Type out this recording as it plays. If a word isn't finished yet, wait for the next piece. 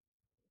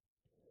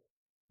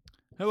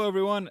Hello,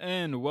 everyone,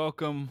 and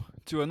welcome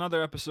to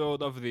another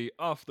episode of the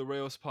Off the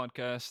Rails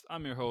podcast.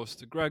 I'm your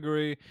host,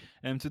 Gregory,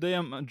 and today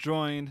I'm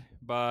joined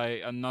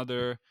by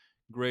another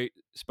great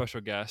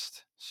special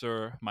guest,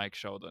 Sir Mike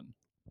Sheldon.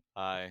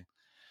 Hi.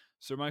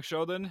 Sir Mike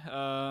Sheldon,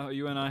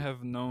 you and I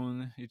have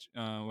known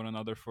one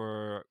another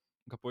for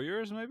a couple of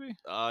years, maybe?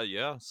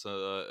 Yeah.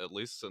 So at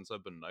least since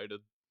I've been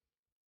knighted,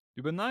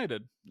 You've been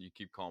knighted. you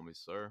keep calling me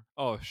sir.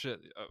 Oh, shit.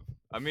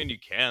 I mean, you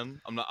can.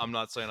 I'm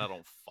not saying I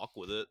don't fuck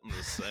with it. I'm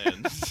just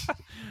saying.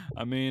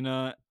 I mean,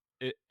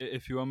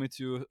 if you want me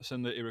to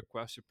send a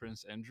request to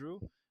Prince Andrew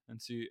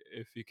and see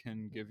if he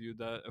can give you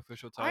that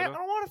official I title.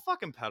 don't want a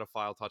fucking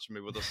pedophile touching me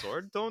with a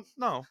sword. Don't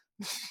no.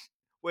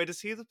 Wait, is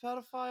he the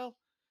pedophile?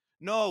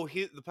 No,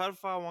 the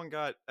pedophile one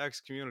got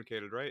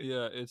excommunicated, right?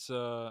 Yeah, it's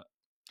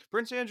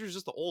Prince Andrew's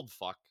just the old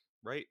fuck,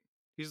 right?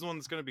 He's the one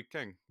that's gonna be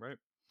king, right?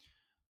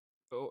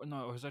 oh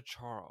no, or is that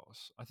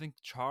Charles? I think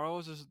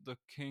Charles is the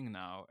king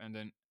now, and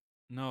then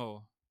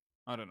no,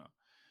 I don't know.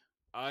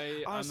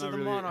 I'm Honestly, not the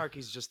really,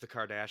 monarchy's just the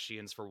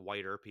Kardashians for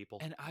whiter people.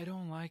 and I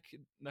don't like.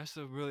 That's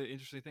a really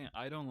interesting thing.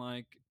 I don't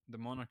like the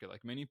monarchy.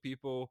 Like many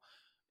people,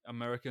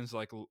 Americans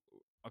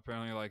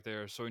apparently like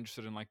they're so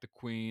interested in like the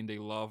Queen. They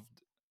loved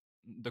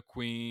the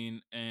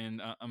Queen,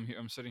 and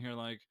I'm sitting here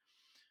like,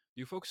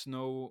 do you folks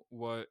know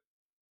what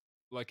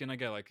like, and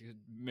again, like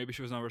maybe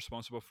she was not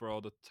responsible for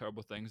all the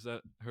terrible things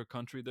that her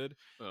country did,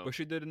 Oh. but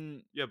she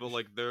didn't. Yeah, but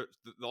like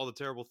all the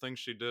terrible things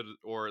she did,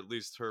 or at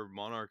least her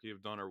monarchy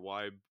have done, are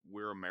why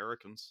we're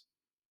Americans.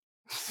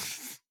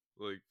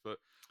 like, Oh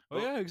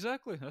but yeah,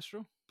 exactly. That's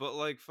true. but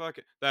like, fuck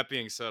it. That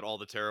being said, all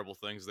the terrible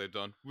things they've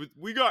done,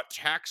 we got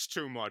taxed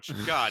too much.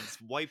 God, it's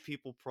white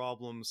people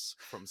problems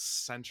from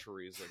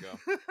centuries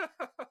ago.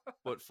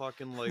 But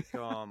fucking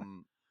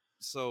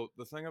so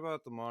the thing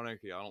about the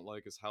monarchy I don't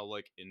like is how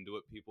like into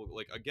it people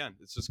like. Again,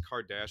 it's just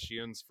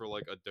Kardashians for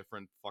like a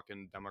different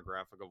fucking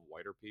demographic of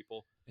whiter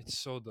people. It's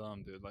so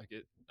dumb, dude. Like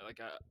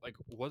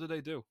what do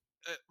they do?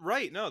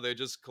 Right. No, they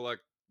just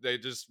collect. They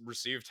just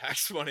receive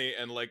tax money,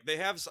 and like they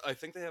have. I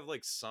think they have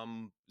like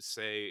some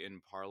say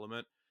in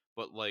Parliament,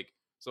 but like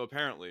so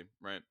apparently,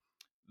 right?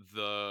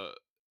 The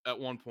At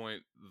one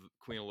point,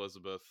 Queen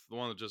Elizabeth, the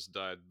one that just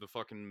died, the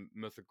fucking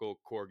mythical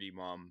corgi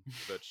mom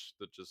bitch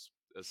that just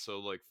is so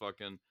like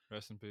fucking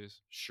Rest in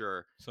peace.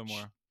 sure,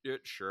 Somewhere.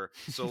 sure.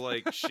 So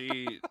like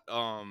she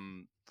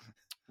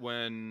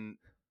when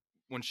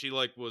she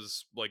like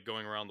was like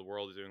going around the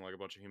world doing like a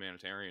bunch of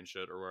humanitarian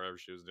shit or whatever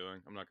she was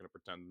doing. I'm not going to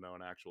pretend to know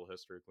an actual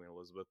history of Queen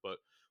Elizabeth, but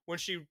when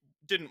she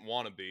didn't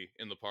want to be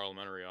in the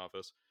parliamentary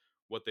office,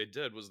 what they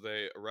did was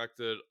they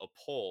erected a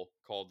pole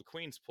called the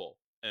Queen's Pole,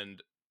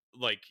 and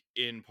like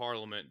in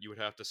Parliament, you would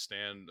have to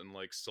stand and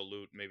like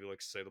salute, maybe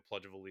like say the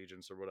Pledge of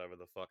Allegiance or whatever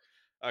the fuck.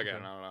 Again,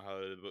 Okay. I don't know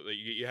how, but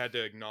you had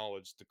to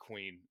acknowledge the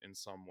Queen in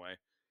some way.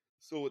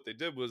 So what they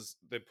did was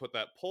they put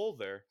that pole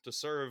there to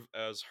serve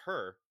as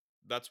her.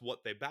 That's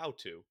what they bow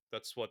to.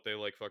 That's what they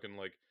like fucking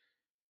like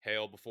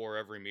hail before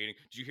every meeting.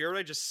 Did you hear what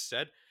I just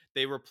said?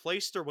 They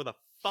replaced her with a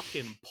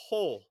fucking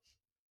pole.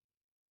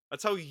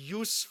 That's how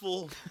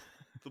useful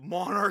the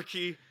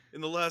monarchy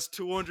in the last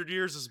 200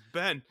 years has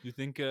been. Do you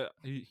think do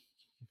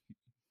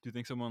you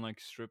think someone like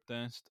strip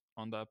danced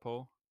on that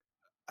pole?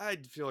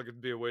 I'd feel like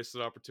it'd be a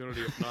wasted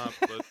opportunity if not,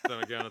 but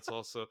then again, it's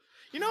also,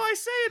 I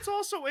say it's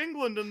also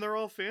England and they're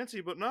all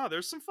fancy, but nah,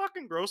 there's some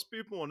fucking gross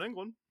people in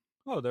England.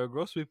 Oh, there are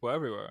gross people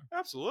everywhere,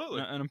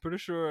 Absolutely. and I'm pretty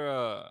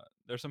sure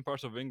there's some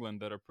parts of England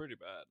that are pretty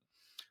bad.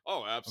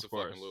 Oh, Of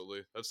course.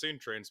 absolutely. I've seen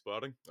Train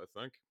Spotting, I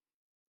think.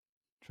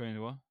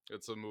 Train what?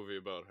 It's a movie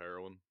about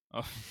heroin.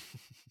 Oh,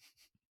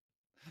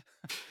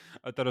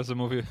 I thought it was a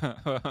movie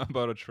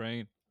about a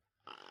train.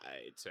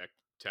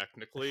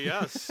 Technically,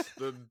 yes.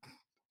 The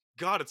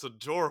God, it's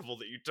adorable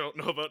that you don't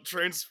know about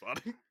Train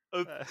Spotting.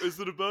 Is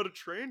it about a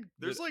train? Did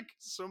There's like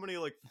so many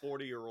like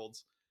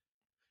 40-year-olds.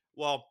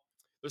 Well,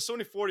 there's so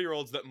many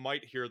 40-year-olds that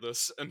might hear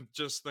this and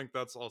just think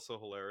that's also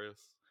hilarious.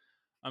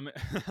 I mean,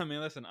 I mean,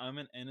 listen, I'm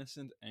an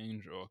innocent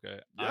angel. Okay,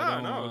 I Yeah, I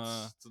don't. know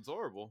it's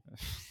adorable.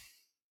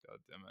 God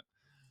damn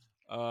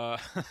it.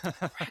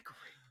 Gregory.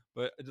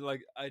 But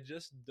like,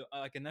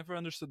 I can never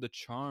understood the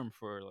charm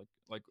for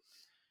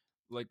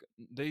like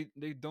they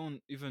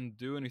don't even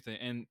do anything.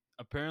 And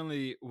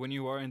apparently, when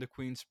you are in the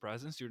queen's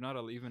presence, you're not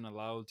even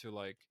allowed to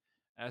like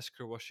ask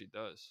her what she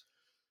does.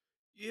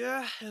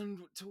 Yeah, and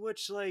to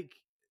which like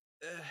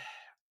eh,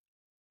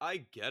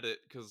 I get it,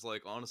 because,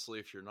 like, honestly,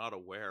 if you're not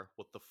aware,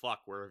 what the fuck?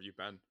 Where have you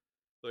been?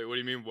 Like, what do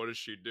you mean? What does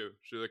she do?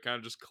 She like kind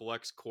of just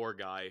collects core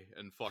guy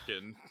and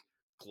fucking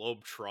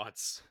globe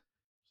trots.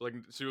 Like,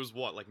 she was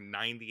what, like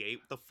 98?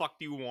 What the fuck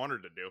do you want her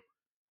to do?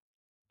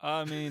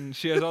 I mean,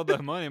 she has all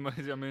the money.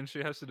 I mean,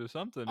 she has to do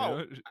something, you Oh,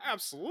 know.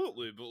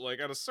 absolutely. But like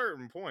at a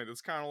certain point, it's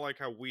kind of like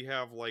how we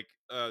have like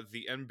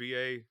the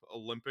NBA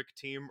Olympic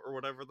team or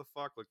whatever the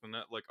fuck, like the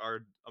net, like our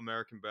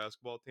American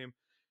basketball team.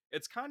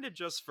 It's kind of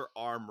just for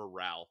our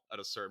morale at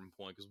a certain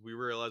point because we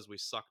realized we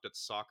sucked at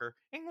soccer.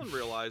 England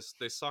realized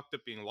they sucked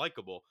at being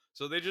likable,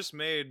 so they just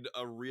made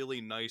a really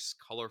nice,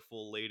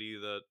 colorful lady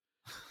that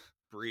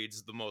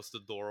breeds the most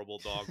adorable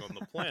dog on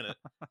the planet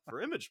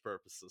for image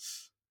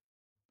purposes.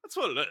 That's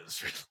what it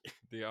is, really.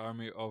 The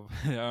army of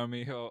the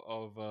army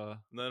of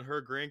And then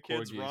her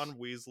grandkid's corgis. Ron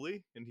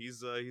Weasley, and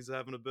he's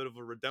having a bit of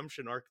a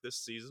redemption arc this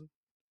season.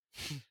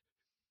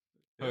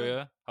 Oh Yeah,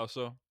 yeah, how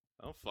so?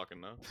 I don't fucking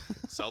know.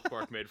 South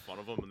Park made fun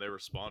of them, and they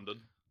responded.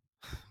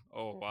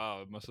 Oh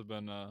wow, it must have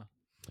been.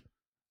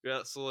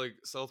 Yeah, so like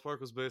South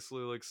Park was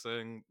basically like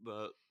saying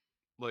that,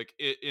 like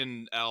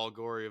in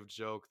allegory of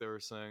joke, they were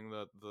saying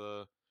that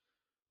the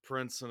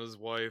prince and his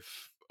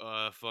wife,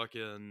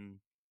 fucking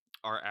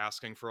are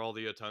asking for all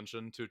the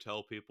attention to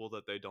tell people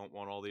that they don't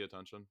want all the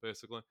attention,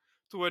 basically.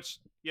 To which,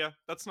 yeah,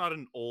 that's not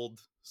an old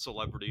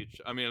celebrity.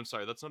 I mean, I'm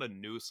sorry, that's not a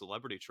new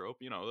celebrity trope.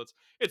 You know, that's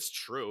it's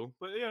true,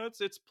 but yeah,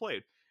 it's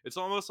played. It's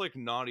almost like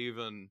not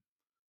even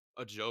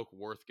a joke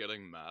worth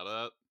getting mad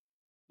at.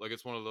 Like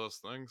it's one of those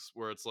things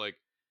where it's like,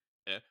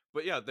 eh.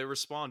 But yeah, they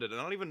responded, and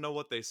I don't even know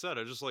what they said.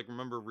 I just like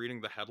remember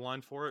reading the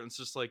headline for it, and it's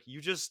just like you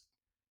just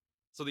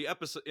so the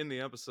episode in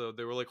the episode,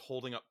 they were like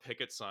holding up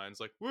picket signs,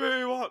 like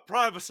 "We want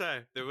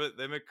privacy."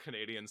 They make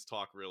Canadians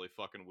talk really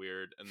fucking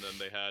weird, and then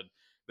they had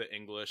the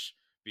English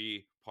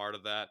be part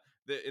of that.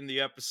 In the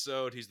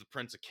episode, he's the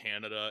Prince of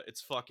Canada.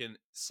 It's fucking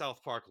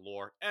South Park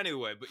lore.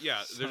 Anyway, but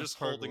yeah, they're South just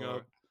Park holding lore.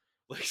 up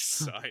like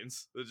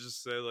signs that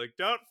just say like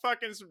 "Don't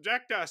fucking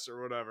subject us"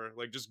 or whatever.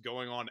 Like just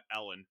going on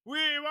Ellen. We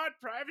want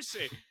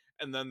privacy,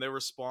 and then they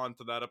respond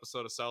to that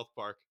episode of South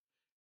Park,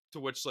 to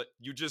which like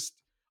you just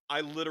I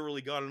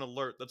literally got an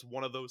alert that's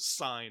one of those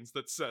signs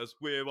that says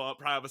 "We want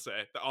privacy"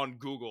 on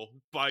Google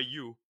by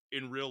you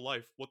in real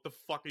life. What the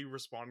fuck are you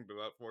responding to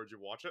that for? Did you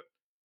watch it?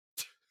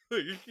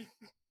 Do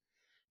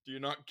you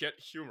not get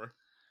humor?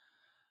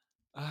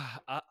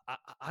 I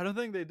don't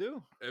think they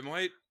do. It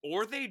might,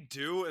 or they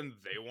do, and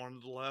they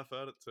wanted to laugh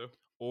at it too.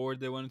 Or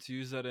they wanted to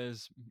use that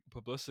as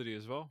publicity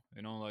as well.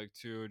 You know, like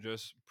to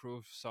just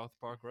prove South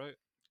Park right.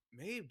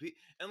 Maybe,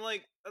 and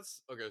like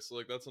that's okay. So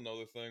like that's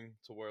another thing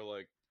to where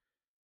like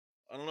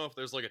I don't know if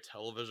there's like a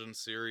television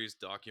series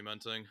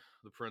documenting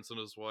the prince and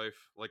his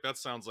wife. Like that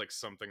sounds like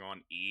something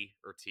on E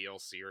or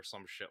TLC or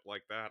some shit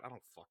like that. I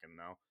don't fucking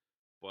know.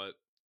 But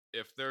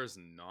if there's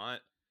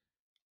not,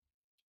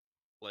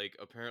 like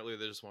apparently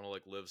they just want to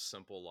like live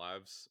simple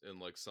lives in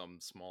like some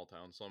small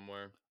town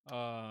somewhere.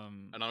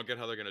 Um, And I don't get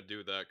how they're gonna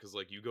do that because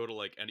like you go to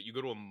like and you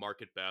go to a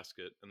market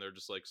basket and they're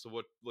just like, so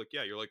what? Like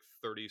yeah, you're like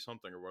 30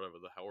 something or whatever,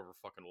 the however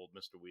fucking old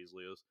Mr.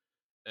 Weasley is,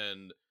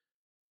 and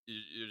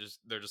you just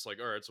they're just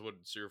like, all right, so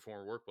what's your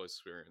former workplace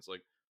experience?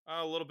 Like,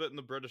 a little bit in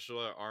the British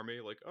Army.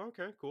 Like, oh,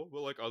 okay, cool.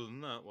 But like, other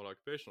than that, what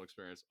occupational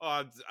experience?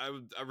 Oh,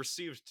 I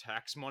received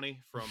tax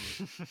money from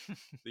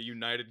the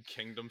United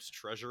Kingdom's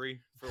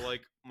treasury for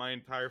like my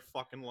entire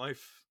fucking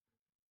life.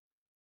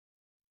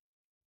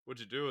 What'd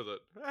you do with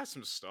it?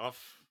 Some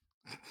stuff.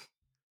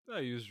 I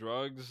use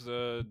drugs,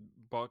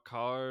 bought Did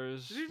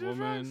cars, you do drugs?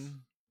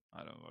 women. I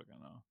don't fucking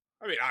know.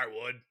 I mean, I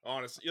would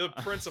honestly. You're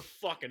the Prince of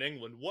fucking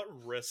England. What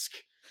risk?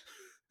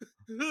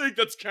 Like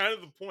that's kind of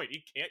the point.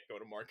 He can't go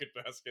to Market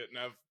Basket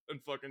and have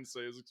and fucking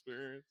say his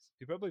experience.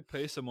 He probably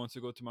pays someone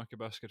to go to Market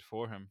Basket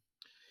for him.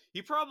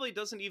 He probably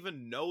doesn't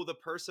even know the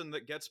person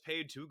that gets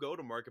paid to go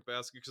to Market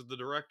Basket because the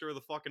director of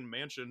the fucking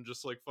mansion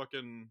just like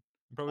fucking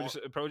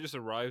It probably just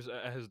arrives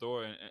at his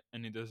door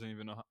and he doesn't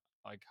even know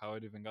like how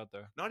it even got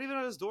there. not even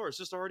at his door. It's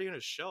just already in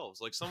his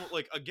shelves. Like someone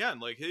like again,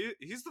 like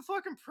he's the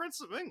fucking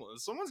Prince of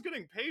England. Someone's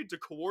getting paid to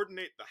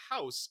coordinate the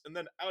house, and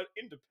then out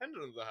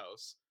independent of the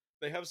house,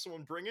 they have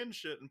someone bring in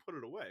shit and put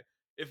it away.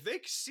 If they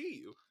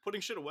see you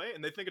putting shit away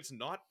and they think it's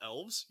not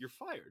elves, you're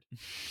fired.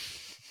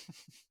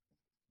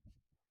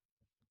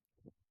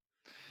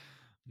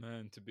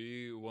 Man, to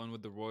be one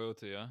with the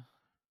royalty, yeah.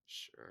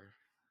 Sure.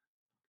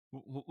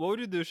 What would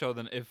you do,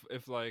 Sheldon,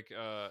 if like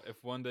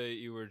if one day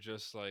you were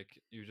just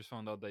like you just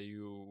found out that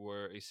you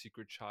were a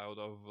secret child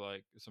of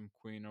like some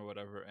queen or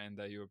whatever, and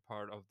that you were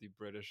part of the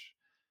British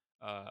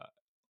uh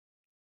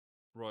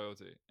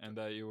royalty, and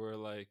that you were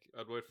like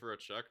I'd wait for a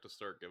check to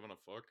start giving a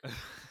fuck.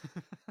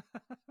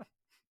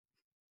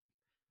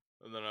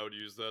 And then I would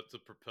use that to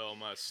propel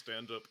my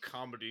stand-up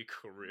comedy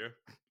career.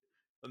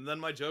 And then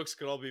my jokes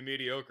could all be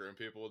mediocre, and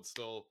people would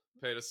still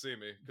pay to see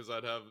me because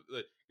I'd have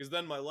because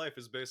then my life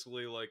is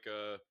basically like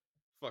a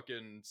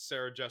fucking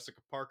Sarah Jessica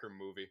Parker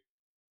movie.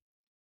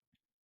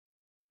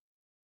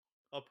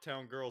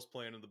 Uptown Girls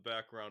playing in the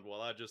background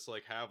while I just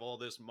like have all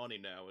this money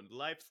now and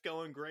life's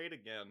going great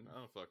again. I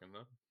don't fucking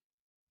know.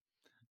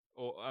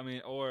 or I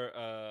mean, or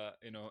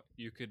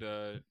you could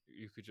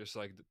just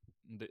like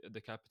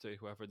decapitate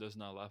whoever does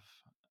not laugh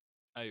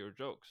at your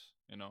jokes,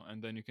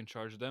 and then you can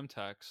charge them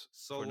tax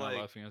So for not like,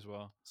 laughing as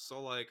well.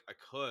 I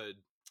could,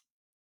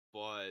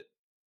 but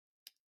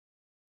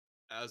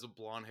as a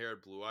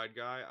blonde-haired, blue-eyed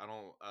guy, I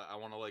don't. I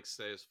want to like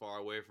stay as far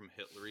away from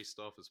Hitlery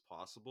stuff as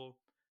possible.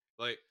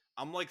 Like,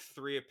 I'm like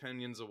 3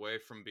 opinions away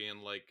from being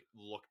like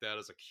looked at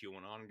as a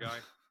QAnon guy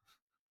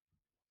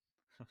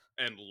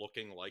and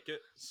looking like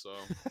it. So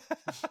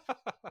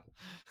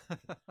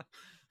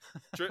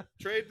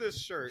trade this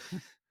shirt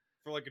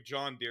for like a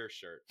John Deere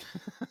shirt.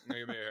 And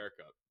give me a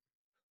haircut.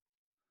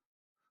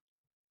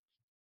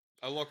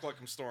 I look like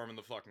I'm storming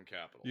the fucking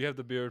Capitol. You have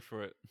the beard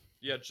for it.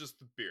 Yeah, just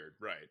the beard,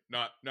 right?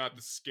 Not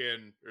the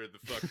skin or the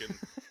fucking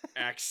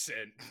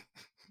accent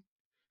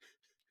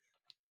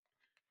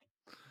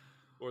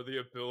or the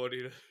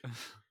ability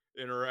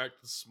to interact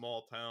with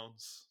small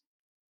towns.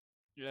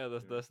 Yeah, Yeah.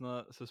 that's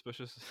not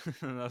suspicious.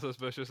 Not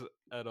suspicious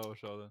at all,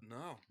 Sheldon.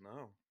 No, no,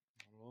 not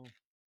at all.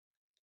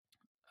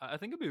 I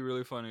think it'd be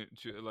really funny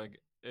to like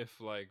if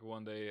like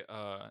one day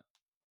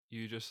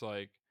you just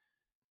like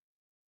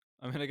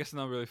I mean I guess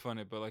not really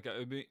funny, but like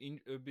it'd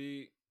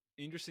be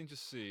interesting to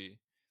see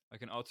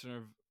like an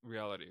alternate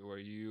reality where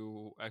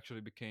you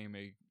actually became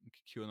a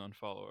QAnon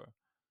follower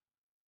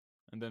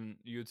and then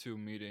you two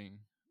meeting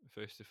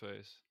face to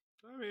face.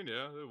 I mean,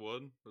 yeah, it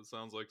would. That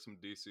sounds like some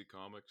DC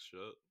Comics shit.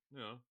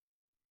 Yeah,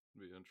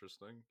 it'd be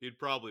interesting. He'd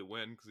probably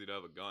win because he'd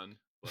have a gun,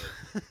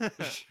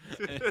 but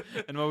and,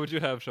 and what would you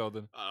have,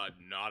 Sheldon?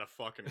 not a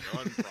fucking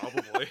gun,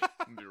 probably.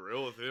 To be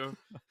real with you.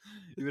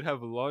 You would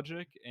have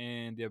logic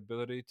and the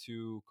ability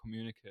to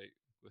communicate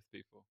with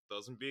people.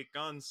 Doesn't beat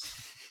guns.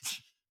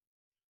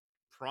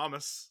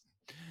 Promise.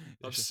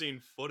 Yeah, I've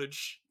seen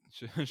footage.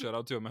 shout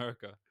out to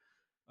America.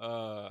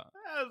 Uh,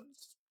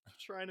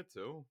 Trying it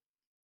too.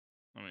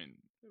 I mean,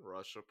 In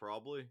Russia,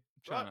 probably.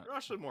 China.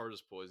 Russia more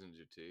just poisons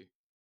your tea.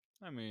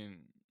 I mean,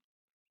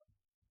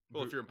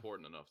 Well, if if you're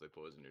important enough, they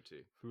poison your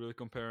tea. we're really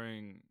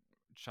comparing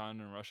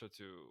China and Russia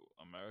to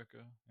America,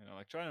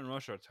 like China and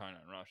Russia are China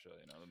and Russia.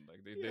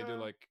 Like they do Yeah.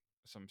 like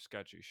some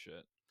sketchy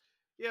shit.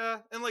 Yeah,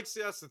 and like,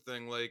 see, that's the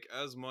thing. Like,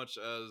 as much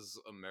as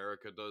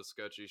America does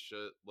sketchy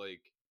shit,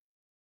 like,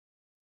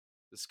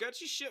 the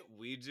sketchy shit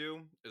we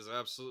do is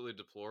absolutely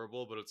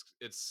deplorable, but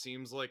it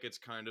seems like it's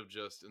kind of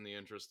just in the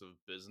interest of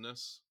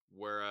business,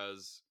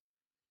 whereas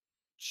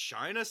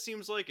China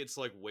seems like it's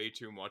like way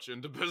too much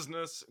into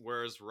business,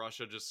 whereas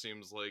Russia just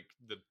seems like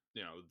the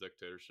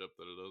dictatorship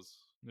that it is.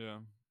 Yeah,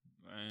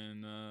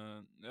 and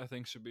I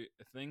think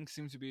things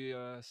seem to be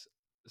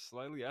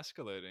slightly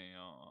escalating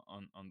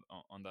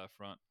on that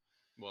front.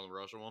 Well, the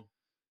Russia one.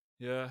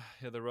 Yeah,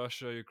 yeah, the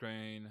Russia,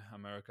 Ukraine,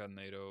 America,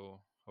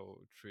 NATO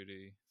whole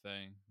treaty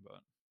thing,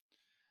 but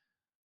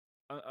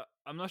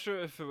I'm not sure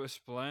if it was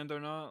planned or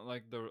not.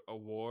 Like a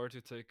war to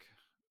take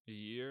a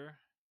year,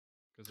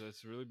 because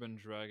it's really been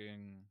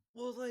dragging.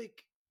 Well,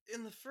 like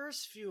in the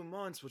first few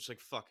months, which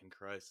like fucking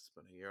Christ, it's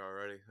been a year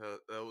already.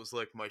 That was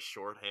like my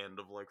shorthand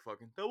of like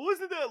fucking. That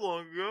wasn't that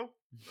long ago.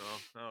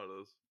 No, now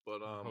it is.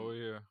 But A whole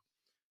year.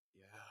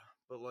 yeah.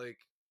 But like,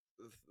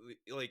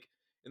 like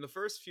in the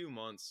first few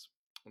months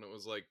when it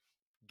was like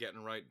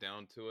getting right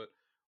down to it,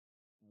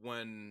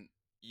 when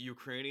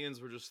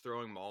Ukrainians were just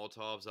throwing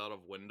Molotovs out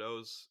of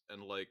windows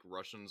and like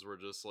Russians were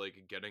just like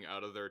getting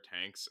out of their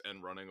tanks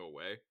and running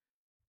away.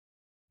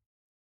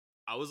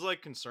 I was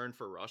like concerned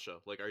for Russia.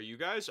 Like, are you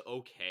guys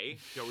okay?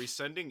 Are we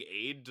sending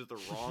aid to the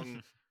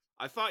wrong?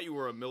 I thought you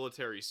were a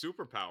military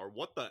superpower.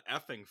 What the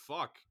effing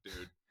fuck,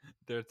 dude?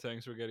 Their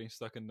tanks were getting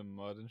stuck in the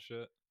mud and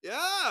shit.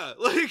 Yeah,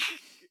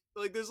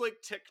 like there's like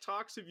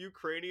TikToks of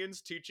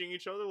Ukrainians teaching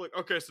each other, like,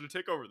 okay, so to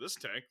take over this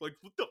tank, like,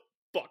 what the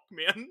fuck,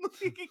 man?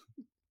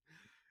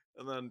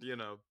 And then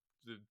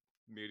the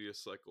media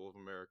cycle of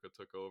America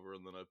took over,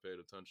 and then I paid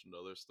attention to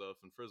other stuff.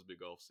 And frisbee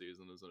golf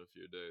season is in a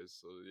few days,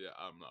 so yeah,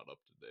 I'm not up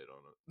to date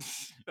on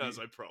it as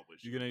You I probably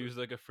you're should gonna be. use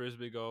like a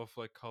frisbee golf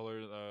like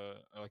colored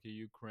like a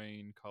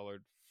Ukraine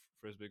colored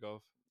frisbee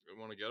golf. You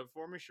want to get it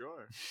for me?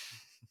 Sure.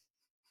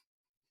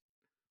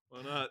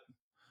 Why not?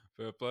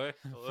 Fair play,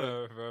 I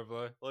like fair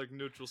play. I like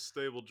neutral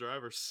stable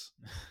drivers.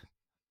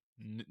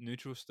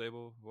 Neutral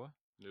stable. What?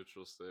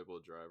 Neutral stable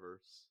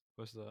drivers.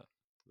 What's that?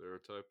 They're a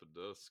type of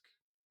disc.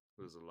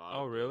 There's a lot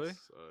Oh, of really?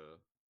 discs.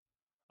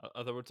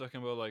 I thought we're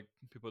talking about like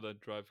people that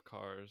drive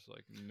cars,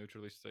 like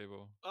neutrally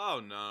stable. Oh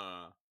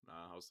no, no,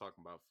 I was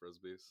talking about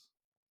frisbees.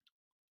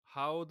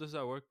 How does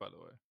that work, by the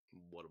way?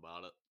 What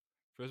about it?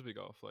 Frisbee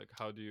golf. Like,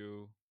 how do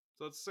you?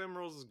 So it's the same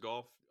rules as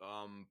golf.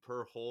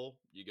 Per hole,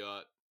 you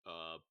got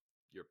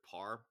your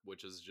par,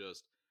 which is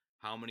just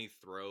how many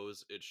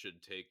throws it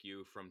should take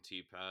you from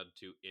tee pad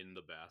to in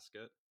the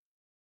basket.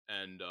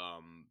 And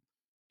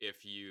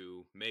if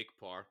you make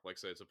par, like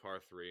say it's a par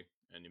three,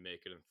 and you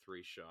make it in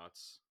 3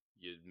 shots,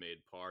 you made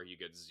par, you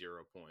get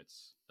 0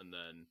 points. And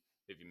then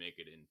if you make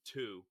it in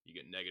two, you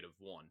get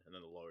 -1. And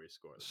then the lower you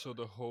score, the So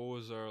better. the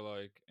holes are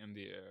like in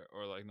the air,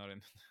 or like not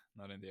in,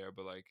 not in the air,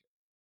 but like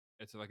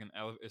it's like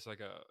it's like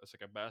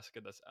a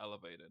basket that's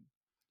elevated.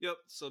 Yep.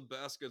 So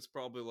baskets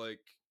probably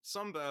like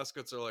some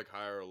baskets are like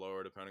higher or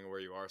lower depending on where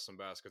you are. Some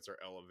baskets are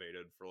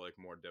elevated for like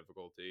more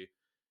difficulty.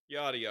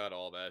 Yada yada,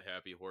 all that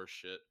happy horse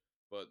shit.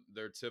 But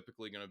they're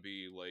typically gonna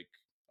be like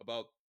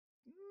about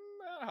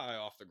that high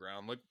off the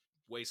ground, like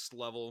waist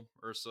level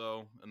or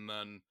so, and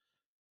then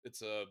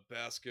it's a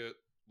basket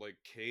like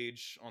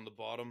cage on the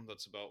bottom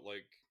that's about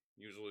like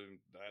usually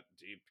that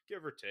deep,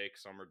 give or take.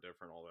 Some are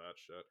different, all that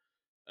shit.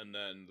 And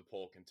then the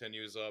pole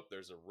continues up.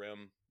 There's a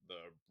rim.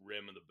 The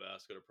rim and the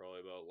basket are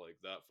probably about like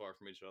that far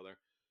from each other.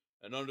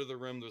 And under the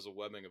rim, there's a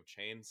webbing of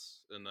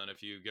chains. And then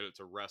if you get it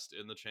to rest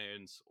in the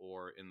chains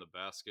or in the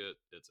basket,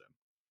 it's in.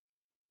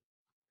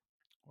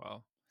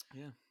 Wow.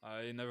 Yeah.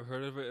 I never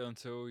heard of it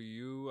until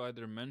you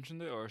either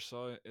mentioned it or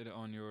saw it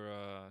on your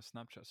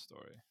Snapchat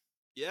story.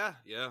 Yeah.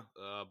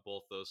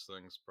 Both those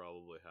things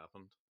probably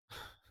happened.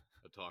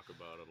 I talk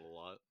about it a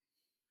lot.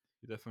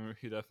 You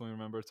definitely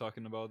remember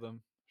talking about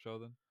them,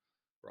 Sheldon.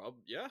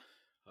 Yeah.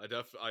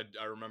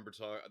 I remember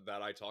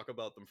that I talk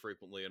about them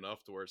frequently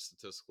enough to where it's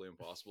statistically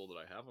impossible that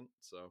I haven't.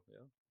 So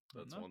yeah, Oh,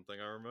 that's no, one thing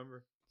I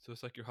remember. so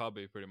it's like your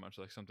hobby, pretty much,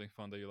 like something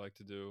fun that you like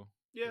to do,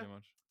 Yeah, pretty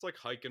much. it's like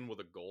hiking with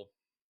a goal.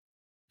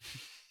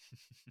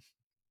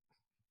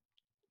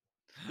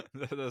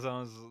 That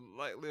sounds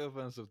slightly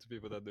offensive to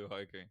people that do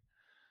hiking.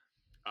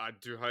 I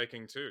do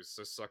hiking too,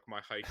 so suck my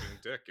hiking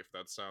dick if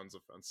that sounds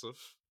offensive.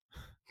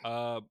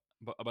 Uh,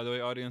 but by the way,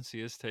 audience,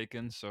 he is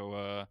taken,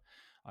 so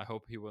I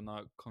hope he will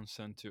not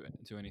consent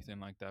to anything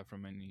like that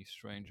from any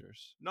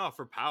strangers. No,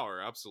 for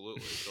power,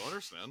 absolutely. Don't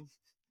understand.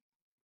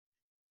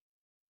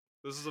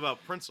 This is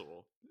about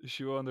principle.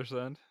 She will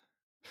understand.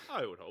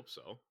 I would hope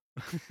so.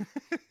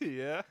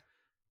 Yeah.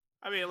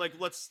 I mean, like,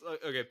 let's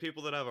okay.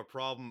 People that have a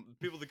problem,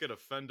 people that get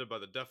offended by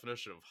the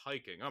definition of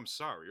hiking. I'm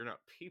sorry, you're not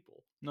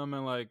people. No, I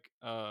mean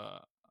uh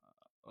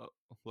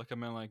like I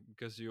mean like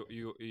because you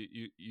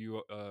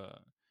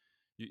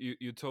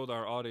told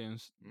our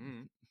audience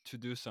Mm, to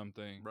do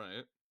something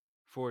right?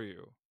 for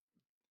you.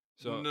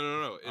 So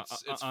No. I, I,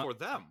 It's I, for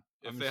them.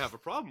 If I'm they have just, a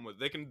problem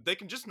with, it, they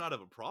can just not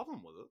have a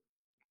problem with it.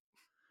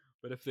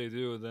 but if they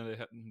do, then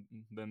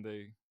then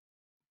they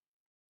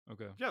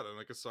okay. Yeah, then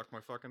they can suck my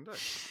fucking dick.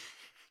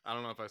 I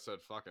don't know if I said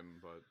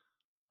fucking,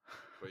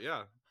 but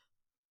yeah.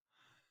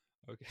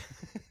 Okay.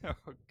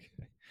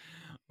 Okay.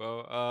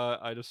 Well,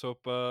 I just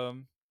hope So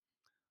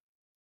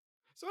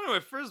anyway,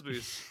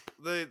 frisbees.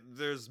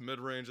 There's mid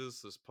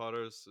ranges, there's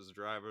putters, there's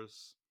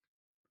drivers.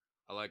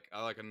 I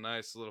like a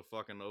nice little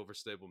fucking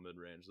overstable mid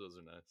range. Those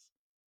are nice.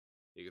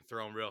 You can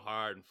throw them real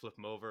hard and flip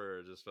them over,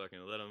 or just fucking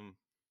let them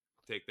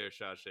take their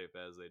shot shape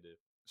as they do.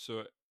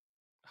 so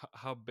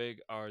how big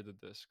are the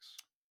discs?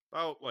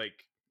 About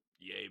like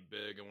yay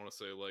big. I want to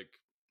say like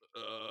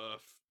uh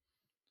f-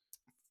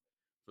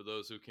 for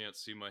those who can't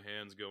see my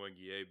hands going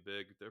yay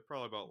big, they're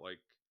probably about like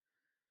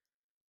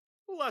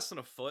less than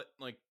a foot,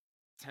 like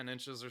 10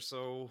 inches or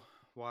so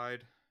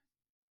wide,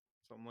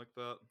 something like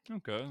that.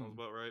 Sounds Okay.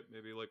 about right.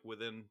 Maybe like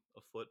within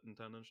a foot and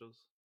 10 inches.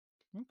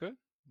 Okay.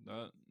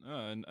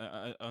 And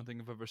I don't think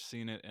I've ever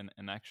seen it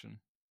in action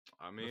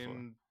I before.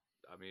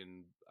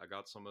 mean, I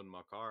got some in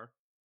my car.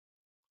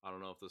 I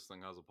don't know if this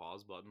thing has a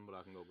pause button, but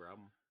I can go grab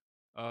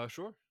them.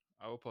 Sure.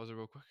 I will pause it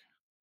real quick.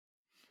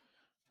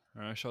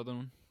 All right,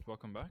 Sheldon,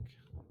 welcome back.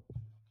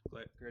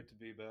 Great to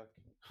be back.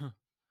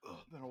 Ugh,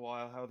 been a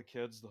while. How are the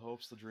kids, the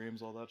hopes, the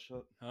dreams, all that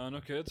shit? No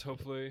kids,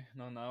 hopefully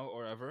not now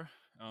or ever.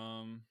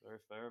 Um, Very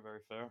fair, very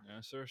fair.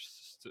 yeah, sir,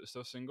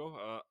 still single.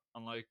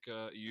 Unlike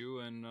you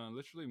and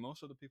literally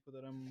most of the people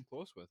that I'm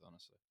close with,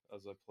 honestly.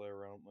 As I play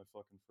around with my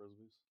fucking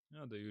frisbees.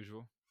 Yeah, the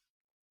usual.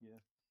 Yeah.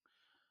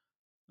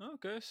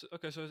 Okay,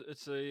 so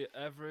it's a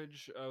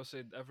average. I would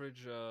say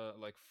average,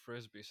 like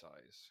frisbee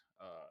size,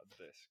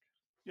 disc.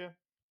 Yeah.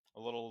 A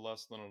little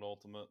less than an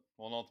ultimate.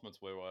 Well, an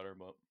ultimate's way wider,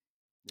 but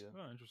yeah.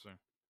 Oh, interesting.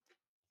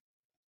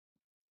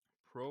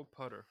 Pro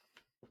putter.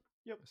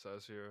 Yep. It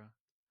says here.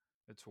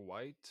 It's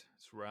white.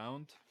 It's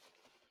round.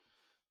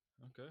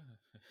 Okay,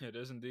 it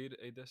is indeed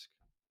a disc.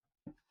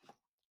 Love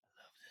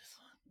this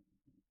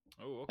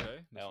one. Oh, okay.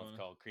 That one's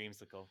called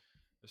Creamsicle.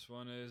 This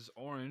one is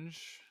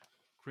orange,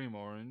 cream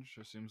orange.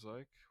 It seems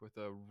like with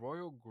a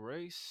royal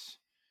grace.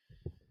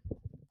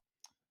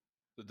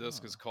 The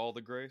disc is Oh, called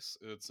the Grace.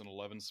 It's an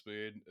 11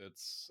 speed.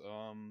 It's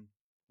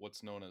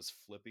what's known as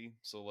flippy.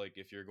 So like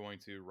if you're going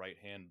to right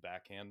hand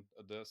backhand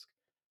a disc,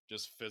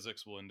 just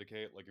physics will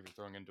indicate like if you're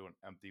throwing into an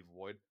empty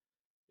void,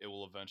 it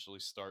will eventually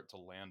start to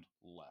land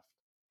left.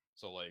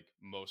 So like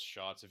most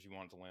shots, if you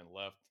want it to land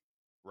left,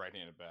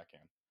 right-handed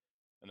backhand,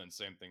 and then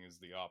same thing is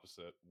the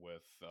opposite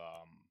with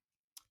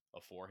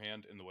a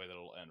forehand in the way that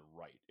it'll end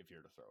right if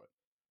you're to throw it.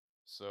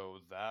 So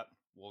that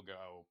will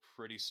go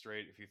pretty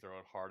straight if you throw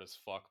it hard as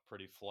fuck,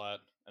 pretty flat,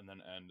 and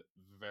then end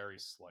very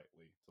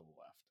slightly to the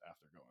left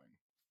after going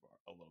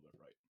a little bit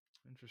right.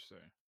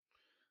 interesting.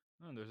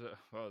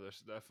 Oh,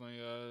 there's definitely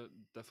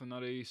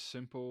not a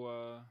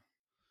simple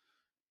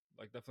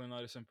definitely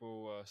not a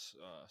simple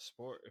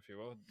sport, if you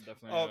will.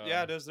 Definitely Oh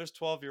yeah, it is. There's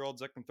 12-year-olds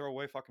that can throw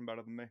way fucking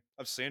better than me.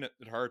 I've seen it.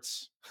 It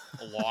hurts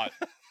a lot.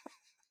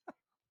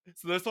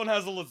 So this one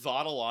has a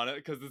Lazatl on it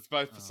because it's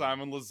by uh,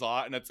 Simon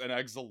Lazat and it's an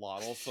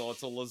axolotl, so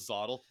it's a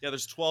Lazatl. Yeah,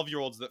 there's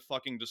 12-year-olds that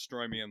fucking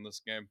destroy me in this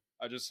game.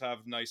 I just have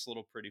nice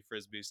little pretty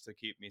frisbees to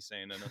keep me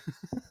sane in it.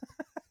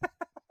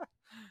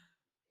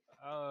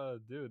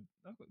 dude,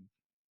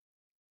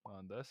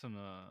 that's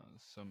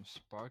some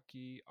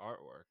sparky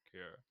artwork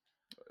here.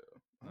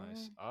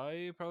 Nice. Uh,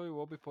 I probably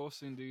will be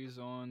posting these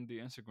on the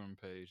Instagram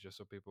page just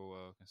so people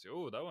can see.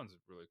 Oh, that one's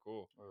really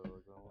cool.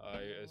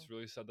 It's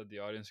really sad that the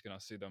audience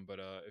cannot see them, but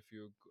if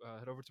you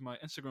head over to my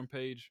Instagram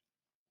page,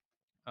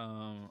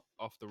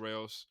 off the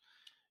rails,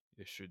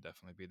 it should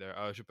definitely be there.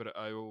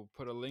 I will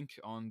put a link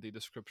on the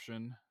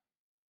description.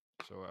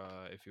 So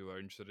if you are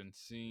interested in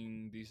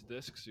seeing these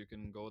discs, you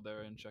can go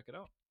there and check it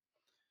out.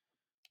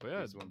 But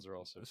yeah, These ones are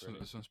also pretty.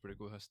 this one's pretty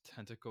cool. It has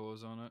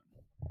tentacles on it.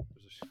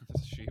 There's a,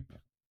 there's a sheep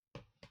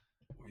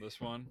on this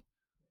one.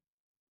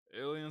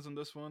 Aliens on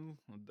this one.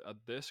 A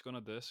disc on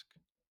a disc.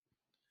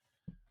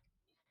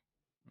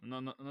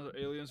 Another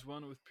aliens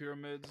one with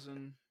pyramids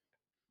and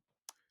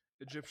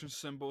Egyptian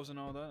symbols and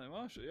all that.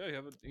 Well, yeah, you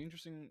have an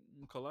interesting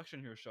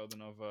collection here,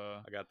 Sheldon. Of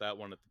I got that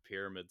one at the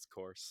pyramids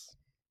course.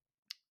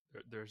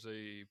 there's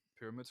a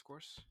pyramids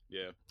course.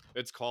 Yeah,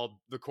 it's called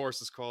the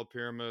course is called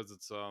Pyramids.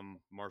 It's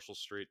Marshall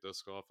Street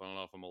disc golf. I don't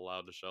know if I'm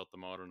allowed to shout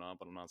them out or not,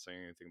 but I'm not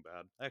saying anything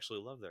bad. I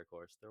actually love their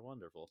course. They're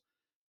wonderful.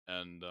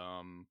 And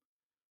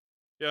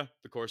yeah,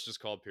 the course is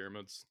called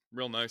Pyramids.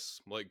 Real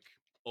nice, like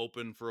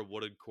open for a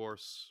wooded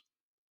course.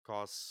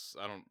 Costs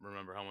I don't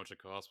remember how much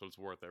it costs, but it's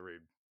worth every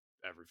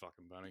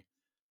fucking penny.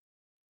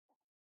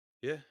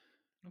 Yeah.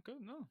 Okay,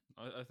 no,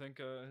 I think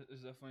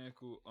it's definitely a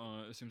cool.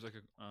 It seems like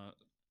a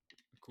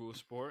cool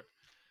sport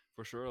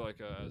for sure.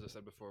 Like as I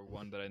said before,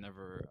 one that I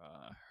never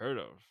heard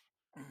of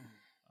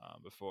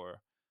before.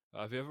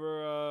 Have you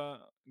ever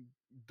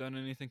done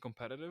anything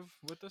competitive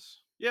with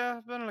this? Yeah,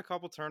 I've been in a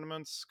couple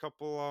tournaments,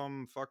 couple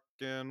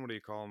fucking what do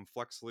you call them,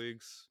 flex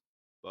leagues,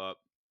 but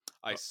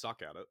I Uh,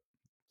 suck at it.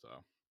 So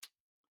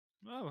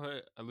well,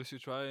 hey, at least you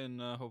try,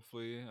 and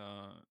hopefully,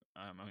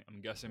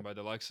 I'm guessing by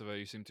the likes of it,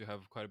 you seem to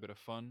have quite a bit of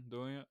fun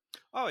doing it.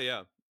 oh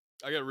yeah,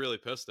 I get really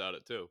pissed at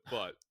it too,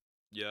 but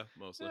yeah,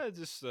 mostly. Yeah,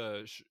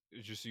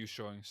 just you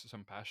showing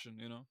some passion,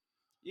 you know.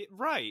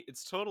 Right,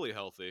 it's totally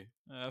healthy.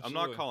 Yeah, I'm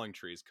not absolutely. calling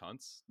trees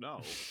cunts.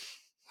 No,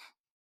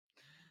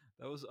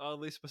 That was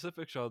oddly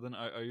specific, Sheldon.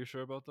 Are you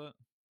sure about that?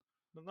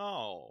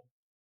 no.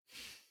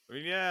 I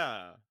mean,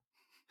 yeah,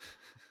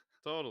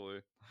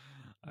 totally.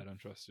 I don't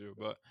trust you,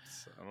 but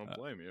I don't uh,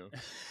 blame you.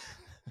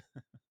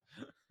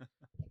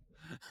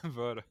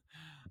 but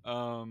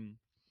um,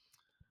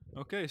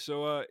 okay.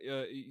 So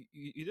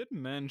you did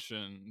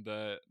mention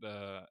that,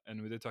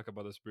 and we did talk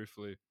about this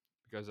briefly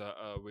because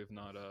we've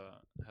not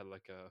had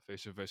like a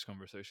face-to-face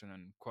conversation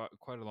in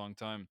quite a long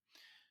time.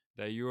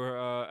 That you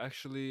are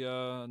actually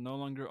no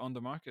longer on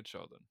the market,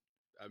 Sheldon.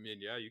 I mean,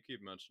 yeah, you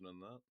keep mentioning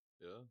that.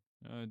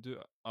 Yeah, I do.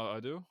 I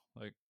do.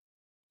 Like,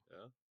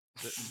 yeah.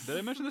 did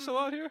I mention this a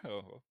lot here?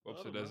 Oh, I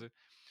whoopsie don't know. daisy.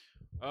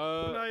 But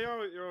Uh, no,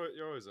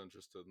 you're always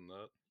interested in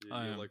that.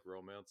 I You am. like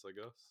romance, I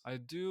guess. I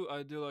do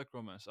like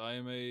romance. I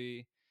am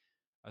a.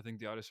 I think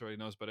the audience already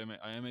knows, but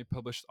I am a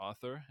published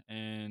author,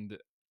 and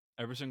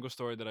every single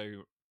story that I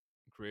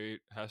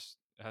create has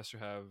to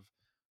have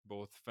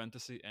both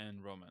fantasy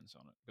and romance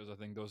on it because I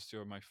think those two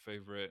are my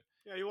favorite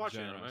Yeah, you watch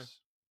anime.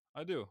 genres.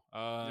 I do.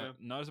 Yeah.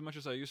 Not as much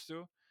as I used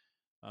to.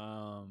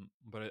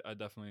 But I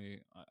definitely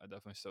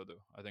still do.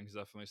 I think it's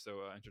definitely still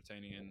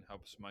entertaining and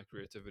helps my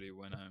creativity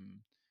when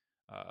I'm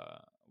uh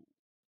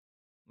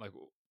like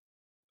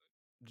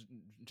j-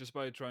 just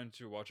by trying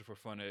to watch it for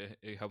fun.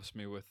 It helps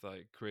me with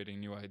like creating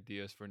new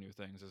ideas for new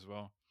things as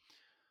well.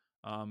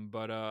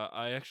 But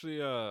I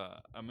actually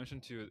I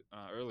mentioned to you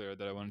earlier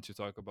that I wanted to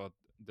talk about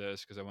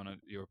this because I wanted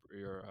your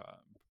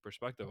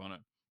perspective on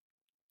it.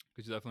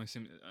 Because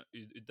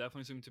you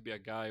definitely seem to be a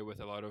guy with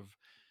a lot of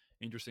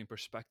interesting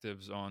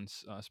perspectives on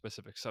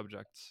specific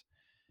subjects,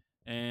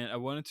 and I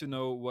wanted to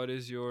know what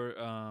is your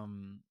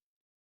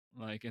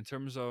like in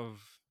terms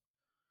of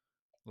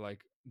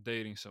like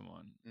dating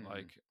someone, Hmm.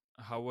 like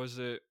how was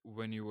it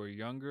when you were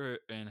younger,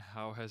 and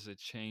how has it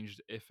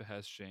changed, if it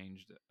has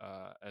changed,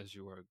 as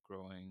you are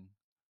growing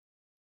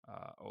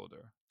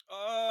older?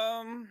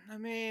 I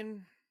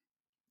mean,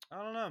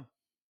 I don't know.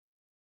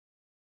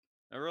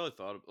 I really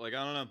thought like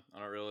I don't know. I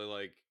don't really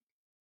like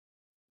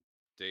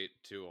date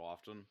too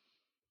often.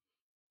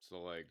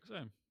 So like,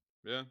 Same.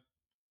 yeah,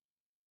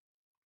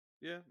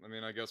 yeah. I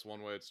mean, I guess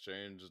one way it's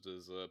changed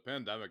is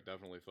pandemic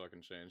definitely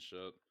fucking changed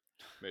shit.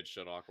 Made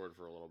shit awkward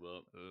for a little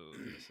Oh,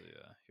 bit. yes,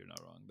 yeah, you're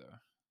not wrong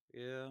there.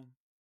 Yeah,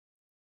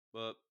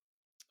 but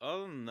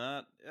other than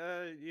that,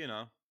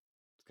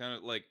 it's kind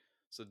of like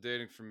so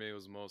dating for me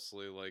was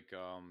mostly like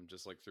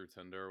just like through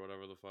Tinder or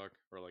whatever the fuck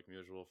or like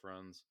mutual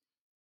friends.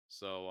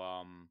 So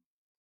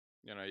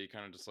you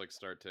kind of just like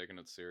start taking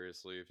it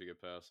seriously if you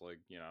get past like,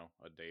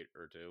 a date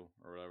or two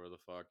or whatever the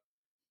fuck.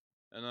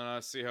 And then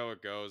I see how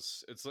it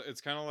goes.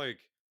 It's kind of like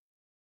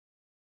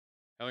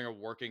having a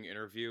working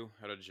interview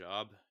at a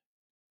job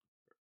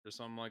or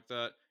something like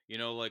that.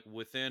 Like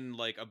within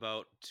like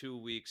about 2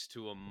 weeks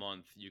to a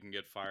month, you can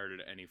get fired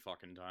at any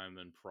fucking time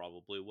and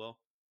probably will.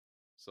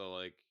 So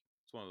like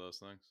it's one of those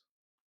things.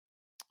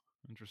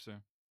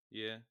 Interesting.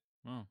 Yeah.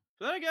 Oh.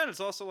 But then again, it's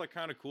also like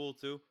kind of cool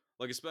too.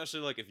 Like especially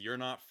like if you're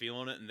not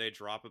feeling it and they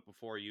drop it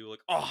before you,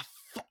 like, oh,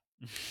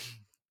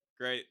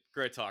 great,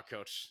 great talk,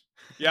 coach.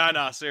 Yeah,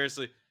 no,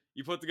 seriously,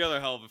 you put together a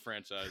hell of a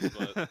franchise,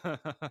 but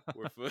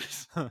we're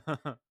foot.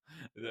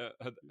 Yeah,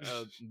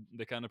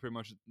 they kind of pretty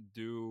much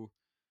do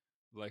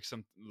like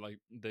some like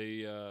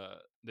they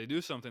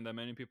do something that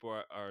many people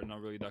are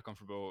not really that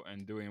comfortable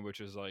in doing, which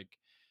is like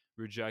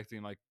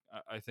rejecting. Like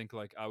I think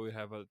like I would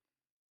have a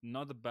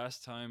not the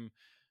best time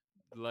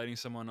letting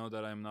someone know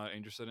that I'm not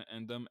interested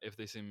in them if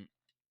they seem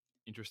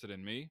interested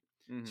in me.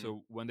 Hmm.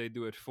 So when they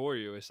do it for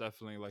you, it's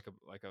definitely like a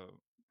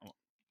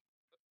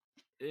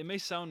it may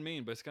sound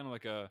mean, but it's kind of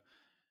like a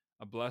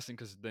blessing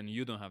because then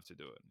you don't have to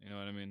do it. You know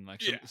what I mean?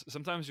 Like Yeah.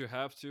 sometimes you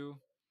have to,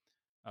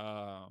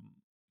 um,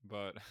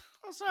 but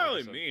That's not like I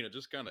really said, mean. It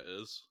just kind of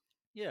is.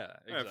 yeah, Yeah,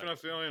 if you're not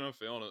exactly. feeling it, you're not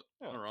feeling it.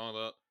 Yeah. Nothing wrong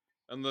with that.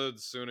 And the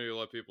sooner you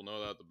let people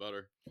know that, the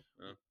better.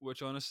 Yeah.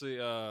 Which honestly,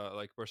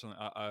 like personally,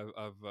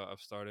 I've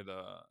started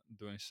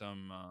doing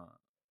some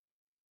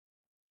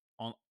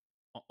on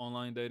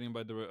online dating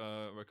by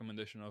the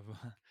recommendation of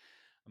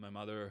my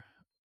mother,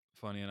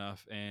 funny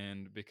enough,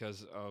 and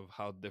because of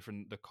how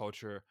different the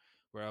culture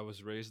where I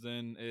was raised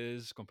in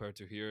is compared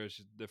to here, it's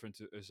just different.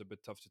 It's a bit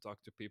tough to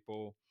talk to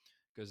people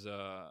because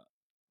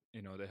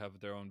they have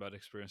their own bad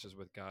experiences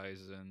with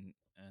guys and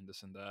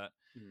this and that.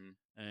 Mhm.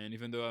 And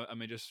even though I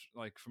may just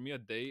like for me a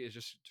date is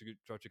just to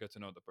try to get to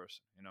know the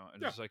person, and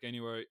Yeah. just like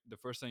anywhere, the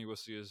first thing you will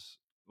see is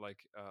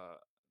like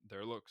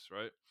their looks,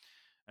 right?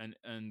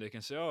 And they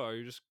can say, "Oh, are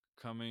you just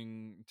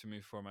coming to me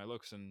for my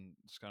looks?" And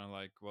it's kind of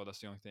like, well, that's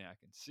the only thing I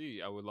can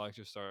see. I would like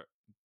to start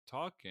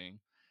talking,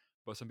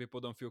 but some people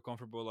don't feel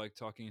comfortable like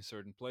talking in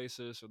certain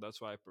places, so that's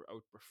why I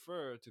would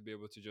prefer to be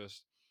able to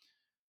just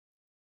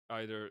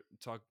either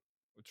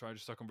try to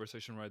start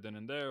conversation right then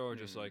and there, or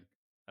just like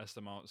Mhm. ask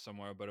them out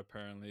somewhere. But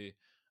apparently,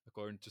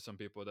 according to some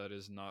people, that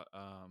is not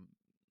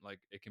like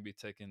it can be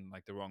taken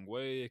like the wrong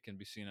way. It can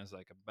be seen as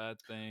like a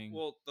bad thing.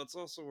 Well, that's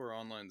also where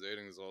online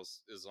dating is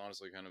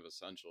honestly kind of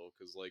essential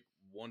because like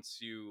once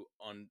you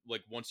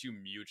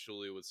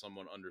mutually with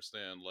someone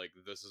understand like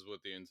this is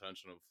what the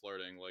intention of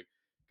flirting like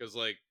because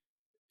like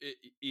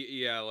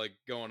yeah, like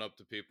going up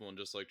to people and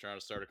just like trying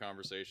to start a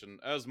conversation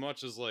as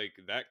much as like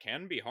that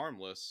can be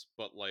harmless,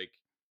 but like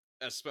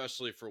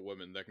especially for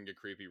women that can get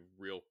creepy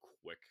real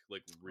quick,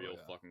 like Oh real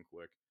yeah. fucking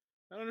quick.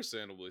 And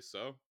understandably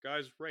so.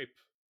 Guys rape.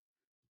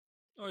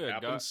 Oh It yeah,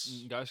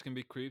 happens. guys can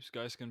be creeps.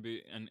 Guys can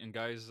be, and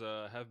guys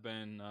have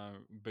been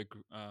big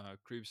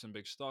creeps and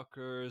big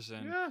stalkers,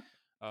 and Yeah.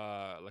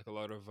 like a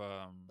lot of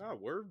Ah,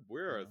 we're you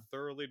a know,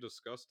 thoroughly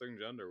disgusting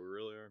gender. We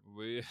really are.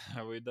 we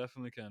we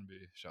definitely can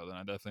be, Sheldon. I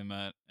definitely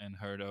met and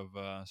heard of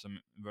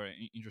some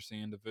very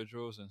interesting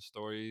individuals and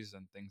stories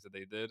and things that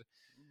they did,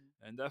 Mhm.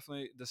 and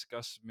definitely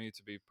disgusts me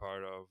to be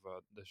part of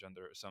the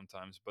gender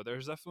sometimes. But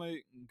there's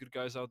definitely good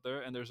guys out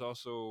there, and there's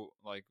also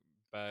like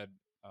bad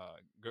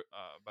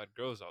bad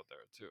girls out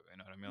there too. You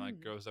know what I mean? Like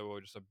Mhm. girls that will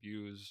just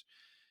abuse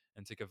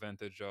and take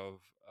advantage of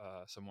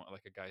someone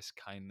like a guy's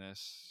Yeah,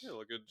 kindness.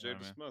 look at You know what I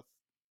Jada mean? Smith.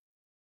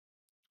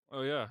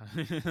 Oh yeah,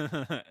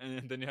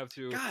 and then you have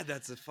to God,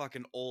 that's a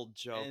fucking old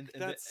joke.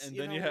 That's and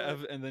you then know you what?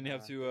 have and then you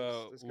have to There's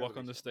got to walk be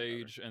on the something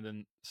better. stage and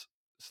then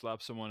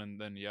slap someone and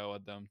then yell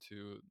at them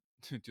to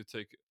to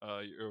take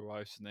your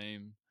wife's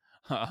name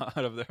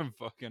out of their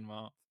fucking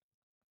mouth.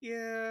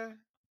 Yeah,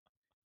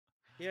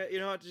 yeah. You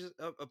know, what, just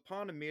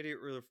upon immediate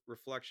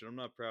reflection, I'm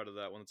not proud of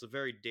that one. It's a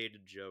very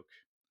dated joke.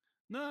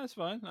 No, it's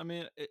fine. I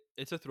mean,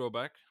 it's a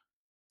throwback.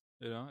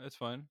 It's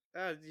fine.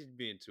 Ah, you're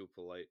being too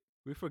polite.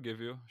 We forgive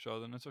you,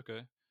 Sheldon. It's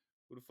okay.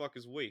 Who the fuck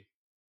is we?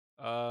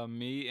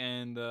 Me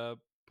and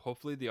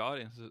hopefully the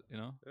audience.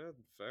 Yeah,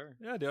 fair.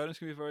 Yeah, the audience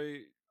can be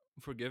very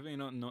forgiving.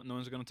 No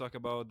one's gonna talk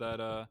about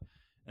that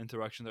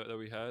interaction that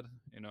we had,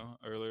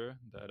 earlier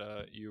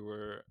that you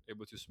were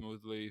able to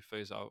smoothly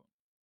phase out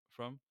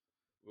from.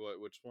 What?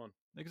 Which one?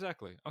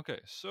 Exactly. Okay,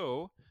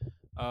 so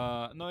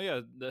no,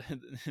 yeah,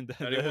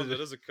 Anyone that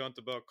is a cunt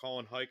about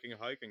calling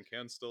hiking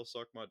can still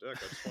suck my dick.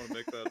 I just want to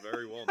make that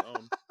very well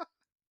known.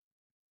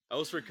 That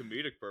was for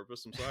comedic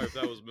purpose. I'm sorry if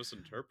that was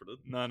misinterpreted.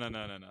 no.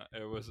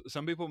 It was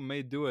some people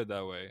may do it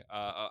that way.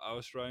 I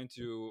was trying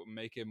to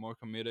make it more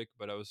comedic,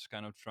 but I was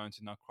kind of trying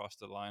to not cross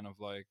the line of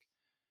like.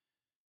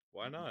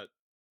 Why not?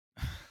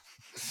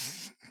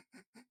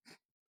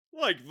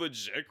 Like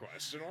legit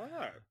question. Why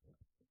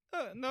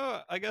not?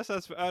 No, I guess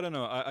that's. I don't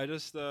know. I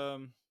just I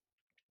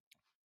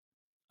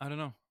don't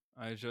know.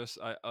 I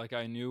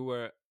knew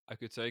where I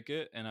could take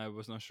it, and I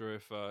was not sure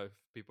if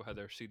people had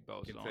their You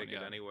seatbelts can on take it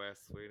yet. anywhere,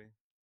 sweetie.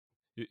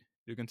 You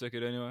you can take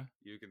it anyway.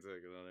 You can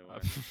take it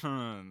anywhere.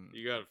 Uh,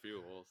 You got a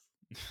few holes.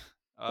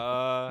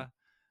 uh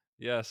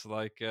yes,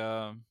 like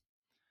the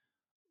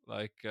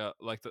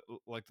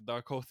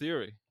dark hole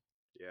theory.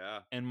 Yeah.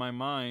 In my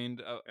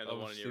mind, And the of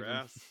one in your Stephen,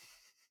 ass.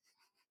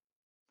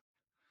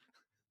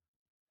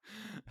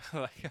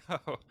 like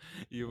how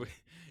you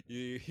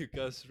you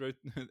got straight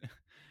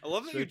I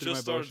love that you straight through my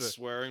just started bullshit.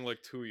 swearing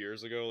like 2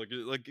 years ago.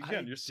 Like I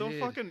again, you're so did.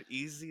 fucking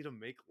easy to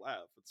make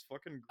laugh. It's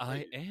fucking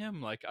I great.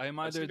 am like I'm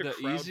I just either need a the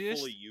crowd full of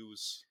easiest.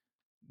 yous.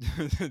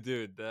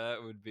 Dude, that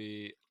would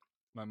be.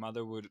 My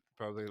mother would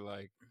probably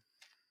like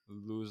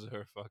lose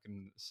her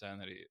fucking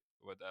sanity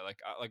with that.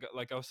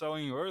 Like I was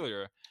telling you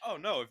earlier. Oh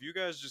no, if you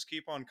guys just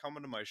keep on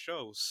coming to my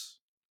shows,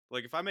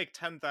 like if I make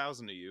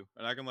 10,000 of you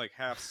and I can like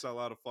half sell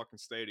out a fucking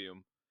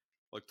stadium,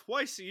 like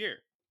twice a year,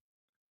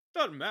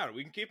 doesn't matter.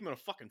 We can keep them in a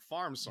fucking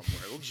farm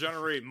somewhere. It'll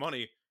generate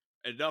money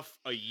enough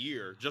a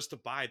year just to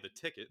buy the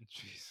ticket.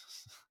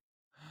 Jesus.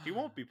 He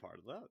won't be part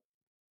of that.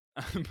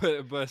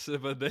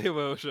 but they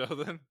will,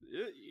 Sheldon.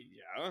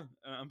 Yeah.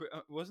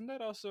 Wasn't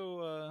that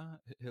also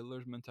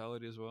Hitler's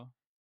mentality as well?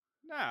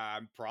 Nah,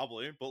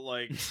 probably, but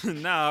like,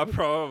 Nah,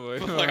 probably.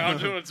 but like, I'm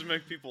doing it to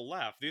make people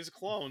laugh. These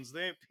clones,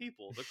 they ain't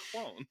people. They're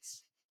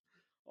clones.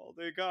 All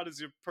they got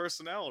is your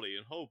personality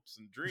and hopes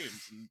and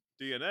dreams and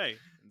DNA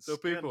and So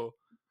skin. people,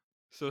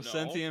 so No.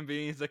 sentient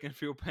beings that can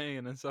feel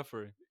pain and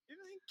suffering.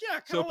 Yeah,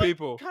 So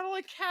people, kind of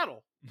like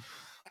cattle.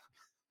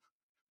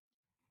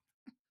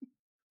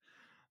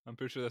 I'm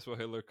pretty sure that's what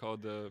Hitler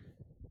called the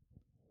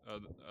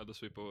other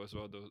people as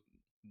well.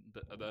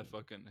 That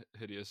fucking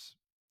hideous,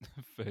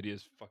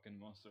 hideous fucking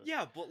monster.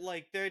 Yeah, but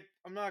like they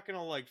I'm not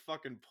gonna like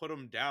fucking put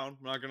them down.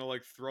 I'm not gonna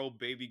like throw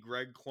baby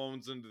Greg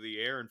clones into the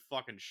air and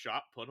fucking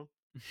shot put them.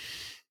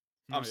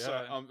 Oh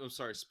yeah, I'm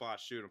sorry, spot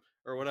shoot him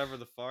or whatever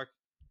the fuck.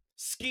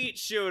 Skeet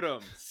shoot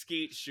him.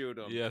 Skeet shoot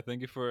him. yeah.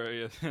 Thank you for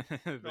No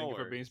thank you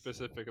for being worries.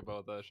 specific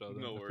about that,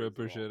 Sheldon. No I really worries at all,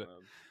 appreciate it. man.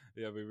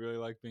 Yeah, we really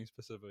like being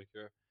specific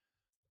here.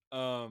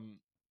 Um,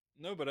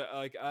 no, but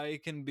like I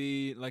can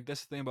be like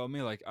that's the thing about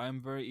me. Like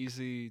I'm very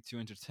easy to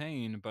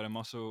entertain, but I'm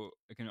also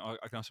I can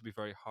also be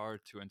very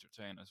hard to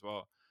entertain as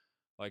well.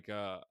 Like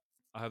I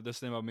have this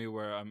thing about me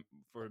where I'm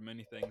for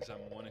many things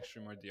I'm one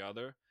extreme or the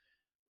other.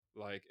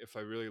 Like if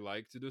I really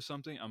like to do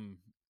something, I'm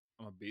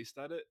a beast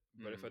at it.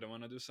 But if I Mm, don't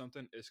want to do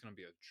something, it's gonna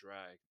be a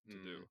drag to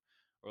mm, do.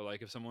 Or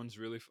like if someone's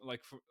really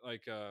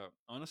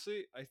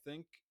honestly, I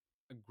think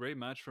a great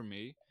match for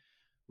me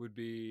would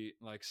be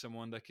like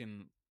someone that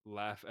can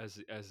laugh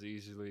as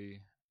easily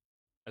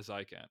as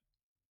I can.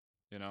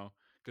 You know,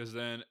 because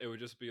then it would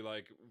just be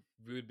like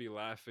we would be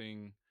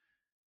laughing.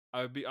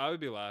 I would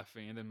be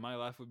laughing, and then my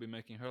laugh would be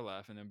making her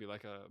laugh, and then be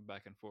like a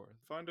back and forth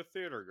find a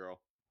theater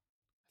girl.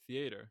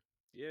 theater.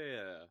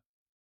 Yeah.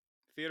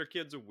 Theater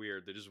kids are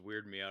weird. They just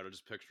weird me out. I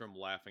just picture them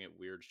laughing at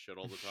weird shit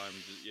all the time.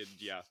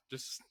 Yeah,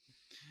 just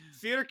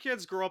theater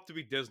kids grow up to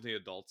be Disney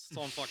adults. That's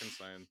all I'm fucking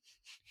saying.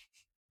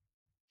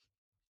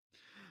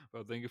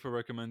 Well, thank you for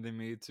recommending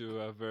me to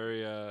a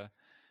very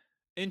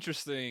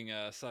interesting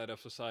side of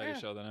society, Yeah,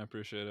 Sheldon. I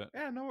appreciate it.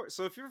 yeah, no worries.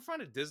 So if you ever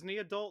find a Disney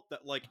adult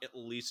that like at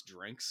least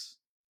drinks,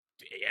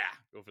 yeah,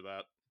 go for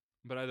that.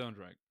 But I don't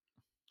drink.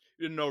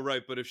 You know,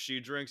 right? But if she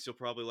drinks, you'll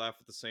probably laugh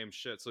at the same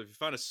shit. So if you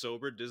find a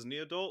sober Disney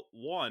adult,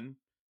 one,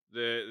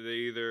 they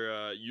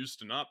either used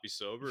to not be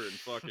sober and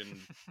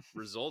fucking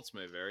results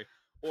may vary,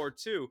 or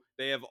two,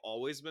 they have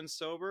always been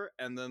sober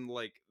and then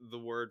like the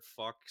word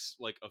fucks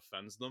like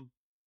offends them.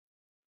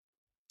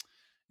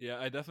 Yeah,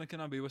 I definitely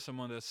cannot be with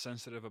someone that's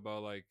sensitive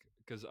about like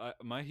because I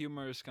my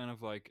humor is kind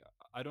of like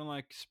I don't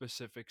like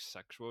specific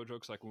sexual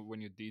jokes like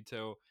when you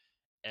detail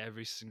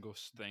every single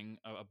thing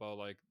about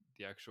like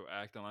the actual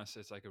act unless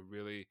it's like a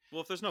really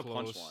Well, if there's no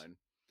close. punchline,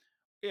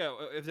 Yeah,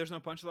 if there's no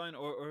punchline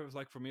or if,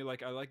 like for me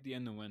like I like the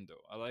innuendo.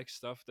 I like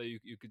stuff that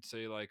you could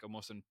say like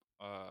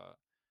uh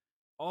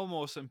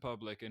almost in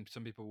public and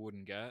some people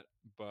wouldn't get,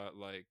 but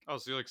like oh,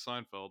 so you like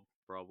Seinfeld,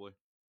 probably.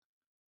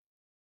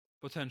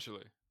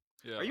 potentially.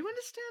 Are Yeah. you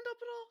into stand up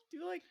at all? Do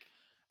you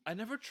I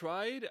never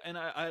tried and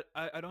I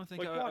don't think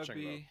like I'd watching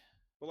though? be.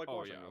 But like Oh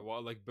watching yeah, though.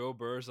 well like Bill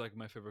Burr's like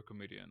my favorite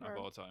comedian All of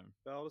right, all time.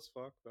 valid as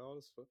fuck, valid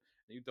as fuck.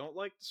 You don't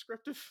like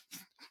descriptive?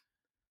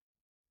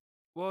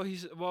 Well,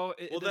 he's well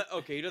Well, it, that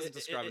okay. He doesn't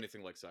describe it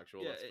anything like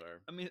sexual. yeah, That's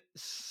fair. I mean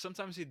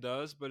sometimes he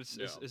does, but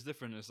Yeah, it's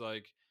different. It's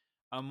like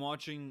I'm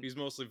watching. he's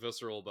mostly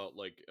visceral about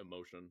like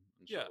emotion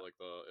and shit Yeah, like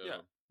that. yeah,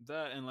 Yeah.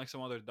 that and like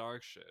some other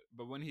dark shit.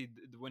 But when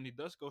he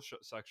does go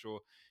sexual,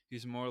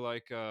 he's more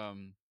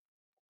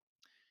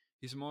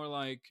he's more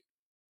like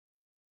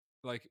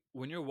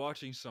when you're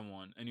watching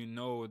someone and you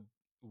know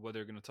what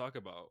they're going to talk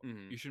about,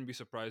 Hmm. you shouldn't be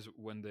surprised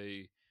when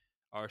they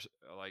are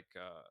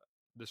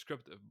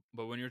descriptive.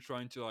 But when you're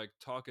trying to like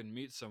talk and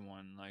meet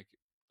someone, like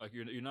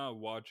you're not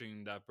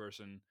watching that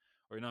person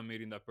or you're not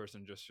meeting that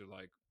person just to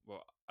like,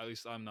 well, at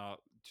least I'm not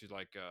to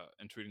like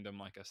and treating them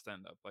like a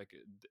stand up. Like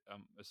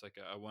it's like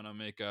I want to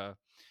make a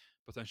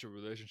potential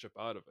relationship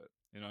out of it.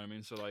 You know what I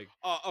mean? So like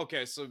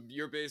Okay, so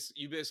you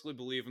basically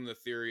believe in the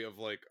theory of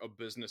like a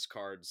business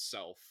card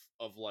self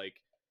of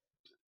like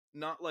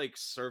not like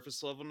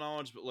surface level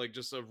knowledge, but like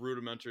just a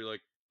rudimentary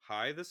like,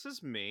 hi, this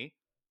is me.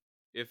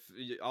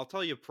 I'll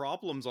tell you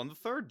problems on the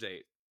third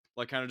date,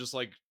 like kind of just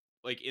like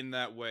in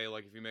that way,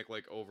 like if you make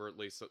like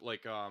overtly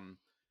like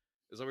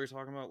is that what you're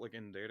talking about? Like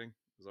in dating,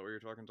 is that what you're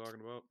talking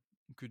about?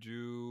 could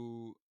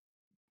you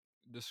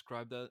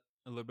describe that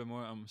a little bit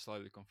more? I'm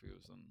slightly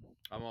confused on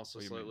I'm also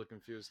what you mean. slightly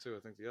confused too. I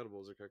think the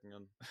edibles are kicking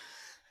in.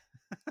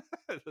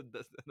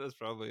 That's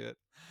probably it.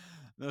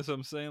 No, so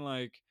I'm saying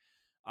like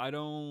I'm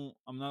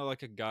not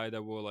like a guy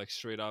that will like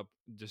straight up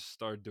just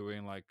start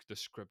doing like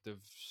descriptive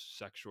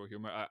sexual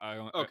humor.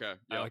 Okay,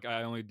 yeah.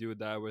 I only do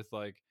that with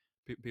like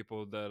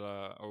people that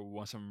or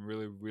once I'm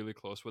really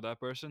close with that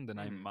person, then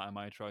Hmm. I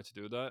might try to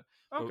do that.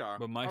 Okay,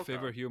 But my okay,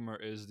 favorite humor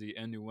is the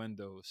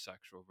innuendo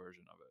sexual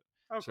version of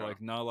it. So okay.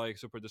 like not like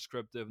super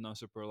descriptive, not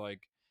super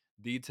like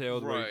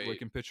detailed where you Right,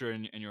 can picture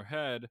in your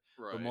head,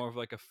 but right. more of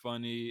like a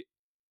funny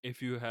if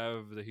you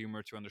have the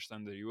humor to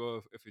understand that you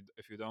will.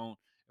 If you don't,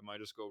 it might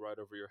just go right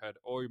over your head,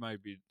 or you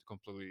might be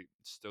completely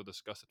still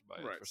disgusted by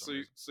it Right. for some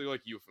reason. So you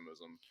like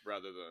euphemism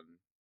rather than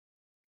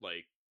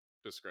like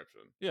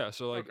description. Yeah,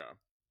 so like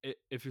Okay.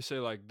 if you say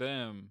like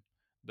them,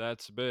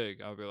 that's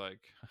big, I'll be like,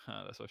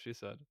 that's what she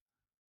said.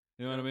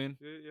 You know what I Yeah, mean?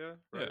 yeah, yeah,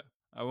 Yeah. right.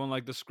 I won't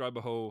like describe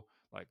a whole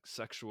like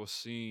sexual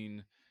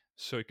scene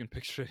so you can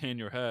picture it in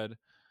your head.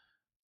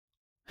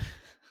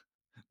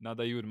 Not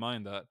that you would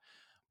mind that,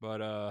 but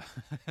Ha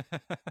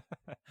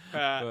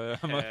but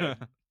I'm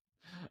head,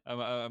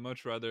 I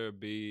much rather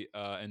be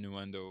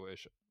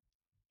innuendo-ish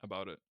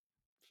about it.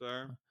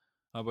 fair.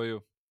 How about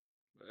you?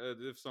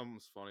 If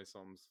something's funny,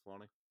 something's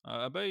funny.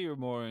 I bet you're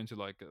more into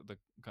like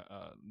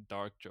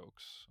dark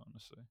jokes,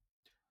 honestly.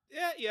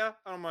 Yeah, yeah.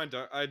 I don't mind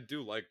dark. I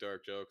do like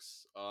dark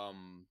jokes.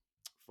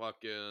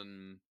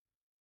 Fucking.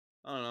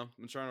 I don't know.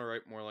 I'm trying to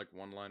write more like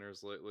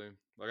one-liners lately.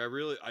 Like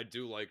I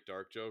do like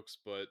dark jokes,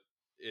 but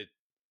it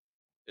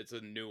it's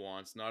a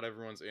nuance. Not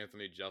everyone's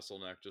Anthony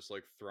Jeselnik just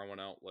like throwing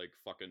out like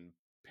fucking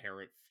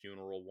parent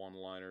funeral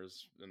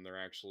one-liners, and they're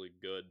actually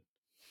good.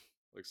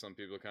 Like some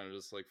people kind of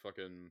just like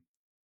fucking.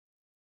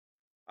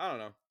 I don't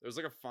know. There's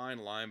like a fine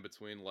line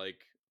between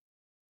like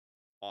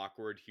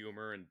awkward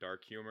humor and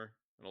dark humor,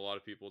 and a lot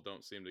of people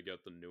don't seem to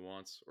get the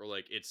nuance, or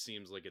like it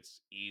seems like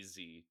it's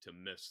easy to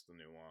miss the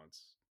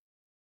nuance.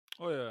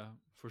 Oh yeah,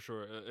 for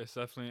sure. It's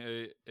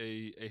definitely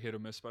a hit or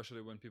miss,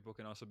 especially when people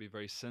can also be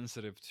very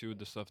sensitive to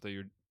the stuff that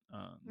you're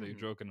Hmm.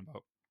 joking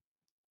about.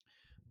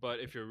 But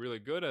if you're really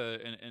good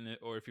at it,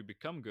 or if you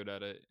become good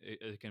at it,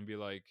 it can be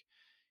like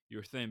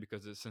your thing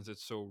because since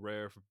it's so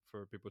rare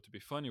for people to be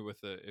funny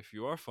with it. If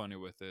you are funny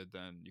with it,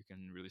 then you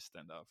can really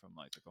stand out from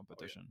like the Oh yeah,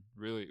 competition,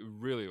 really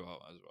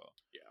well as well.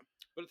 yeah.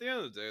 But at the end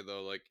of the day,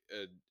 though, like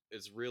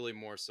it's really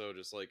more so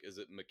just like, is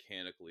it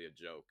mechanically a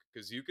joke?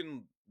 Because you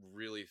can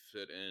really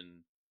fit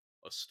in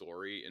a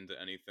story into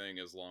anything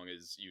as long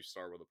as you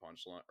start with a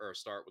punchline or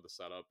start with a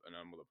setup and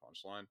end with a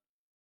punchline.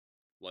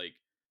 Like,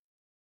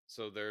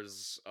 so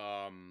there's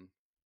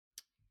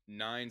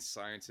 9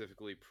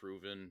 scientifically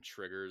proven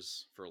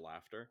triggers for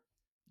laughter.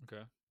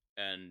 Okay.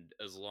 And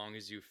as long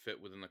as you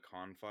fit within the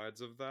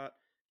confines of that,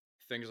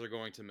 things are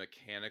going to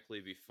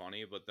mechanically be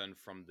funny. But then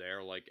from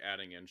there, like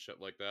adding in shit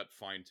like that,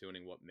 fine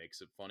tuning what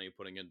makes it funny,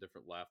 putting in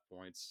different laugh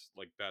points,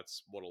 like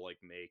that's what'll like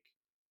make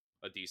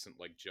a decent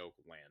like joke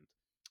land.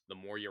 The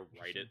more you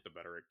write it, Interesting. the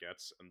better it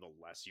gets, and the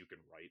less you can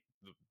write,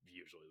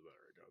 usually the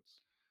better it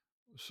gets.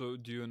 So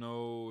do you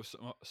know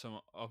some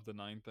of the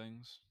nine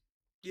things?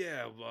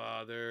 Yeah,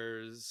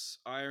 there's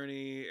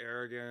irony,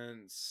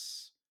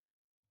 arrogance,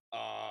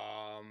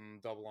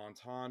 double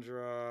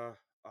entendre,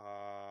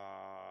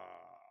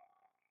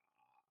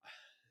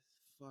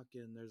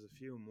 fucking, there's a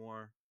few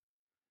more.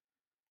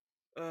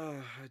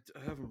 I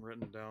have them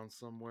written down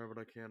somewhere,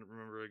 but I can't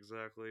remember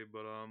exactly.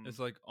 But It's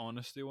like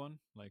honesty one,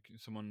 like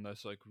someone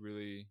that's like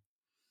really,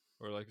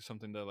 or like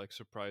something that like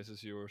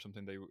surprises you, or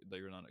something that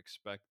you're not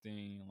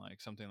expecting,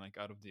 like something like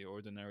out of the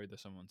ordinary that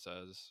someone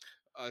says.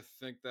 I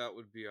think that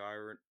would be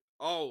iron.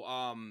 Oh,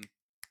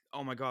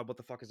 oh my god, what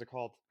the fuck is it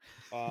called?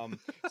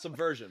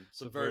 Subversion.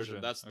 Subversion.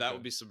 Subversion. That would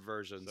Okay. be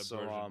subversion. So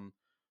Subversion.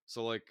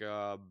 so like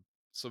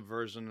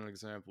subversion. An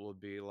example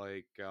would be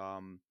like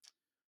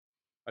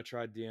I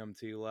tried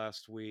DMT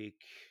last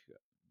week.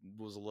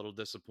 Was a little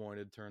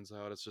disappointed. Turns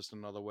out it's just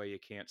another way you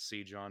can't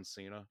see John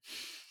Cena.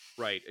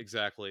 Right,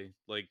 exactly.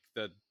 Like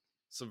the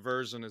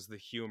subversion is the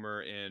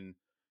humor in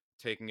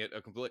taking it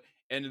a complete,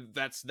 and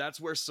that's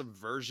where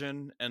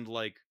subversion and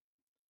like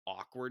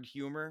awkward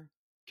humor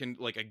can,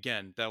 like,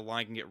 again, that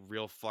line can get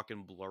real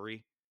fucking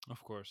blurry.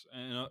 Of course,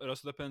 and it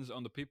also depends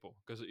on the people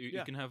because you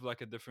Yeah. can have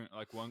like a different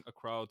like a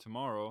crowd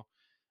tomorrow,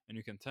 and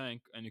you can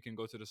tank and you can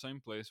go to the same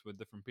place with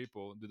different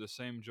people, do the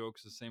same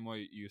jokes the same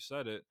way you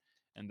said it,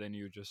 and then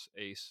you just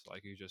ace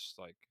like you just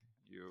like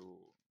you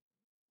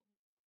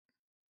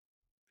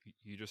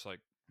you just like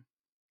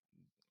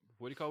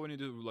what do you call when you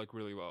do like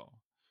really well?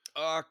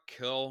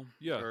 Kill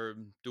Yeah, or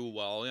do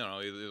well,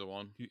 either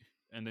one. you,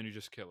 and then you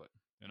just kill it.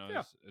 You know,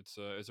 Yeah. it's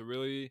a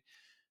really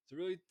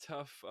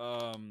tough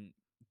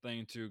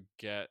thing to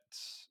get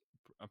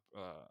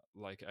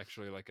like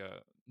actually like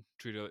a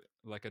treat it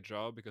like a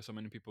job because so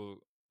many people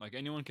like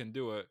anyone can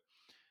do it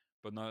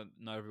but not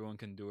everyone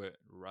can do it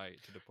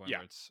right to the point Yeah.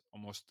 where it's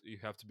almost you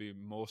have to be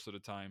most of the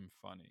time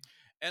funny.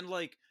 And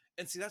like,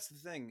 and see, that's the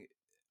thing.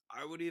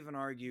 I would even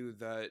argue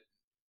that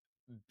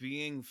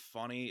being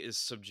funny is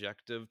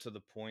subjective to the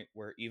point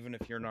where even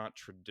if you're not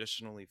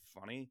traditionally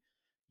funny,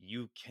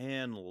 you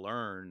can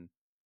learn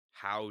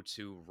how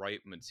to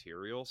write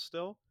material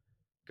still.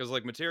 Because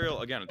like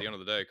material, again, at the end of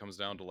the day, comes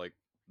down to like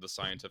the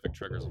scientific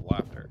triggers of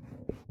laughter.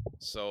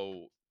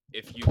 So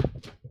if you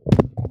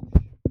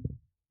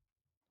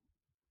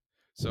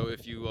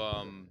if you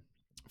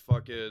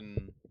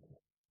fucking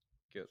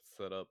get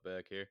set up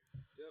back here.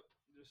 Yep,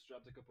 just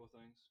dropped a couple of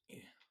things. Yeah.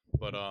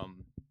 But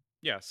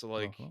yeah, so Hello,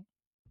 like, hello.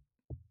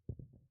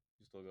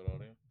 you still got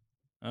audio?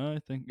 I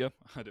think yep,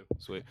 I do.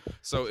 Sweet.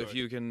 So Sorry.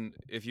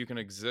 if you can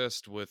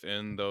exist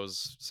within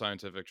those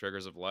scientific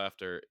triggers of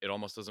laughter, it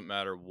almost doesn't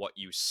matter what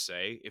you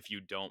say if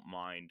you don't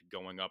mind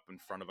going up in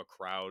front of a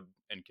crowd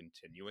and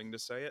continuing to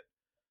say it.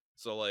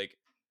 So like,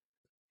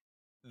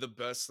 the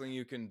best thing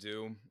you can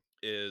do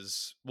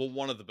is, well,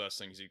 one of the best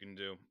things you can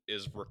do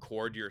is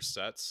record your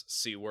sets,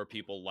 see where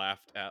people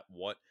laughed at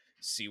what,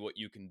 see what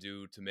you can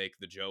do to make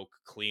the joke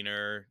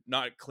cleaner,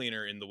 not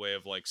cleaner in the way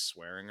of like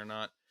swearing or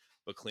not,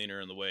 but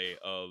cleaner in the way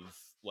of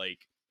like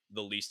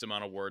the least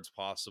amount of words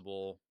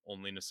possible,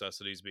 only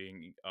necessities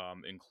being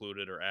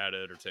included or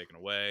added or taken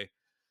away.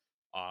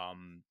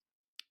 Um,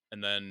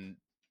 and then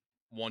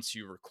once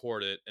you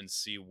record it and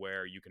see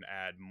where you can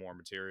add more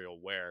material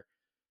where,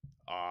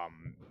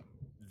 um,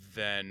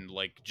 then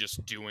like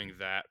just doing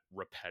that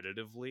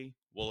repetitively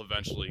will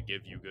eventually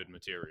give you good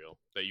material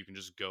that you can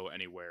just go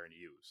anywhere and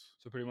use.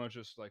 So pretty much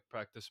just like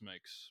practice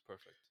makes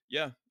perfect.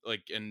 Yeah,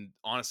 like, and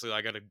honestly,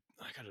 I gotta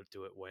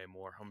do it way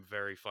more. I'm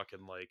very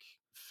fucking like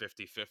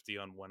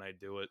 50-50 on when I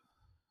do it.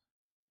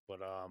 But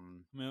I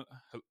mean,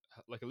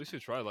 like at least you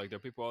try. Like there are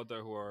people out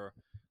there who are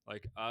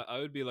like I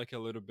would be like a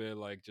little bit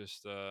like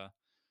just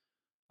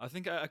I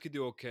think I could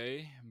do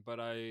okay, but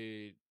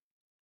I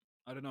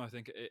don't know. I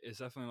think it's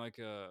definitely like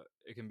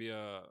it can be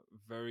a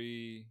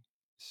very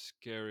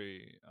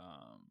scary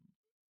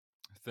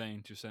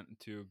thing to send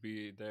to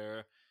be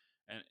there,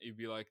 and you'd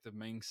be like the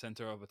main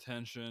center of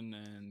attention,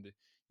 and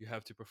you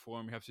have to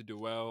perform, you have to do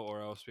well,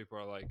 or else people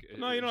are like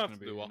no, you it's don't just have gonna to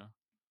be do well.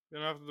 You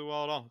don't have to do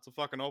well at all. It's a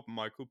fucking open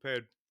mic. Who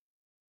paid?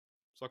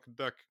 Suck a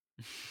dick.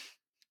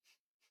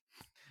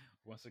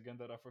 Once again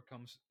that offer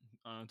comes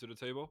to the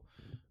table.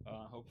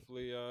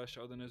 Hopefully,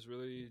 Sheldon is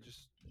really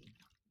just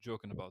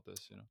joking about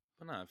this. You know.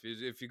 But nah,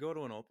 if you go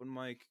to an open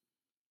mic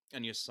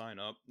and you sign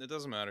up, it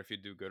doesn't matter if you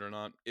do good or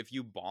not. If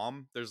you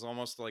bomb, there's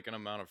almost like an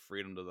amount of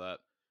freedom to that.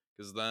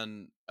 Because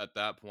then at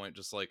that point,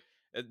 just like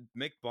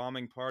make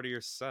bombing part of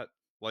your set.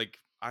 Like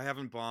I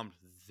haven't bombed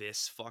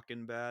this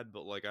fucking bad,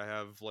 but like I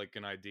have like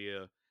an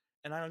idea,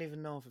 and I don't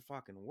even know if it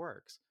fucking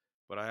works.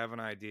 But I have an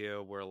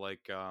idea where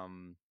like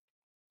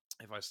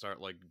if I start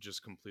like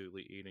just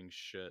completely eating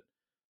shit,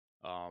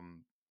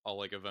 um I'll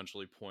like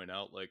eventually point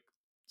out like,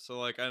 so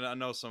like I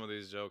know some of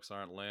these jokes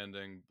aren't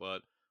landing,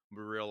 but I'll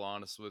be real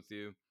honest with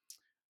you,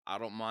 I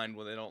don't mind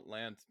when they don't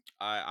land.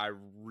 I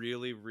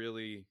really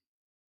really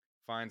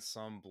find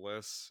some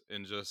bliss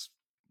in just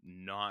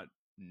not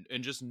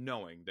in just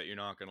knowing that you're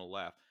not going to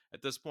laugh.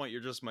 At this point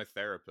you're just my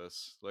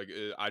therapist. Like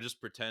I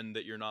just pretend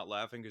that you're not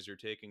laughing because you're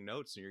taking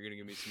notes and you're going to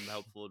give me some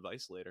helpful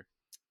advice later.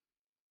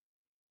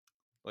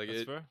 Like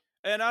That's it, fair.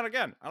 and not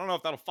again. I don't know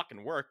if that'll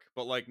fucking work,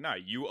 but like, nah,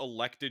 you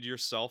elected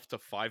yourself to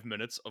 5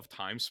 minutes of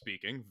time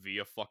speaking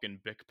via fucking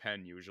Bic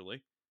pen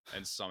usually,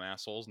 and some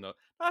assholes no,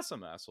 not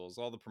some assholes.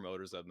 All the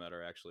promoters I've met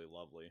are actually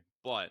lovely,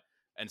 but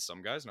and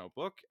some guys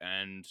notebook,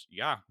 and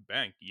yeah,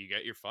 bang, you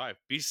get your five.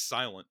 Be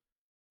silent.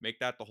 Make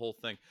that the whole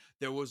thing.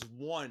 There was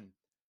one,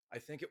 I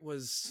think it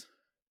was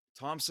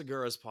Tom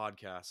Segura's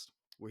podcast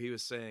where he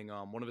was saying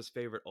one of his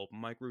favorite open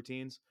mic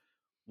routines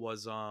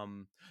was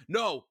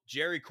no,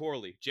 Jerry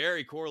Corley.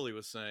 Jerry Corley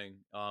was saying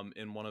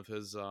in one of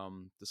his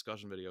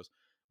discussion videos,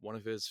 one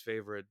of his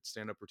favorite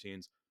stand-up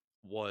routines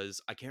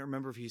was, I can't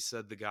remember if he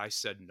said the guy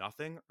said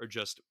nothing or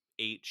just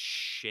ate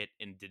shit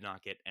and did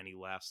not get any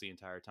laughs the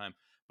entire time.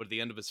 But at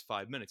the end of his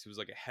 5 minutes, he was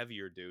like a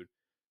heavier dude.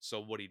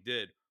 So what he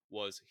did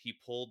was he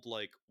pulled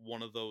like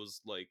one of those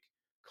like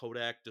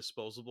Kodak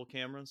disposable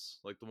cameras,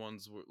 like the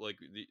ones like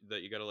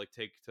that you gotta like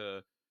take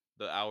to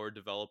the our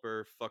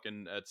developer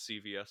fucking at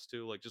CVS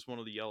too, like just one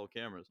of the yellow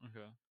cameras.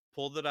 Okay.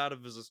 Pulled it out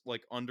of his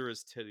like under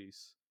his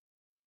titties,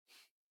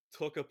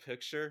 took a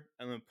picture,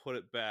 and then put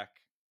it back.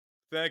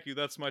 Thank you,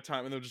 that's my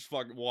time, and then just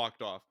fucking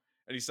walked off.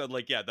 And he said,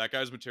 like, yeah, that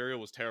guy's material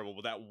was terrible,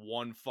 but that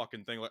one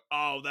fucking thing, like,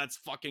 oh, that's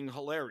fucking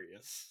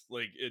hilarious.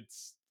 Like,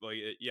 it's like,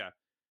 yeah,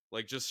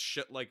 like just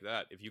shit like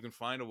that. If you can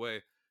find a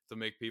way to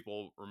make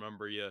people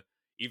remember you,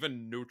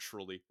 even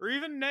neutrally or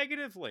even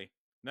negatively,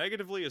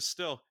 negatively is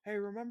still, hey,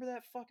 remember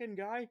that fucking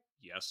guy?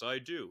 Yes, I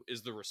do.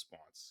 Is the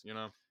response, you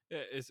know? Yeah,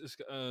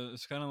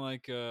 it's kind of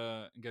like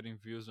getting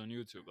views on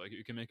YouTube. Like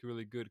you can make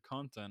really good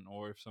content,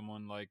 or if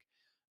someone like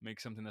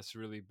makes something that's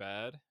really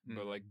bad, but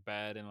Mm-hmm. like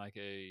bad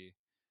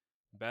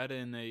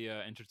in a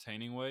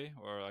entertaining way,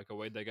 or like a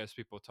way that gets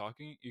people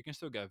talking, you can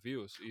still get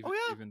views, Oh even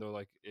yeah. even though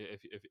like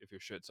if your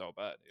shit's all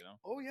bad, you know.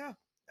 Oh yeah.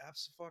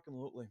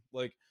 Absolutely.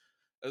 Like,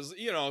 as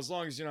you know, as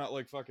long as you're not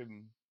like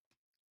fucking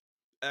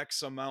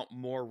X amount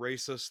more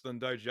racist than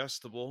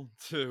digestible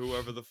to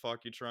whoever the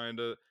fuck you're trying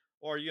to,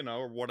 or you know,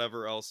 or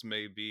whatever else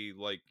may be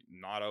like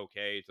not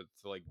okay to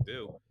like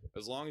do.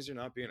 As long as you're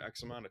not being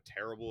X amount of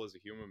terrible as a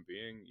human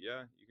being,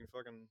 yeah, you can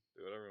fucking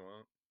do whatever you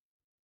want.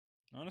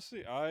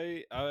 Honestly,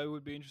 I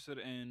would be interested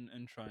in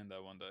trying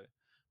that one day,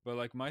 but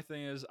like my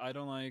thing is I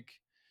don't like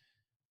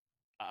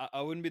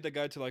I wouldn't be the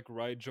guy to like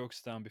write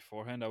jokes down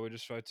beforehand. I would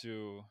just try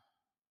to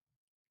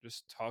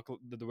just talk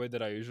the way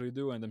that I usually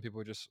do, and then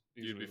people just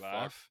You'd usually be fucked.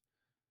 laugh.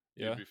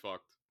 You'd Yeah, be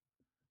fucked.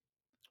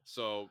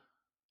 So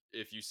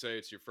if you say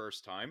it's your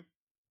first time,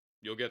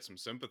 you'll get some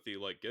sympathy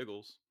like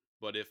giggles.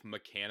 But if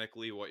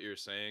mechanically what you're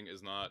saying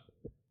is not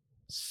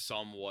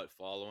somewhat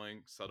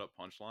following set up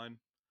punchline,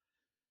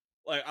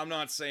 like I'm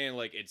not saying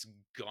like it's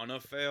gonna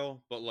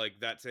fail, but like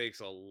that takes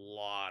a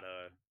lot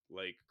of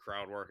like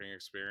crowd working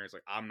experience.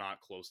 Like I'm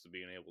not close to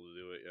being able to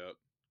do it yet,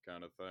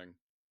 kind of thing.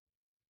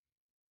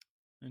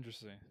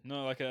 interesting.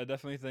 No, like I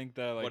definitely think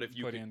that like But if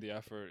you putting could, in the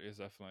effort is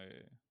definitely.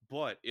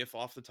 But if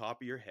off the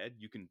top of your head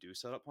you can do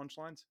set up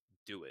punchlines,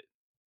 do it.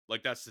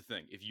 Like that's the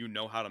thing. If you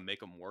know how to make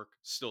them work,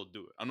 still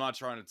do it. I'm not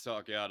trying to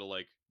talk you out of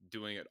like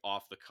doing it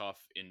off the cuff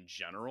in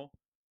general,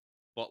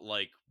 but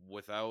like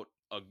without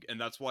a,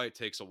 and that's why it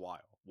takes a while.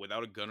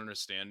 Without a good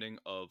understanding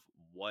of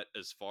what,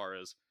 as far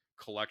as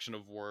collection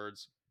of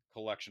words,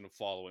 collection of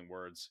following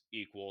words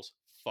equals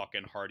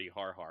fucking hardy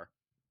har har.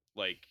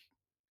 Like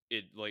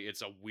like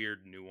it's a weird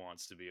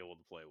nuance to be able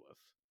to play with.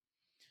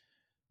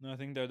 No, I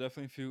think there are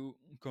definitely few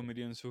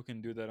comedians who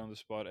can do that on the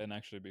spot and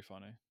actually be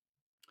funny.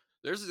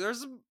 There's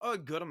a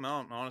good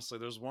amount, honestly.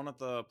 There's one at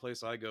the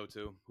place I go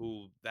to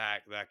who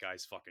that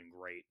guy's fucking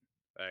great.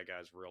 That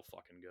guy's real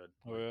fucking good.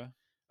 Oh Like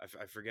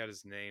yeah. I forget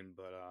his name,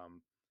 but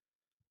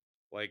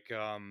like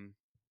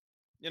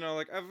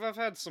like I've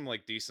had some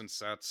like decent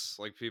sets.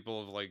 Like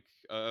people have like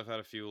I've had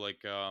a few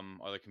like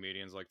other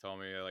comedians like tell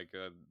me like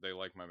they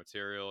like my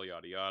material,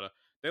 yada yada.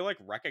 They like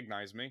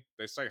recognize me.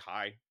 They say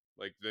hi.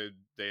 Like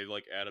they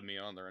like added me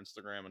on their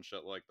Instagram and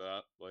shit like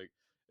that. Like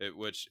it,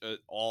 which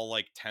all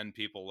like 10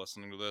 people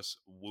listening to this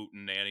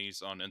Wooten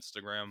Nannies on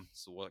Instagram.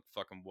 So what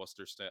fucking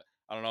Worcester stat.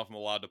 I don't know if I'm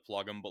allowed to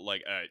plug them, but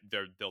like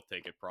they'll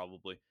take it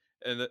probably.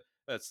 And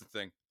that's the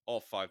thing.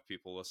 All 5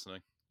 people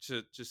listening,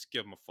 just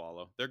give them a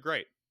follow. They're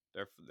great.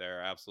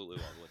 They're absolutely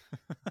lovely.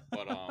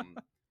 But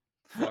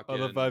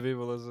Other five fucking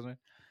people listening.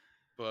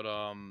 but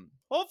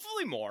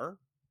hopefully more.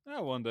 Yeah,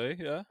 one day,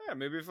 yeah. Yeah,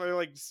 maybe if I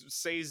like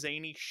say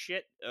zany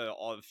shit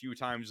a few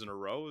times in a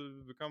row,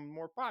 it become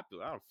more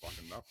popular. I don't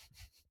fucking know.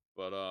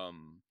 But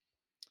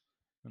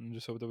And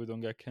just hope that we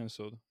don't get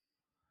cancelled.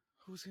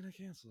 who's gonna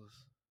cancel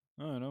us?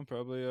 I don't know,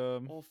 probably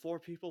All 4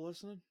 people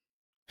listening?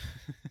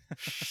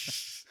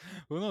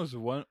 who knows?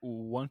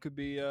 One could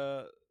be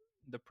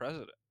the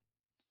president.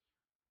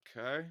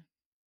 Okay.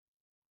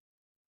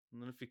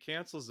 And then if he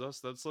cancels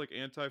us, that's like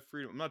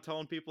anti-freedom. I'm not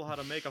telling people how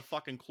to make a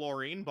fucking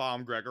chlorine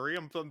bomb, Gregory.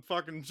 I'm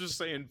fucking just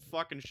saying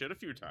fucking shit a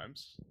few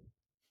times.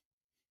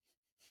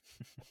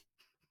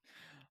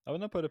 I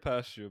would not put it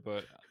past you,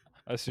 but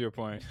I see your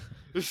point.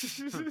 I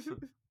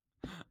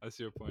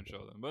see your point,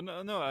 Sheldon. But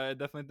no, no, I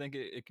definitely think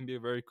it can be a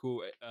very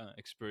cool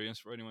experience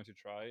for anyone to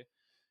try.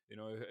 You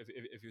know,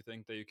 if you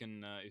think that you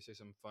can, you say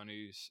some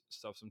funny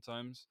stuff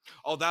sometimes.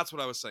 Oh, that's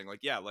what I was saying. Like,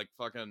 yeah, like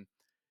fucking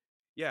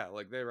yeah,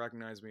 like they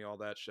recognize me, all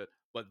that shit.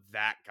 But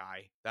that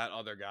guy, that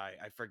other guy,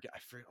 I forget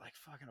like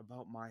fucking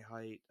about my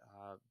height,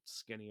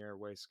 skinnier,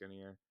 way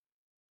skinnier,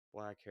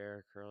 black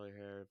hair, curly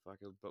hair,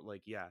 fucking but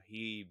like yeah,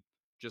 he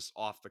just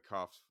off the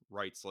cuff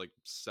writes like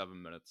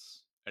 7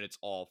 minutes and it's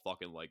all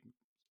fucking like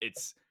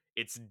it's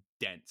it's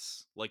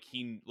dense. Like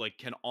he like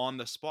can on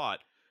the spot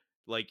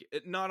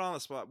not on the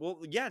spot.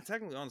 Well, yeah,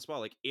 technically on the spot,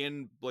 like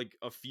in like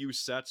a few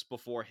sets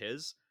before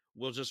his,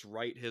 we'll just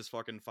write his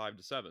fucking 5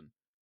 to 7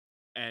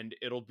 and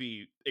it'll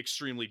be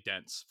extremely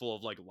dense, full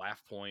of like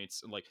laugh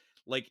points and like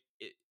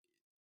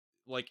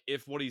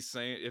if what he's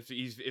saying,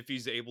 if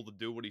he's able to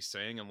do what he's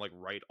saying and like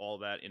write all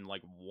that in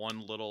like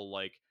one little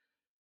like,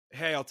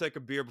 hey, I'll take a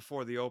beer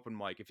before the open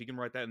mic. If he can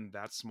write that in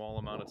that small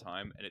amount of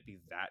time and it be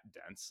that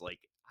dense, like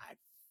I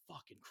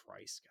fucking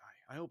Christ,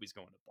 guy. I hope he's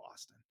going to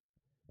Boston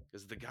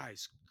because the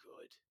guy's good.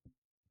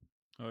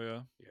 Oh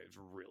yeah. Yeah, he's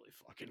really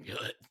fucking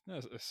good.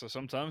 Yeah, so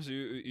sometimes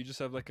you just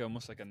have like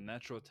almost like a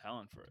natural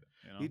talent for it,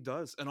 you He know.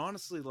 does, and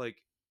honestly, like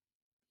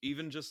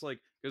even just like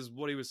because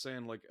what he was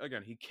saying like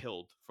again he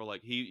killed for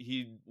like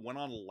he went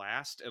on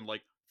last and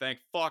like thank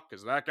fuck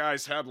because that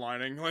guy's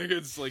headlining like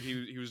it's like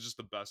he was just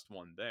the best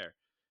one there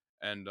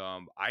and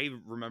I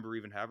remember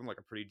even having like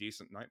a pretty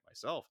decent night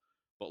myself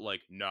but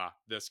like nah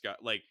this guy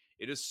like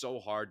it is so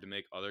hard to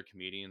make other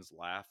comedians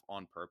laugh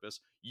on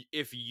purpose.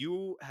 If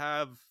you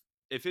have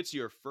if it's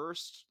your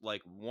first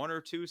like 1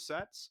 or 2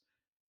 sets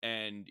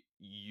and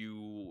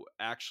you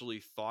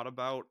actually thought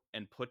about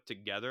and put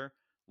together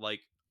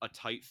like a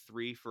tight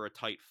 3 for a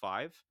tight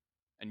 5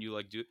 and you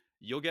like do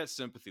you'll get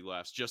sympathy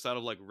laughs just out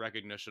of like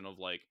recognition of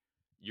like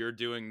you're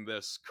doing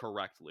this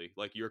correctly,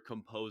 like you're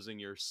composing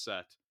your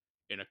set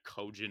in a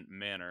cogent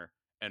manner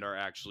and are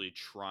actually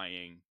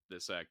trying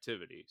this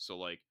activity. So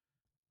like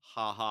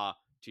haha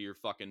to your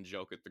fucking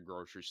joke at the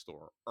grocery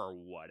store or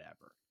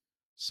whatever.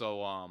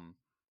 So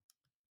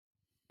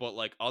but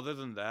like other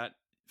than that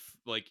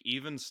like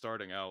even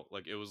starting out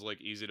like it was like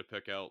easy to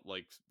pick out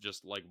like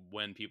just like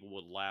when people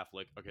would laugh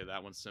like okay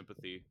that one's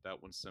sympathy, that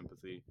one's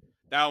sympathy,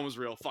 that one was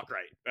real fuck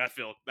right, that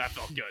felt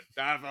good,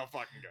 that felt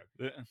fucking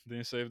good. Didn't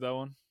you save that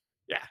one?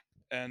 Yeah.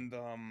 And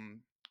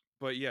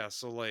but yeah,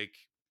 so like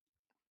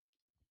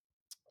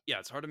yeah,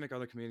 it's hard to make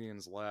other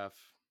comedians laugh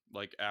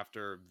like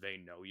after they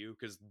know you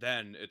because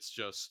then it's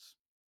just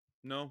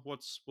no,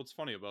 what's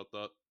funny about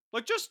that?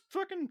 Like just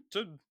fucking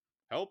to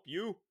help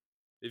you.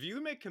 If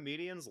you make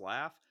comedians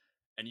laugh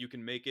and you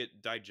can make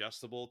it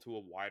digestible to a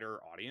wider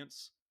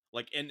audience,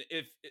 like and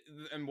if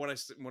and what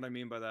I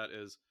mean by that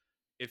is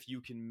if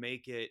you can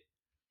make it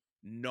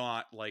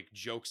not like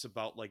jokes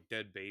about like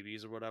dead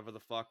babies or whatever the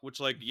fuck, which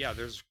like yeah,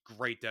 there's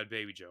great dead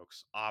baby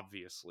jokes,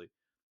 obviously.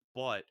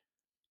 But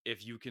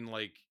if you can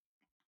like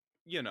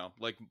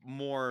like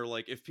more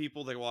like if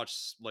people that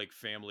watch like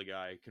Family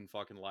Guy can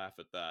fucking laugh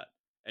at that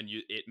and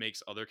it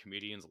makes other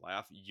comedians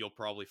laugh, you'll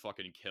probably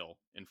fucking kill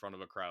in front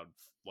of a crowd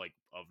like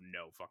of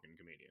no fucking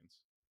comedians.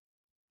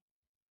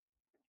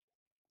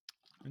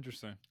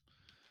 Interesting.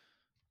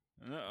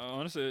 No,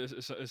 honestly,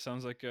 it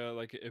sounds like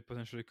it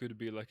potentially could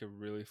be like a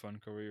really fun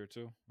career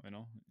too. You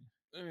know,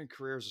 I mean,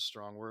 career is a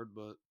strong word,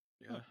 but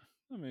Uh, yeah.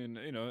 I mean,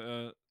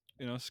 So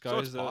it's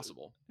sky's the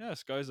possible. yeah,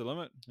 sky's the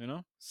limit. You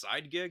know.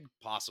 Side gig,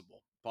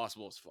 possible.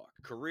 Possible as fuck.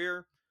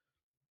 Career,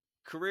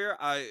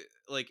 I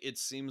like it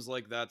seems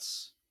like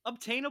that's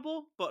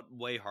obtainable, but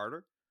way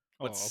harder.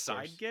 But Oh, of side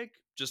course. gig,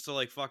 just to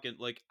like fucking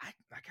like I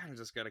kind of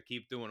just gotta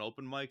keep doing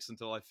open mics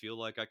until I feel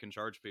like I can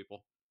charge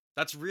people.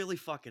 That's really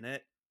fucking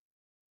it.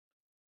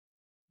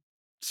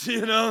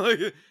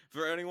 Like,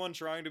 for anyone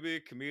trying to be a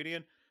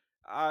comedian,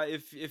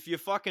 if you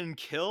fucking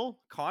kill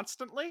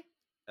constantly,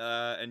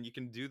 and you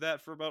can do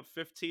that for about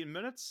 15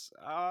 minutes,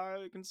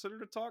 I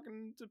consider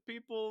talking to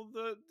people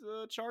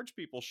that charge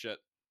people shit.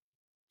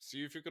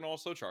 See if you can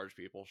also charge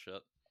people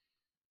shit.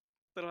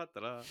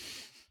 Ta-da-ta-da.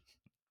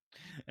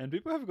 And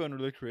people have gone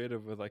really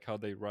creative with like how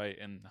they write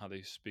and how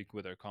they speak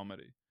with their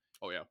comedy.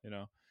 Oh yeah. You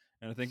know,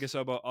 and I think it's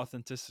about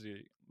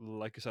authenticity.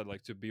 Like you said,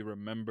 like to be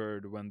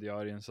remembered when the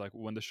audience, like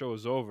when the show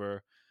is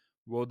over,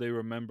 will they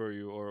remember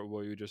you, or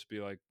will you just be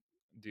like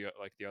the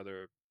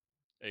other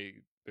 8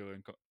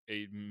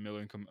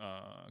 million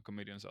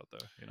comedians out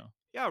there? You know.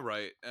 Yeah,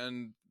 right.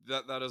 And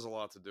that has a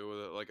lot to do with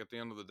it. Like at the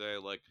end of the day,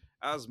 like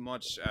as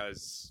much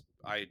as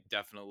I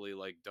definitely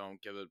like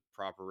don't give it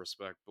proper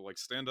respect, but like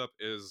stand up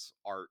is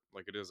art.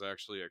 Like it is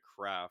actually a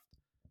craft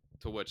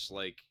to which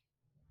like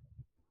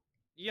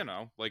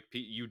like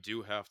you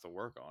do have to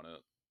work on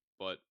it.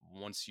 But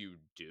once you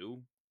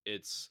do,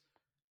 it's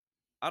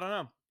I don't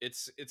know.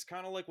 It's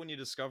kind of like when you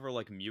discover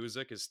like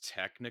music is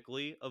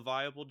technically a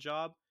viable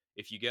job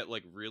if you get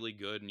like really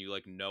good and you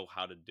like know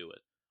how to do it.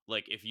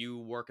 Like if you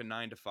work a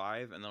 9 to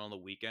 5 and then on the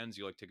weekends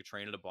you like take a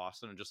train into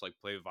Boston and just like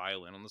play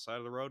violin on the side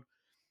of the road.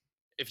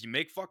 If you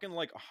make fucking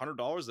like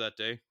 $100 that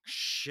day,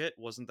 shit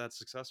wasn't that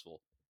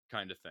successful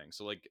kind of thing.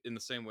 So like in the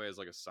same way as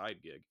like a side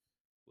gig.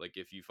 Like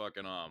if you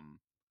fucking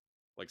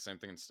like same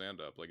thing in stand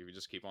up. Like if you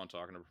just keep on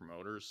talking to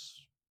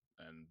promoters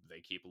and they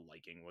keep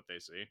liking what they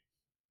see,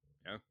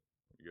 yeah,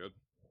 you good.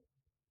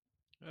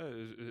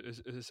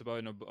 Yeah, it's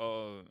about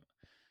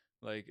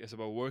like it's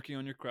about working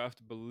on your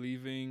craft,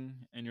 believing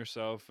in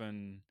yourself,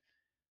 and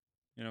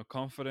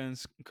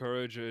confidence,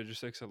 courage. It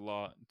just takes a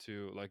lot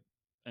to like,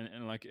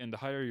 and like, and the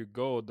higher you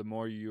go, the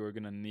more you are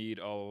gonna need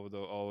all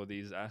of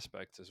these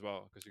aspects as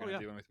well, because you're Oh gonna yeah.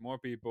 dealing with more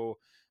people,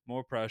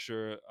 more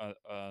pressure.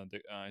 And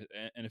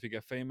if you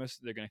get famous,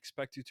 they're gonna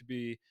expect you to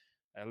be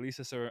at least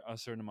a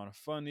certain amount of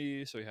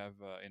funny. So you have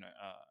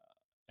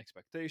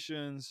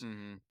expectations,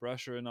 Mhm.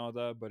 pressure, and all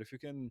that. But if you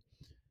can,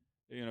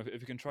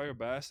 if you can try your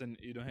best, and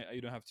you don't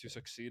have to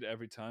succeed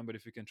every time, but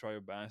if you can try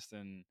your best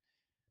and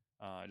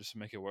just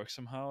make it work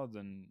somehow,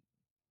 then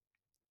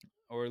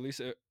or at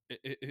least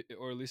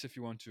or at least if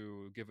you want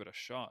to give it a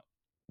shot,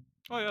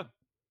 Oh you yeah. know.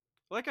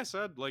 Like I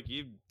said, like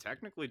you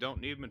technically don't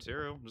need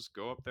material. Just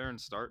go up there and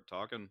start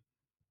talking.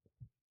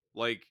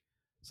 Like,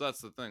 so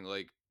that's the thing.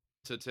 Like,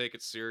 to take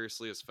it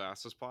seriously as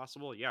fast as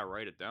possible, yeah,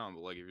 write it down.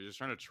 But like, if you're just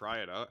trying to try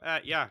it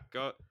out, yeah,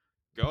 go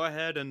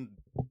ahead and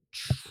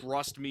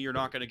trust me, you're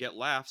not gonna get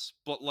laughs.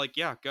 But like,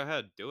 yeah, go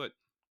ahead, do it.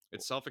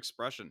 It's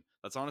self-expression.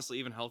 That's honestly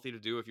even healthy to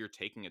do if you're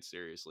taking it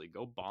seriously.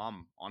 Go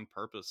bomb on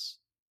purpose.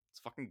 It's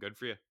fucking good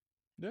for you.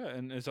 Yeah,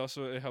 and it's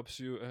also it helps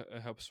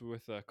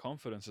with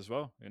confidence as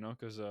well,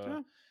 because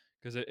Yeah.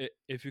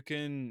 if you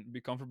can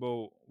be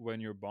comfortable when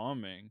you're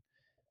bombing,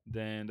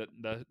 then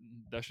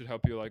that should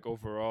help you like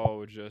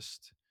overall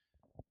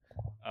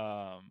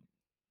um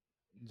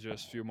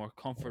just feel more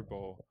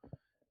comfortable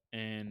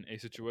in a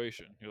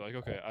situation. You're like,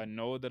 okay, I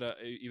know that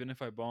even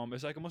if I bomb,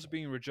 it's like almost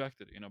being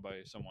rejected,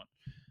 by someone.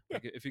 Yeah.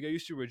 Like if you get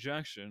used to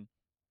rejection,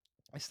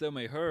 it still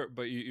may hurt,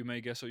 but you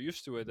may get so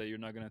used to it that you're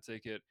not gonna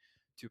take it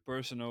too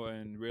personal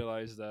and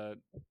realize that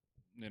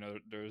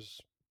there's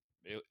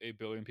 8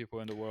 billion people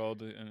in the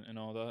world and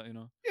all that.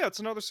 Yeah, it's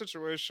another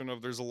situation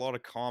of there's a lot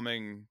of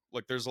calming,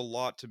 like there's a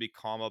lot to be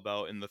calm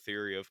about in the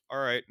theory of, all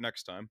right,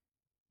 next time.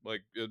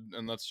 Like,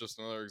 and that's just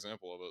another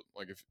example of it.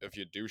 Like, if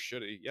you do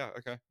shitty, yeah,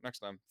 okay, next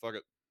time, fuck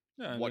it.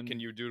 Yeah, and What then can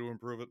you do to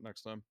improve it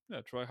next time?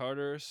 yeah, try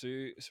harder,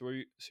 see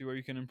where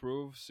you can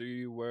improve,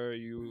 see where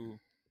you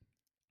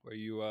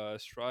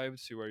strive,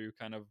 see where you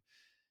kind of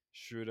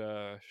should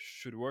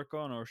work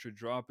on or should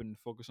drop and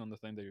focus on the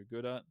thing that you're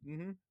good at,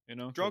 Mm-hmm.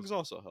 because Drugs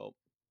also help.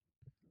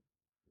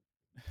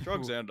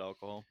 Drugs and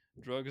alcohol.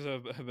 drugs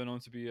have been known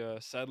to be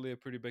sadly a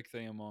pretty big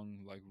thing among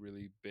like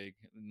really big,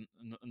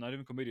 not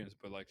even comedians,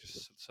 but like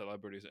just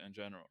celebrities in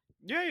general.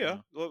 Yeah, You yeah.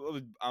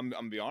 know.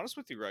 I'm be honest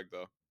with you, Greg.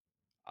 Though,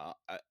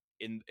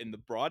 in the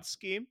broad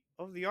scheme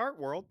of the art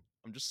world,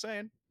 I'm just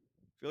saying,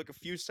 I feel like a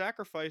few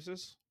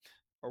sacrifices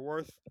are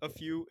worth a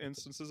few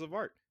instances of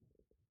art.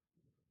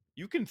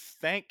 You can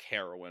thank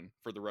heroin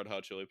for the Red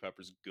Hot Chili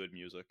Peppers' good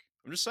music.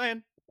 I'm just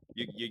saying,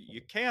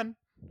 you can.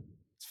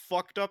 It's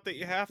fucked up that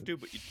you have to,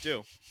 but you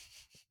do.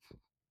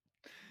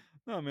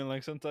 No, I mean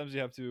like sometimes you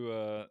have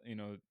to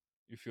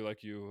you feel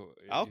like you have to do what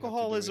you have to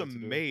Alcoholism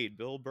do. made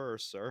Bill Burr,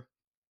 sir.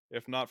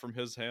 If not from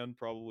his hand,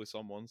 probably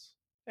someone's.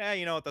 Yeah,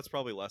 you know what? That's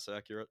probably less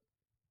accurate.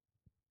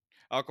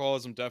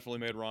 Alcoholism definitely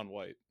made Ron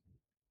White.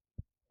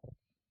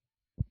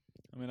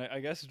 I mean, I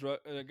guess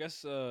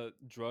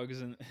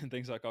drugs and, and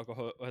things like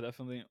alcohol are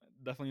definitely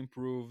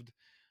improved.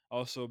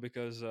 Also,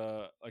 because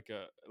like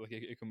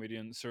a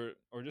comedian, sir,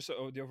 or just the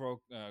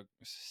overall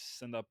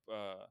stand up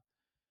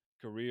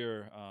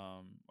career,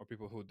 or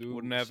people who do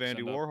Wouldn't have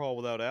Andy stand up. Warhol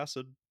without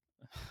acid.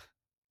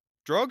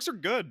 Drugs are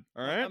good,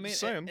 all I right? mean,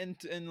 Just saying. and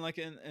in like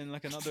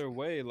another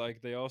way,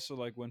 like they also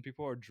like when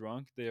people are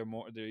drunk, they're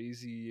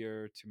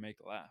easier to make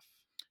laugh.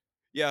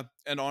 Yeah,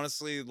 and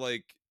honestly,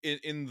 like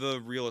in the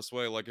realest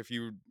way, like if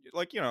you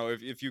like,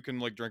 if you can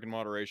like drink in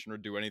moderation or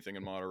do anything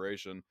in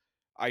moderation,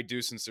 I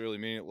do sincerely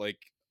mean it. Like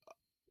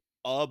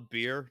a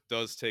beer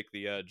does take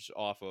the edge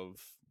off of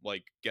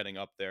like getting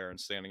up there and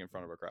standing in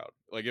front of a crowd.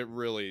 Like it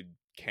really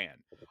can.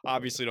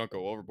 Obviously, don't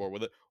go overboard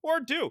with it, or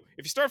do.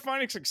 If you start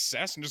finding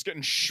success and just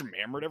getting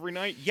schmammered every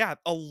night, yeah,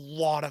 a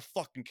lot of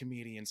fucking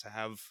comedians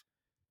have.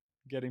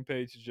 Getting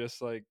paid to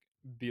just like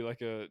be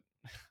like a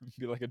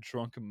be like a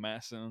drunk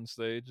mess on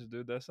stage,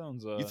 dude. That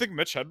sounds You think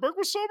Mitch Hedberg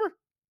was sober?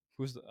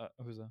 who's the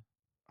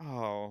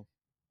Oh,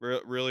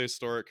 really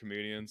historic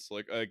comedians.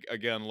 Like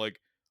again, like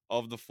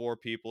of the four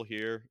people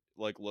here,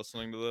 like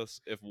listening to this,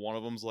 if one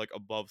of them's like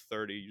above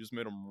 30, you just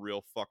made them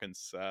real fucking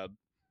sad.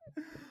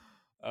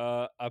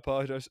 I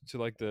apologize to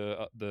like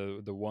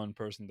the one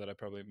person that I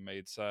probably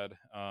made sad.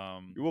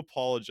 You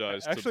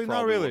apologize to Actually,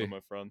 not probably one of really. my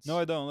No, friends.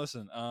 I don't.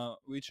 Listen,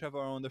 we each have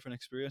our own different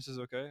experiences.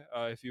 Okay.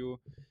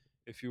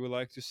 If you would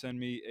like to send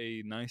me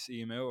a nice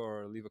email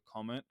or leave a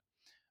comment,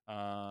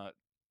 uh,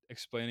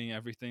 explaining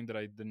everything that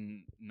I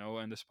didn't know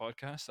in this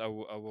podcast, I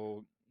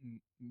will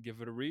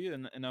give it a read,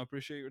 and I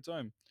appreciate your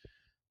time.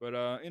 But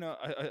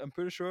I'm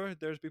pretty sure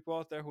there's people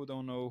out there who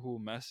don't know who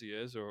Messi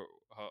is, or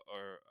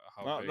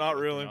how Not big not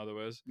like really.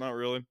 Ronaldo is. Not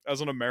really.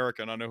 As an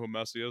American, I know who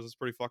Messi is. It's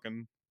pretty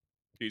fucking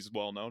he's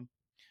well known.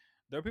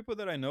 There are people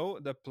that I know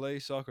that play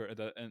soccer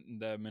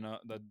that may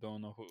not, that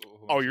don't know who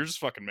Oh, Messi you're is. just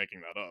fucking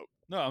making that up.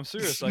 No, I'm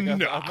serious. Like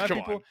Nah, come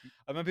on.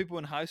 I've met people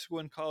in high school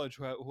and college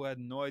who had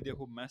no idea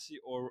who Messi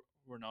or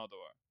Ronaldo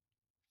are.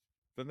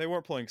 Then they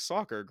weren't playing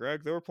soccer,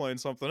 Greg. They were playing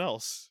something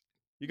else.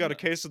 You got a No,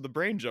 case of the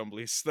brain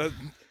jumblies. That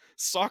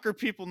soccer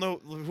people know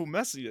who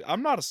Messi is.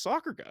 I'm not a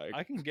soccer guy.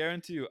 I can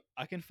guarantee you,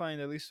 I can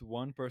find at least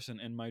one person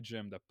in my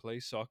gym that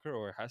plays soccer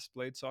or has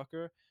played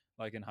soccer,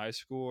 like in high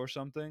school or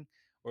something,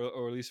 or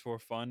at least for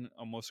fun,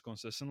 almost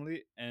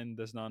consistently, and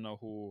does not know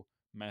who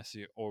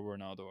Messi or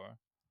Ronaldo are.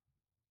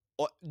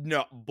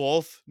 No,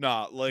 both.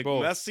 Nah, like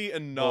Both, Messi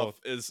enough both.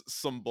 is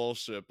some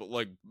bullshit, but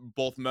like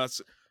both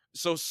Messi.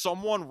 So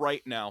someone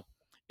right now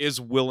is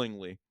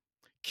willingly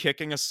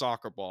kicking a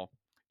soccer ball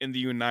in the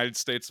United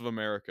States of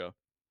America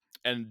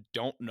and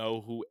don't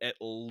know who at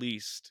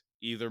least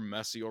either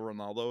Messi or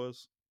Ronaldo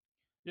is.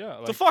 Yeah,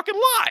 It's a like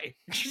fucking lie.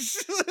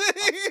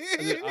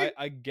 dude,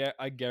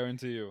 I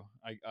guarantee you,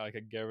 I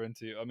can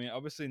guarantee you. I mean,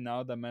 obviously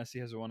now that Messi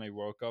has won a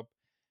World Cup,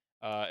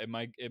 it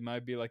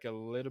might be like a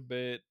little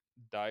bit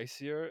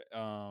dicier.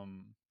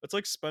 It's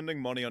like spending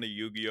money on a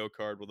Yu-Gi-Oh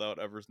card without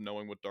ever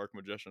knowing what Dark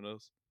Magician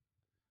is.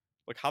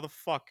 Like, how the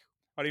fuck?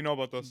 How do you know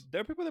about this?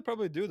 There are people that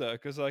probably do that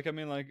because, like, I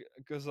mean,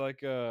 because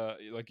like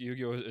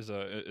Yu-Gi-Oh is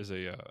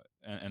a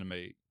anime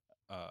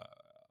uh,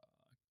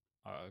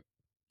 uh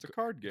It's a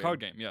card card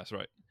game. game. Yes,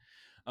 right.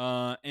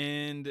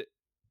 And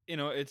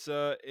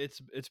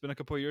it's been a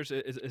couple of years.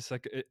 It's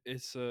like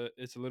it's a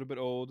little bit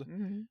old,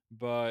 Mhm.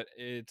 but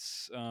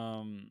it's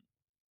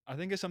I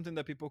think it's something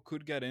that people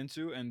could get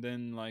into, and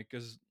then like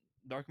because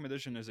Dark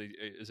Magician is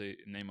a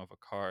name of a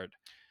card.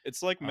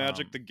 It's like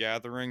Magic Um, the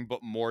Gathering,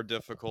 but more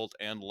difficult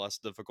and less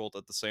difficult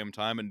at the same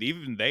time. And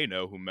even they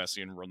know who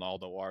Messi and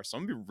Ronaldo are. So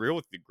I'm gonna be real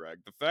with you, Greg.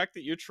 The fact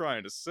that you're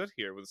trying to sit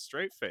here with a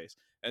straight face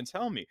and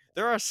tell me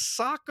there are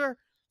soccer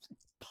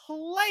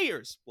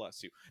players,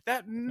 bless you,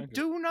 that thank you.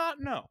 do not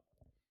know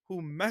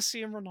who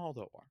Messi and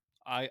Ronaldo are.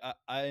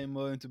 I am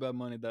willing to bet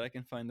money that I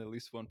can find at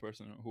least one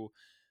person who,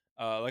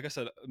 like I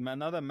said,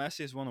 now that Messi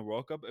has won a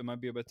World Cup, it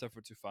might be a bit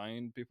tougher to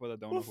find people that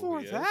don't know who Before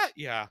he that, is.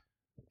 yeah.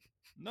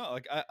 No,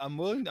 like I'm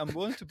willing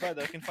to bet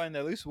that I can find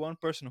at least one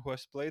person who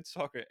has played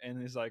soccer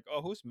and is like,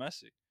 oh, who's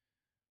Messi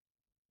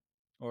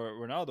or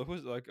Ronaldo?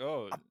 Who's like, I,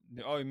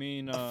 oh, you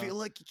mean I feel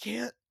like you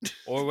can't.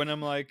 or when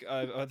I'm like,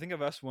 I think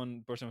I've asked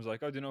one person was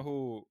like, oh, do you know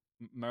who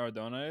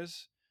Maradona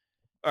is?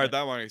 All right, And,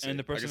 that one I can and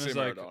see. the I can person see is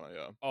like, Maradona,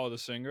 yeah. oh, the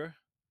singer,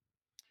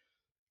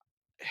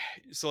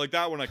 So like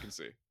that one I can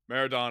see.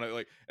 Maradona,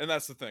 like, and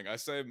that's the thing. I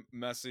say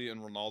Messi and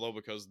Ronaldo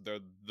because they're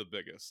the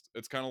biggest.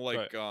 It's kind of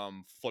right?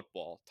 like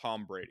football.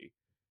 Tom Brady.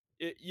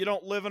 You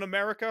don't live in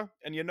America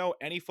and you know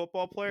any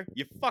football player,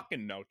 you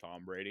fucking know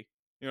Tom Brady.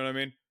 You know what I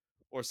mean?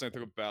 Or same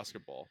thing with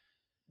basketball.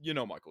 You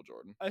know Michael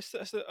Jordan. I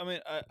mean,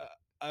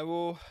 I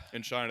will.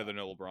 In China, they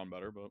know LeBron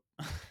better, but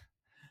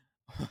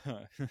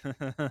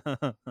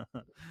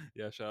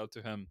Yeah, shout out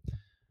to him.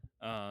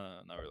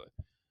 Not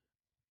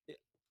really.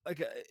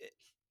 Like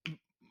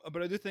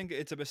But I do think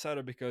it's a bit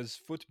sadder because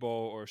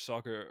football or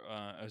soccer,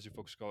 as you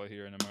folks call it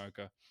here in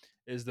America,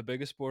 is the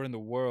biggest sport in the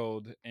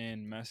world,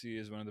 and Messi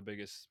is one of the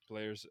biggest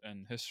players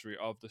in history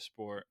of the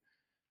sport.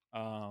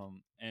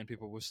 And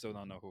people will still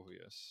not know who he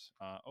is.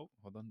 Oh,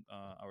 hold on.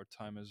 Our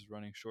time is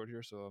running short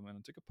here, so I'm gonna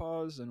take a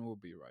pause, and we'll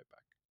be right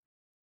back.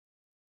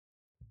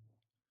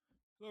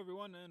 Hello,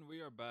 everyone, and we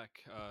are back.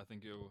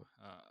 Thank you.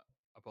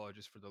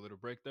 Apologies for the little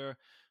break there.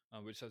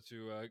 We just had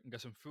to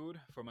get some food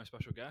for my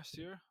special guest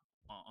here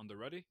on the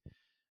ready,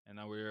 and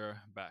now we're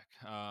back.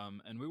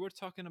 And we were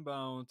talking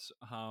about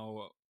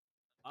how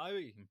I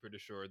am pretty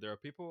sure there are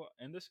people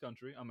in this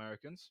country,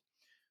 Americans,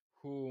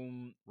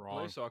 who play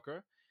Wrong.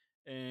 soccer,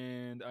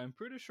 and I'm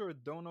pretty sure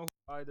don't know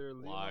who either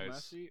Lionel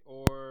Lies. Messi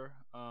or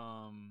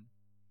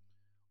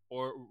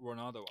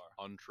Ronaldo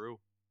are. Untrue.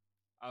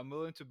 I'm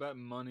willing to bet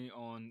money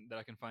on that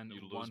I can find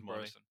You'd lose one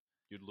money. person.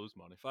 You'd lose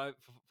money.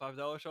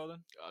 $5,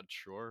 Sheldon. God,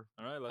 sure.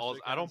 All right, let's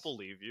shake I don't hands.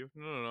 believe you.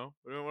 No, no, no.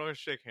 We don't want to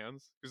shake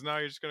hands because now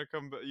you're just gonna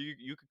come.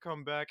 You could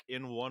come back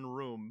in one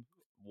room,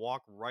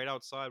 walk right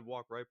outside,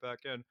 walk right back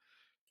in.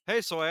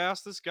 Hey, so I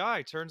asked this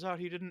guy. Turns out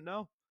he didn't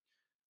know.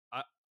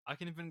 I I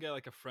can even get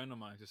like a friend of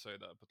mine to say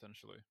that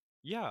potentially.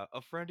 Yeah, a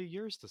friend of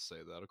yours to say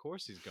that. Of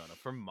course he's gonna.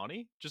 For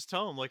money? Just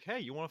tell him like, hey,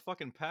 you want a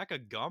fucking pack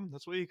of gum?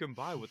 That's what you can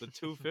buy with a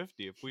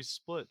 250 if we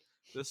split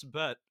this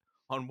bet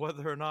on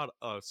whether or not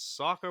a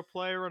soccer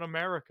player in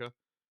America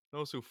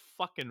knows who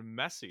fucking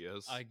Messi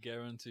is. I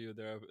guarantee you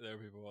there are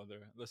people out there.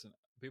 Listen,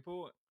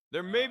 people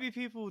There may uh be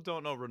people who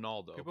don't know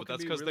Ronaldo, people but can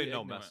that's be because they really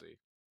know ignorant. Messi.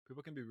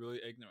 People can be really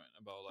ignorant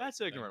about like That's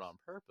ignorant things.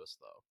 on purpose,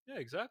 Yeah,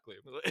 exactly.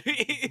 though.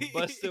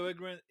 But still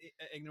ignorant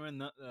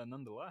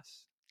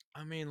nonetheless.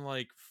 I mean,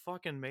 like,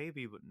 fucking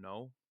maybe, but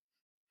no.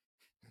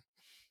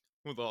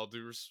 With all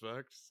due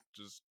respect,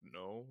 just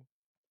no.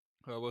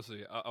 Well, we'll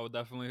see. I would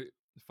definitely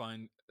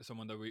find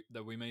someone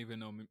that we may even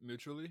know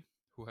mutually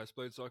who has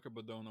played soccer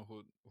but don't know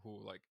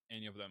who like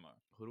any of them are.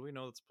 Who do we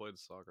know that's played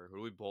soccer? Who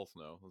do we both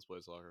know that's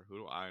played soccer? Who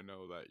do I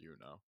know that you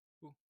know?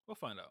 We'll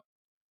find out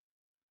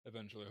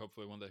eventually,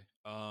 hopefully one day.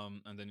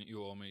 And then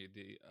you owe me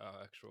the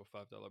actual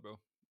 $5 bill.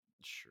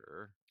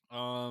 Sure.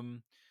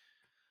 Um,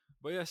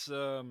 but yes,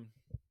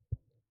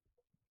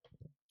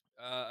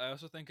 I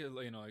also think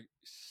like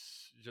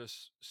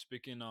just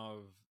speaking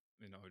of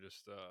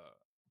just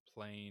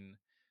plain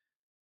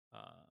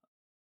uh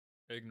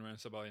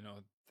ignorance about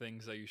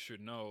things that you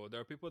should know. There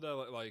are people that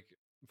like,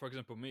 for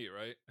example, me,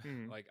 right?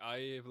 Hmm. Like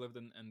I've lived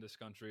in this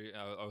country.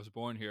 I was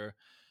born here,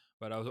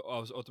 but I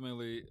was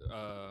ultimately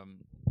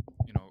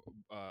you know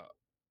uh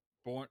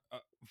born.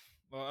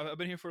 Well, I've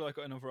been here for like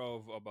an overall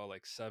of about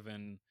like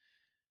 7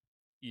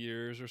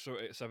 years or so,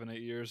 7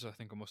 8 years. I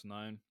think almost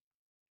 9.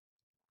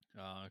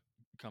 Uh,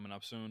 coming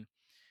up soon,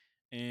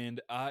 and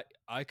I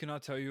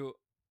cannot tell you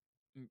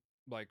mm,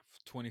 like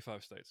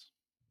 25 states.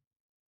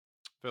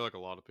 I feel like a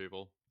lot of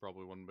people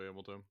probably wouldn't be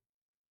able to.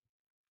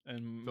 I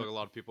And feel like a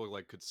lot of people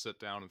like could sit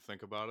down and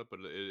think about it, but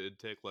it'd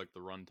take like the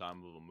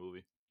runtime of a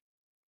movie.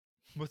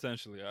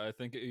 potentially, I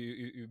think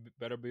you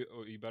better be,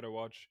 or you better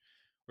watch,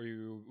 or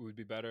you would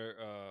be better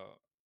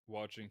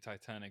watching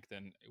Titanic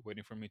than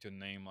waiting for me to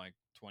name like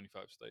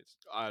 25 states.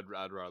 I'd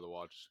rather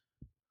watch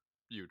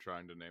you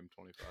trying to name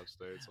 25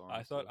 states, I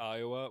honestly. thought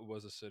Iowa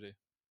was a city.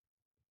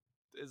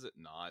 Is it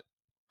not?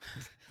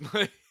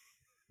 Like,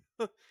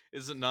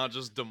 is it not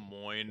just Des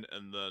Moines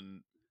and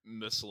then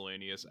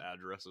miscellaneous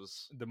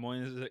addresses? Des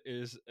Moines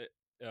is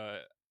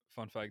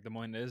fun fact. Des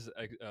Moines is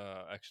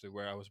actually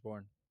where I was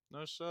born.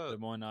 No shit. Des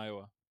Moines,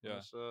 Iowa. No Yeah.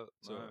 shit.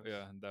 So Nice.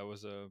 yeah, that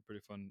was a pretty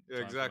fun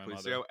Yeah, time for my exactly.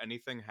 See mother. how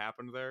anything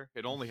happened there?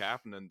 It only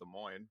happened in Des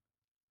Moines.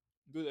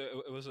 Dude,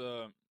 it was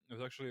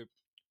actually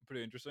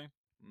pretty interesting.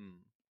 Mm.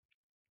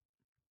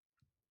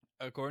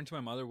 According to my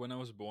mother, when I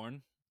was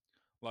born,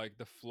 like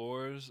the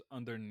floors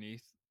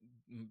underneath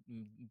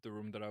the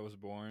room that I was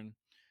born,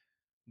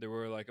 they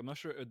were like, I'm not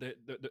sure,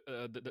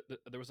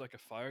 there was like a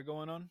fire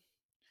going on,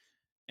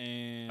 At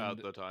and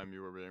the time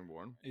you were being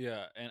born.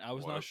 yeah, and I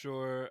was not What?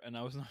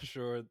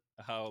 sure,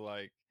 how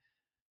like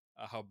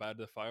how bad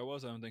the fire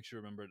was. I don't think she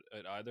remembered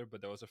it either, but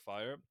there was a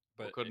fire,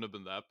 Well, but couldn't have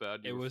been that bad.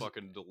 it You were was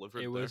fucking it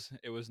delivered there. was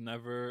it was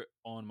never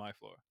on my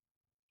floor.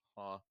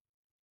 Huh.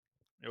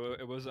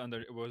 It was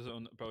under, it was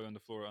on, probably on the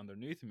floor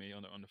underneath me,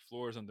 on the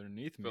floors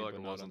underneath I feel me, like but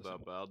it not on wasn't the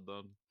that bad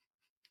then.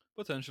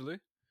 potentially.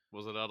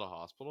 Was it at a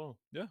hospital?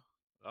 Yeah.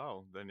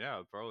 Oh, then yeah,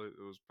 it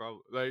was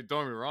probably like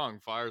don't get me wrong,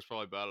 fire's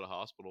probably bad at a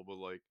hospital, but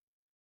like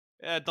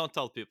yeah, don't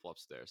tell people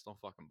upstairs. Don't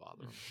fucking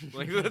bother them.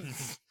 Like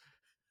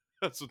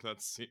that's what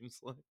that seems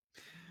like.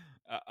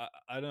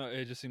 I don't know.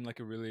 It just seemed like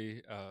a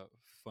really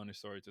funny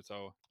story to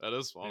tell That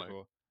is funny.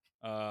 people.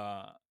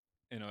 Uh,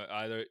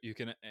 either you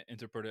can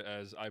interpret it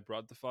as I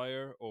brought the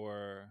fire,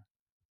 or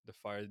the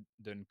fire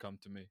didn't come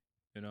to me.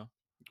 You know,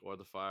 Or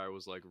the fire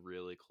was like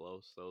really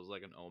close. That was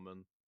like an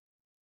omen.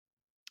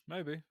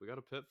 maybe. We got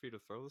a pit for you to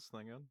throw this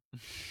thing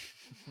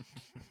in.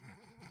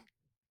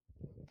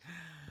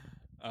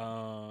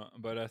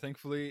 But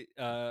thankfully,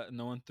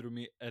 no one threw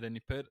me at any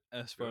pit,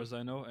 as far Good. as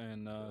I know,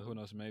 and who Good.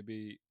 knows?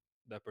 Maybe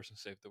that person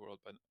saved the world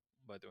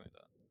by doing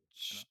that,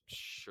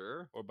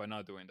 Sure. or by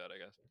not doing that, I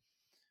guess.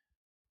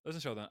 Listen,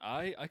 Sheldon,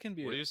 I can What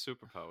be are your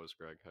superpowers,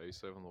 Greg? How are you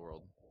saving the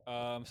world?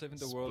 saving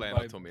the world Explain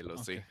by. it to me, Okay,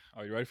 Lucy.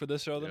 are you ready for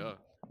this, Sheldon? Yeah.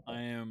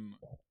 I am.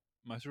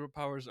 My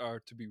superpowers are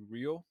to be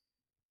real.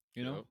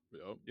 You know.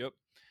 Yep. Yep. Yep.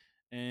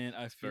 And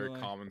I It's a feel very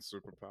like, common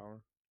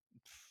superpower.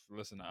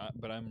 listen,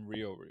 but I'm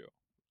real, real.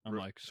 I'm Re-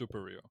 like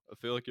super real. I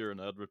feel like you're an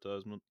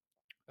advertisement.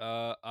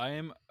 I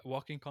am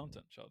walking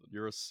content, Sheldon.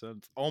 You're a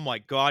synth. Oh my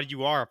god,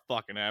 you are a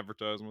fucking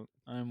advertisement.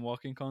 I'm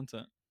walking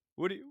content.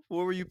 What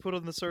were you put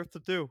on this earth to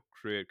do?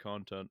 Create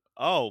content.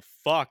 Oh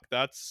fuck,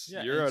 that's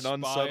Yeah, you're an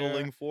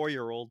unsettling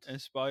 4-year-old.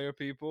 inspire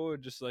people,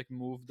 just like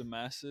move the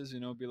masses.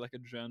 Be like a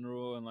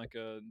general and like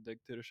a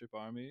dictatorship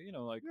army.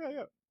 Like Yeah,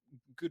 yeah.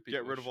 good Get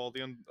people rid of ish. all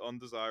the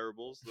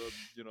undesirables that,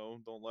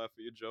 don't laugh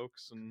at your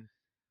jokes and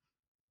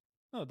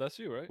No, that's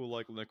you, right? who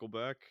like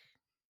Nickelback.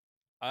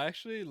 I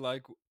actually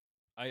like.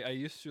 I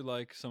used to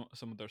like some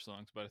of their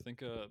songs, but I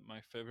think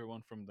my favorite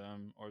one from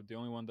them, or the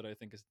only one that I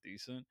think is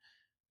decent,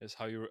 is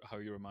how you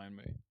remind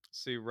me.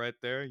 See, right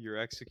there, you're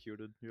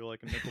executed. You're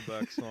like a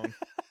Nickelback song.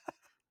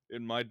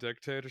 In my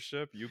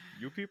dictatorship,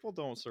 you people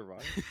don't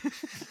survive.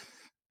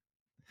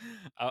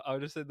 I'll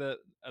just say that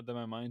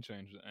my mind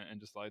changed and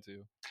just lie to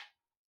you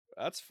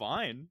That's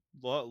fine.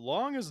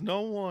 Long as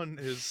no one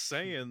is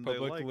saying they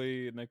like.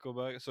 publicly.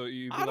 Nickelback. So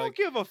you'd be I don't like,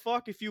 give a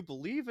fuck if you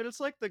believe it. It's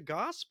like the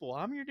gospel.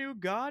 I'm your new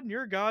god, and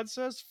your god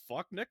says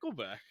fuck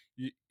Nickelback.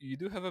 you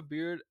do have a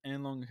beard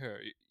and long hair.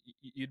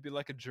 You'd be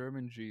like a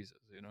German Jesus.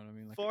 You know what I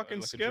mean? Fucking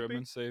Like a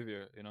German Skippy.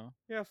 savior. You know.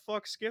 Yeah,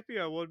 fuck Skippy.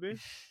 I would be.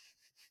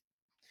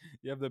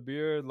 You have the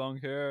beard, long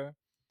hair.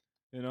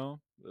 You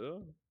know. Yeah,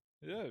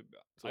 Yeah,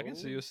 I can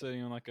see totally. you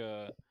sitting on like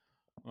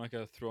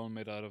a throne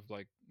made out of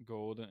like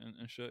gold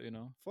and shit. You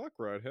know. Fuck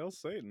right. Hail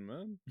Satan,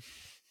 man.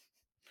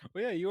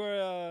 But yeah, you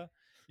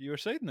were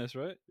Satanist,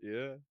 right?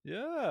 Yeah.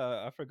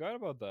 Yeah, I forgot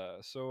about that.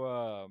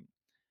 So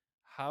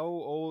how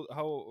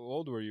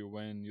old were you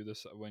when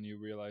when you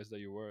realized that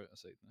you were a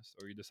Satanist,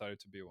 or you decided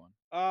to be one?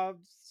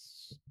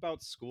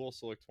 About school,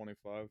 so like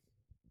 25.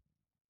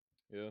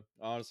 Yeah.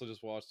 I honestly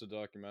just watched a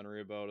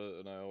documentary about it,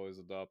 and I always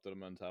adopted a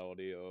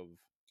mentality of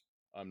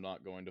I'm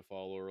not going to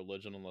follow a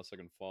religion unless I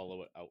can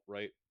follow it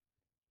outright.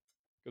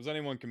 Because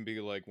anyone can be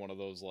like one of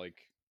those like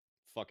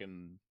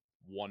fucking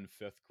 1/5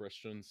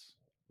 Christians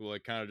who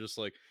like kind of just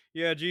like,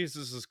 yeah,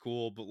 Jesus is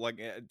cool, but like,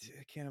 I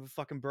can't have a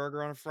fucking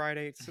burger on a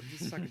Friday. It's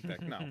suck a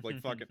dick. No,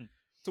 like fucking.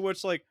 To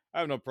which like I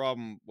have no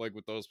problem like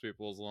with those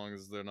people as long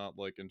as they're not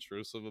like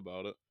intrusive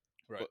about it.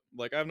 Right, But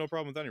like I have no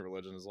problem with any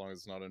religion as long as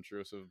it's not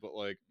intrusive. But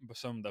like, but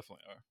some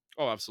definitely are.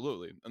 oh,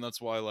 absolutely, and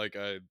that's why like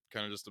I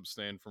kind of just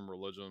abstain from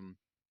religion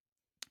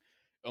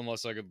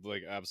unless I could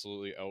like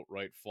absolutely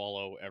outright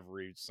follow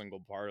every single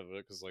part of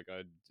it because like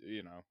I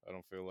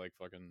don't feel like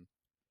fucking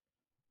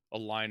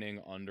aligning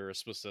under a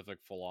specific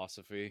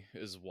philosophy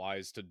is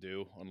wise to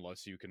do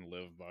unless you can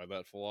live by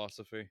that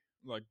philosophy.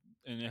 Like,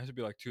 and it has to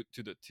be like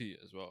to the T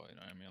as well. You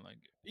know what I mean? Like,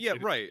 Yeah,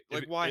 right. if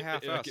Like why like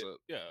half-ass it?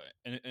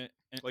 yeah,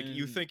 Like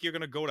you and think you're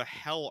gonna go to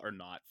hell or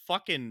not?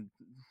 Fucking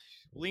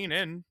lean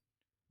in,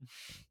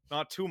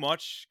 not too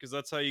much, because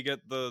that's how you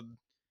get the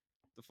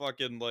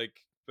fucking like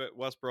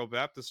Westboro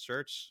Baptist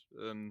Church,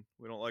 and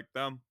we don't like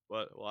them.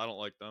 But well, I don't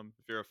like them.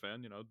 If you're a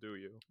fan, do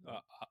you?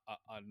 But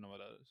I don't know what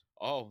that is.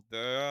 oh,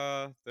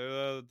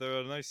 they're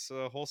a nice,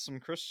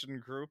 wholesome Christian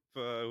group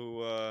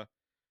who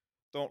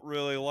don't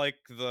really like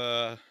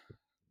the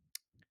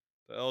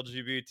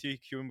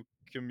LGBTQ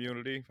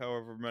community.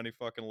 However many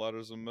fucking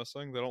letters I'm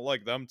missing, they don't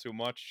like them too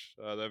much.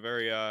 They're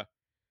very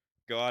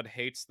God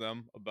hates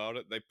them about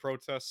it. They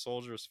protest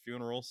soldiers'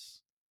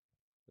 funerals.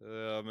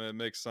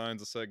 Make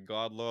signs that say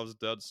God loves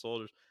dead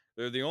soldiers.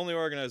 They're the only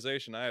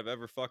organization I have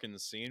ever fucking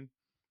seen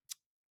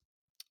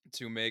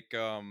to make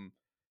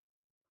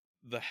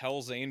the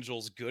Hell's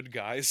Angels good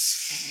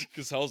guys,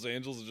 because Hell's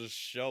Angels just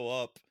show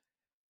up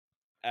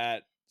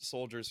at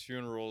soldiers'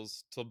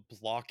 funerals to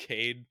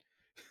blockade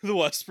the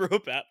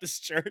Westboro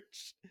Baptist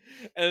Church.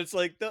 And it's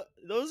like,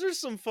 those are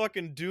some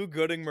fucking do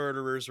gooding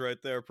murderers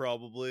right there,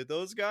 probably.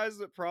 Those guys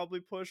that probably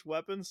push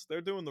weapons,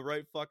 they're doing the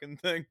right fucking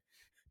thing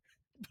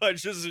by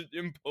just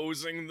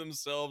imposing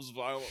themselves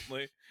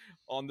violently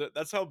on the.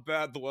 That's how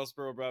bad the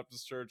Westboro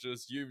Baptist Church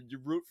is. You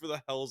root for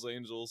the Hell's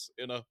Angels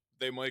in a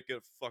they might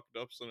get fucked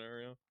up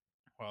scenario.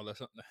 Wow,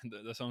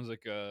 that sounds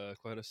like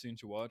quite a scene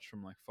to watch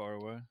from like far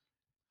away.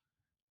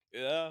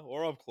 Yeah,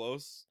 or up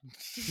close.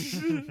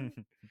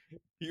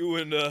 you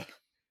and uh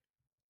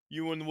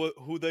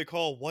who they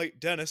call White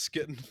Dennis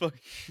getting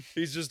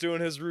he's just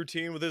doing his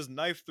routine with his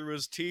knife through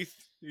his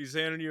teeth. He's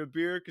handing you a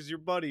beer because you're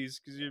buddies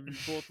because you're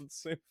both at the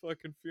same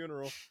fucking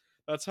funeral.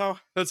 That's how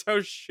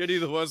shitty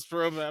the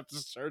Westboro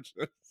Baptist Church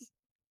is.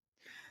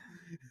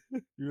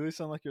 You really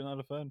sound like you're not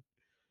a fan.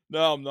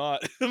 No, I'm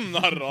not. I'm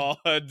not at all.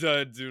 I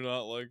do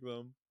not like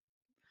them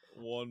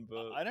one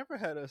bit. I never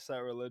had a set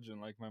religion.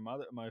 Like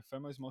my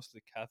family's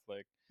mostly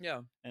Catholic,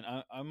 Yeah. and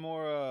I'm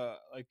more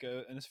like,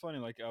 and it's funny.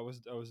 Like I was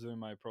doing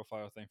my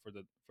profile thing for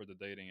the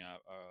dating app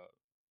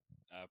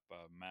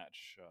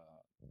Match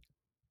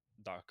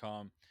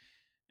 .com,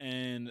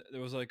 and it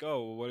was like,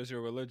 oh, what is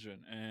your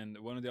religion? And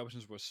one of the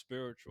options was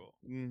spiritual.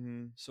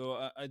 Mm-hmm. So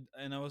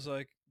I was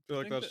like, feel I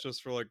like think that's that.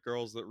 just for like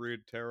girls that read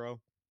tarot.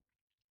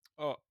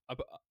 Oh,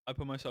 I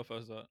put myself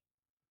as that.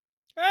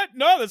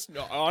 No, that's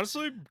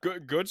honestly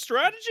good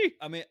strategy.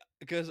 I mean,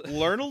 because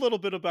Learn a little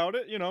bit about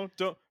it.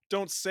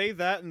 Don't say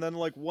that and then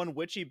like one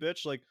witchy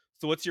bitch like.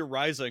 So what's your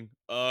rising?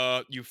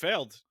 You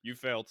failed. You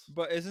failed.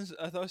 but isn't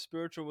I thought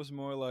spiritual was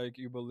more like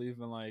you believe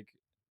in like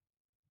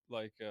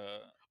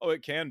Oh,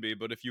 it can be,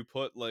 but if you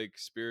put like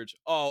spiritual,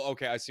 oh,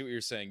 okay, I see what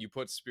you're saying. You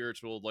put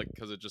spiritual like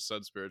because it just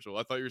said spiritual.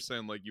 I thought you were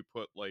saying like you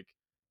put like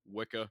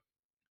Wicca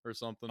or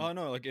something. oh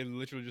no, like it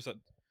literally just said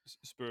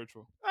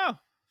spiritual. Oh,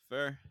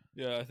 fair.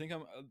 Yeah, I think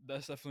I'm.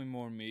 That's definitely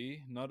more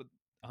me. Not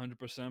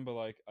 100%, but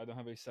like I don't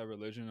have a set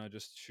religion. I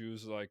just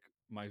choose like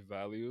my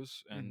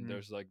values, and Mm-hmm.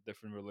 there's like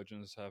different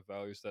religions have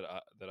values that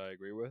I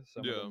agree with.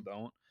 Some of Yeah, them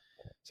don't.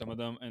 Some of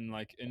them, and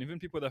like, and even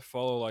people that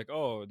follow like,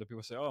 oh, the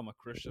people say, oh, I'm a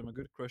Christian, I'm a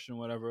good Christian,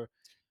 whatever.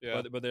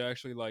 yeah, But they're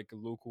actually like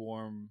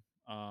lukewarm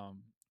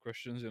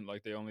Christians, and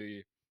like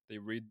they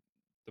read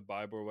the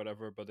Bible or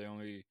whatever, but they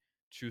only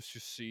choose to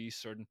see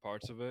certain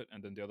parts of it,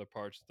 and then the other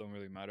parts don't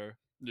really matter.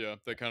 yeah.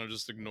 They kind of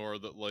just ignore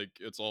that like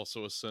it's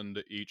also a sin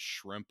to eat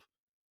shrimp,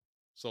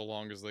 so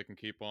long as they can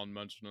keep on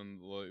mentioning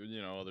like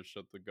other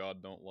shit that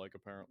God don't like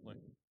apparently.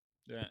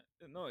 Yeah,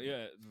 no,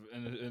 yeah,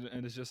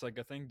 and it's just like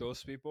I think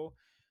those people,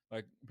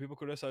 like people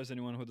criticize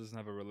anyone who doesn't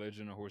have a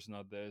religion or who's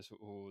not this,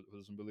 who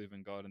doesn't believe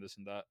in God and this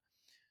and that.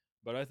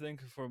 But I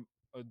think for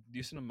a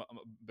decent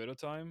bit of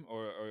time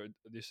or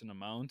a decent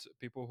amount,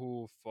 people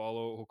who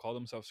call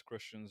themselves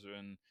Christians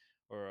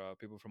or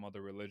people from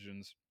other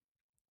religions,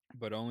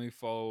 but only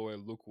follow it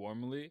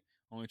lukewarmly,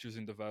 only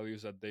choosing the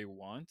values that they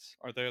want.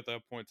 Aren't they at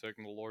that point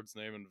taking the Lord's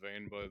name in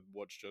vain by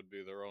what should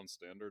be their own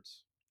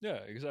standards? Yeah,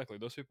 exactly.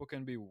 Those people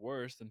can be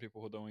worse than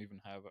people who don't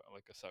even have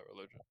like a set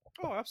religion.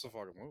 Oh,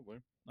 absolutely.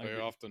 Like They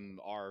the, often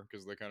are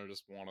because they kind of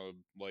just want to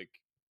like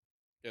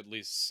at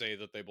least say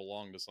that they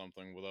belong to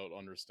something without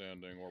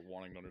understanding or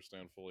wanting to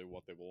understand fully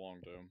what they belong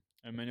to.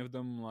 and many of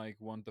them like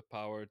want the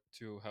power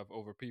to have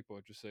over people.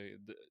 Just say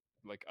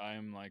like I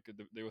am like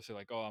they will say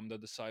like, oh, I'm the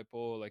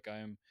disciple, like I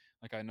am,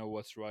 like I know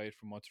what's right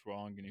from what's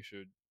wrong, and you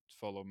should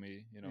follow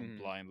me, Hmm.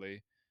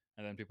 blindly.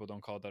 And then people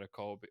don't call that a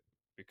cult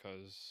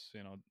because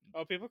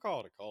Oh, people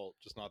call it a cult,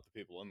 just not the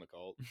people in the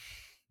cult.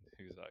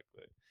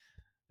 exactly.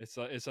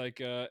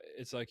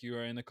 It's like you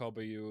are in a cult,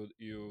 but you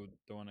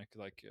don't want to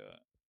like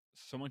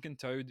someone can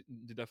tell you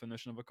the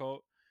definition of a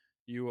cult.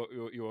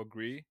 You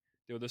agree.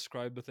 They'll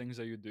describe the things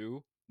that you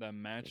do that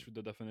match with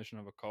the definition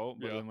of a cult.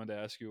 But Yeah, then when they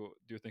ask you,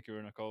 "Do you think you're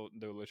in a cult?"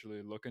 They'll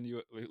literally look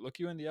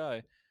you in the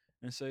eye,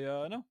 and say,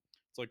 "No."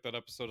 it's like that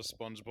episode of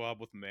SpongeBob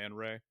with Man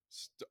Ray.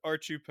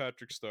 Aren't you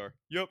Patrick Star?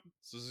 Yup.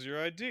 So this is your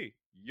ID.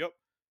 Yup.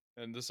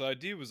 And this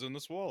ID was in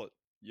this wallet.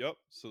 Yup.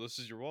 So this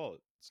is your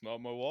wallet. It's not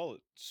my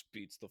wallet. Just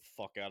beats the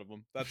fuck out of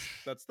him.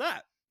 That's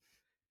that.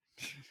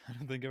 I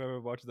don't think I've ever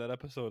watched that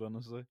episode.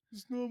 Honestly,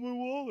 It's not my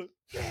wallet.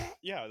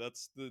 Yeah,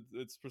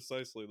 it's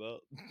precisely that.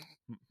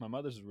 My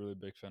mother's a really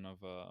big fan of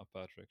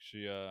Patrick.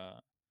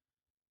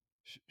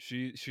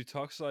 She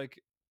talks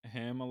like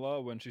him a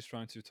lot when she's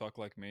trying to talk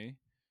like me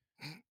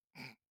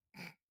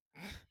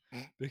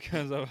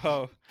because of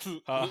how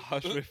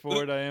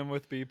straightforward I am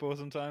with people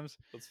sometimes.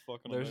 That's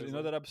fucking There's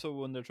amazing. that episode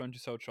when they're trying to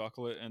sell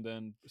chocolate and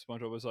then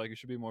SpongeBob was like, "You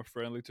should be more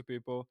friendly to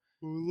people."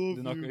 I love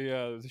They're not, you.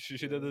 yeah, she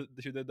did Yeah.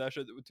 she did that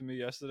shit to me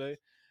yesterday,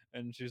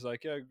 and she's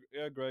like, "Yeah,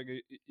 yeah, Greg,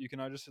 you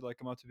cannot just like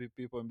come up to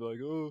people and be like,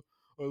 oh,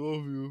 I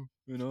love you,"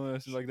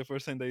 That's like the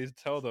first thing they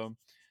tell them,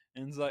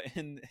 and it's like,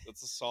 and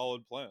That's a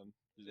solid plan.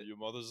 Your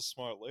mother's a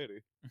smart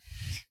lady.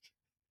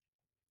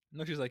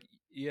 no, she's like,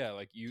 "Yeah,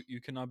 like you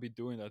cannot be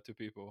doing that to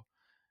people."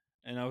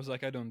 And I was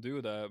like, I don't do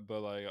that,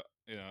 but like,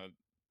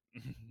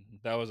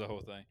 that was a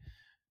whole thing.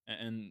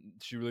 And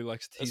she really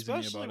likes teasing me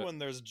Especially about it. when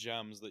there's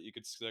gems that you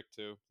could stick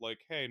to.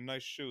 Like, hey,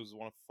 nice shoes,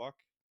 wanna fuck?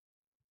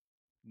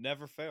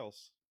 Never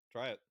fails.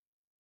 Try it.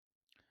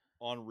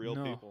 On real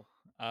No, people.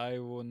 I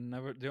will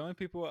never. The only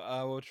people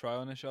I will try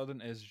on a Sheldon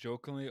is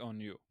jokingly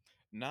on you.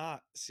 Nah,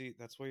 see,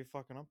 that's why you're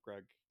fucking up,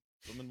 Greg.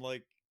 Women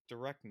like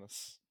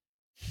directness.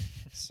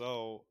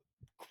 So,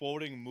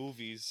 quoting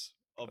movies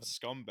of God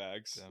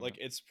scumbags, damn like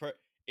it.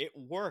 it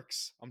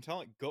works. I'm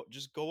telling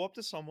just go up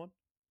to someone,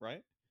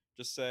 right?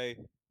 Just say,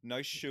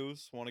 "Nice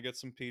shoes, want to get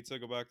some pizza,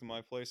 go back to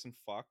my place and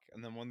fuck."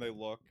 And then when they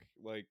look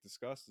like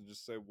disgusted,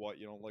 just say, "What,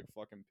 you don't like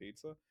fucking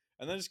pizza?"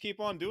 And then just keep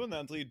on doing that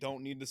until you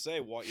don't need to say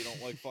what you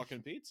don't like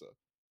fucking pizza.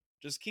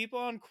 Just keep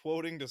on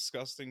quoting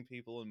disgusting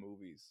people in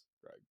movies,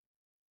 Greg.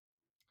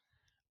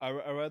 I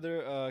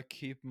rather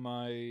keep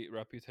my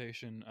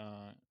reputation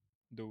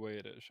the way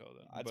it is,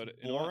 Sheldon. That's But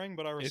you know what? boring,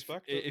 but I If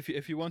respect it.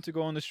 if you want to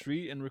go on the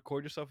street and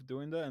record yourself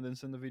doing that and then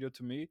send the video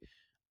to me,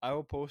 I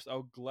will post.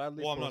 I'll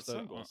gladly Well, I'm not post that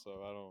single, on.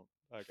 so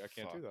I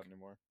can't do that Fuck.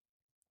 anymore.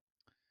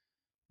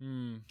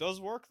 Hmm.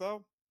 Does work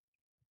though.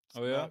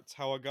 Oh yeah. That's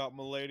how I got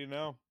my lady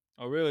now.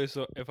 Oh really?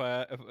 So if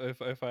I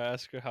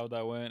ask her how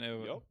that went,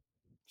 Yup.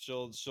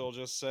 She'll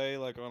just say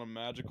like on a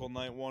magical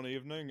night one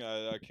evening,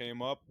 I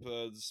came up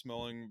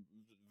smelling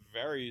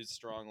very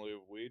strongly of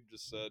weed.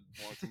 Just said,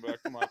 "Want to come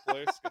back to my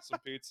place, get some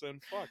pizza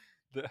and fuck."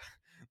 the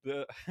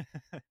the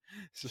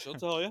so, She'll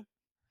tell you.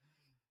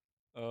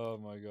 Oh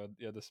my god.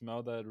 Yeah, the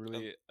smell that and,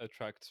 really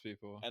attracts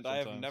people and I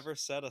have sometimes. never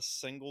said a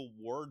single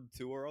word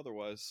to her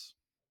otherwise.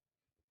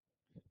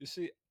 You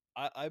see,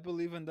 I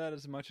believe in that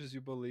as much as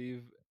you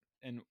believe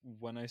in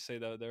when I say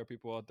that there are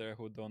people out there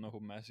who don't know who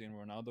Messi and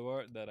Ronaldo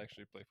are that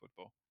actually play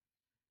football.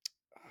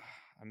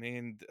 I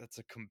mean, that's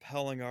a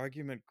compelling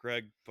argument,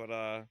 Greg, but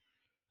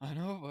I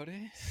know,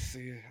 buddy.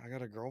 see, I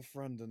got a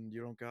girlfriend, and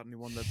you don't got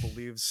anyone that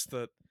believes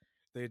that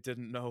they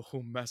didn't know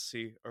who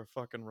Messi or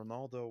fucking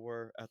Ronaldo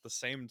were at the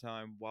same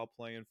time while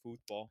playing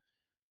football.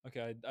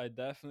 Okay, I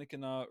definitely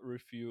cannot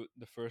refute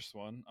the first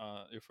one,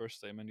 your first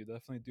statement. You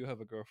definitely do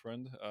have a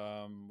girlfriend,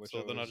 which I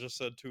So then I was. just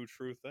said two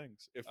true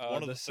things. If one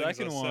of The the things I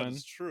second said is one,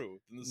 true,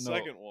 then the no.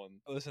 second one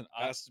Listen,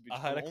 has to be I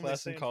true. had I'm a only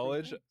class in saying true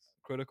college, things.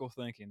 critical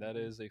thinking. That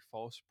is a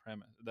false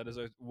premise. That is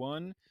a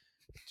one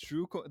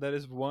that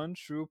is one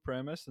true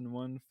premise and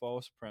one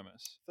false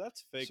premise.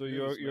 That's fake So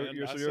news, man. I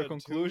your said two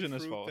conclusion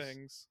is true false.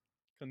 things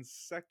To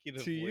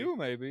consecutively. you,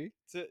 maybe.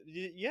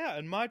 Yeah,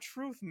 and my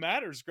truth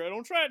matters, Greg.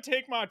 Don't try to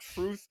take my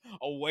truth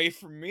away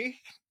from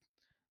me.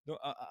 No,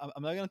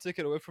 I'm not gonna take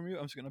it away from you.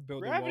 I'm just gonna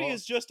build a Gravity wall.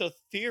 is just a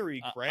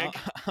theory, Greg.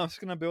 I'm just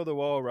gonna build a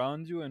wall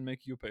around you and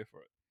make you pay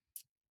for it.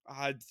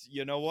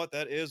 You know what?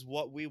 That is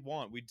what we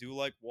want. We do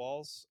like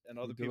walls, and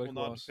We other do people like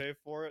not to walls. pay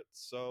for it.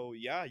 So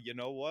yeah, you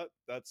know what?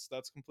 That's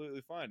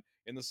completely fine.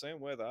 In the same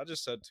way that I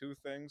just said two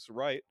things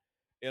right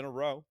in a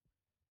row,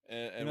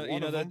 and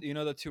one of them You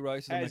know that two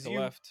rights don't make has a you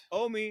left.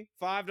 owe me You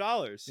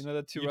 $5. know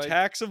that two You right.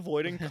 tax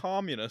avoiding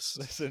communist.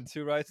 Listen,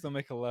 two rights don't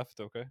make a left.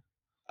 Okay.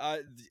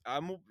 I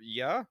I'm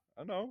yeah,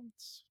 I know.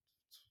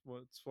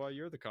 It's why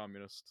you're the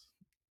communist.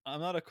 I'm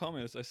not a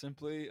communist. I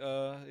simply,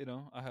 I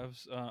have,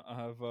 I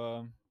have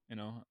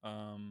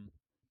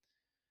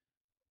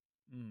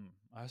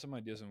some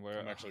ideas on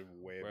I'm actually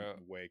way where.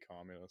 way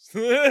communist.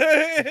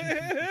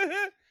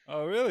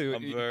 Oh, really?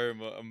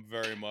 I'm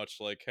very much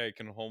like, hey,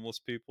 can homeless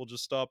people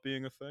just stop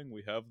being a thing?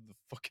 We have the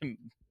fucking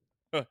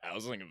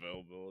housing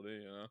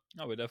availability, you know.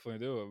 No, we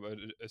definitely do. But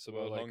it's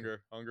about Well, like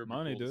hunger be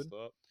money, cool to dude.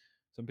 stop.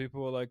 Some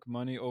people like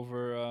money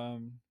over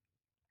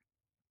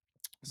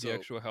the So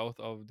actual health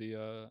of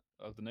the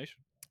nation.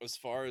 as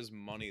far as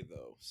money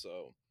though,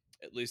 so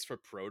at least for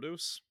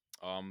produce,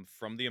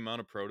 from the amount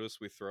of produce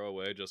we throw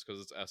away just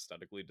because it's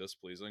aesthetically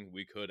displeasing,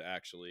 we could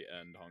actually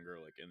end hunger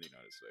like in the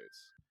United States.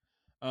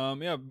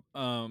 Yeah,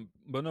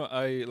 but no,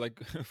 I like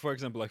for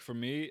example, like for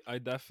me, I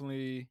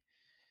definitely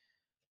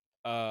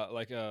you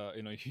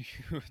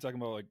were talking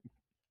about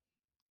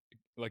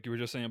like you were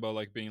just saying about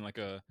like being like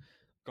a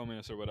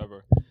communist or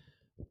whatever.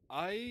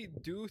 I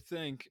do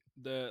think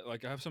that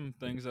like I have some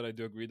things that I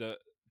do agree that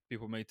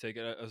people may take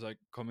it as like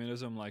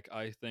communism. Like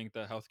I think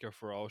that healthcare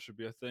for all should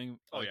be a thing.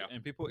 Oh Like yeah.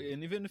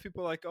 and even if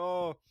people are like,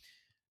 oh,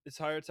 it's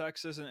higher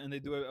taxes and they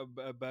do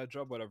a bad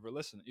job, whatever.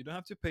 Listen, you don't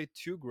have to pay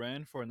 2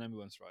 grand for an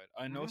ambulance ride.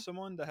 I know Hmm.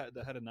 someone that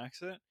had an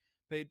accident,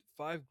 paid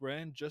 5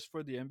 grand just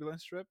for the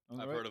ambulance trip. All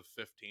I've right, heard of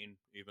 15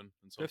 even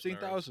in some fifteen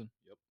scenarios. thousand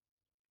Yep.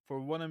 for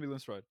one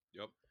ambulance ride.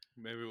 Yep.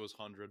 Maybe it was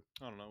 100.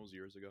 I don't know. It was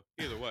years ago.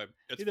 Either way,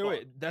 it's Either way,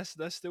 fucked.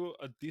 that's still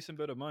a decent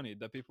bit of money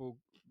that people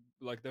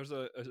like. There's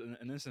an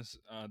instance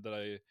that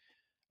I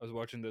was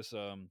watching this.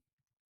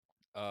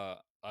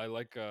 I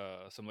like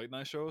some late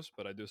night shows,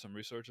 but I do some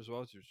research as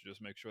well to just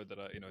make sure that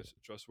it's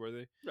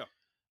trustworthy.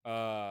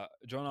 Yeah.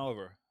 John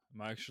Oliver,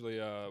 actually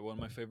one of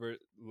my favorite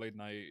late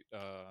night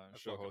I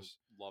show fucking hosts.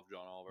 love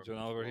John Oliver. John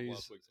Mentioned Oliver, love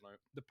last he's week tonight.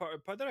 the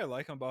part that I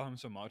like about him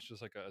so much.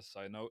 Just like a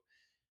side note,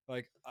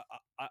 like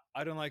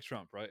I don't like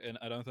Trump, right? And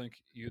I don't think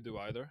you do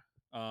either.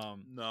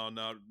 Um, No,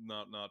 not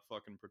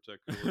fucking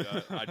particularly.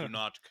 I do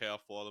not care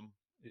for them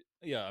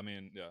yeah, I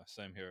mean, yeah,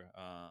 same here.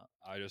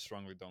 I just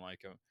strongly don't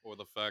like him. or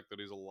the fact that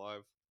he's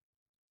alive.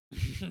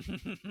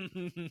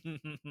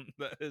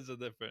 That is a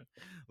different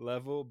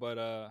level, but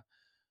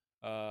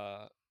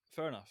uh,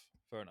 fair enough,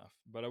 fair enough.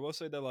 But I will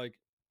say that like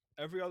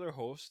every other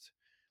host,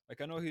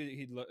 like I know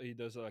he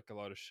does like a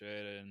lot of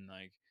shit and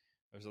like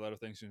there's a lot of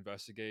things to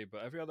investigate,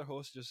 but every other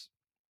host just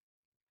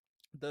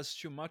does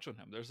too much on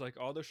him. There's like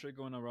all the shit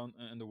going around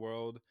in the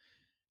world,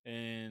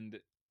 and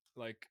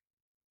like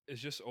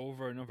it's just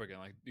over and over again.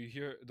 Like you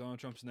hear Donald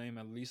Trump's name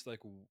at least like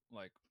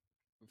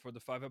for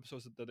the 5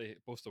 episodes that they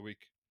post a week,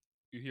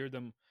 you hear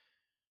them.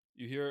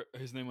 You hear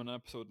his name on an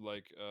episode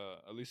like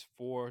at least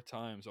 4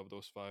 times of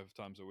those 5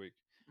 times a week.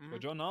 But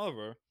Mm, John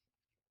Oliver,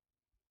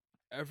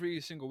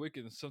 every single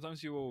weekend,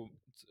 sometimes he will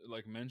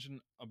like mention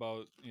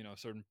about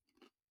certain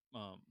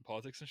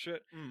politics and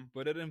shit, mm.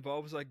 but it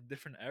involves like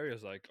different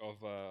areas like of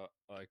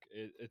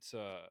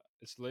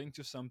it's linked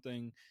to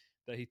something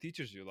that he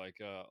teaches you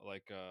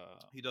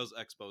He does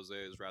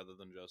exposés rather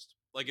than just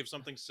like if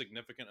something's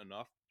significant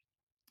enough,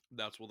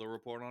 that's what they'll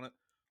report on it.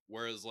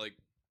 Whereas like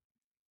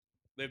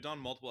they've done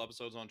multiple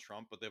episodes on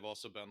Trump, but they've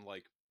also been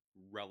like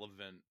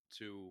relevant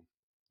to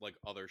like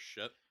other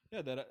shit.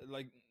 yeah that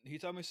like he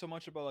taught me so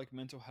much about like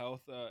mental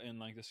health in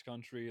like this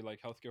country,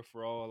 like healthcare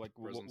for all, like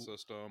Prison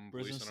system,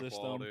 prison police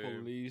system, inequality.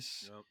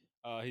 police.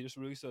 Yep. He just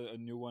released a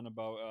new one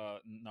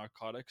about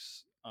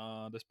narcotics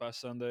this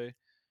past Sunday.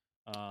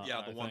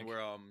 Yeah, the I one think.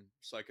 where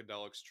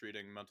psychedelics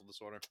treating mental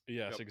disorder.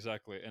 Yes, Yep.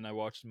 exactly. And I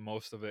watched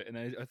most of it, and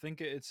I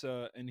think it's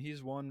and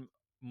he's won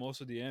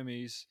most of the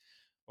Emmys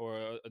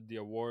or the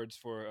awards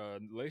for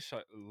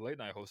late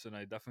night host, and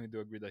I definitely do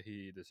agree that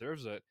he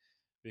deserves it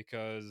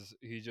because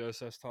he just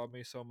has taught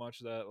me so much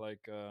that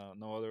like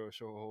no other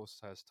show host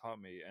has taught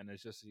me, and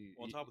it's just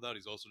Well, on top of that,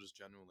 he's also just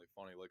genuinely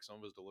funny. Like some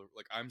of his delivery,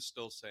 like I'm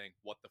still saying,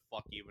 "What the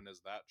fuck even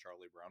is that,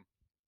 Charlie Brown?"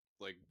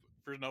 Like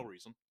for no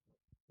reason.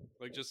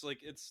 Like just like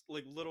it's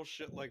like little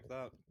shit like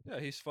that yeah,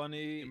 he's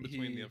funny. in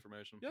between the He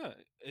information. yeah,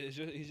 it's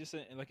just he's just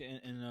like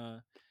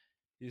in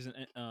he's an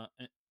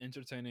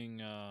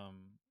entertaining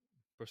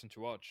person to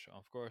watch,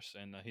 of course,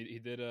 and he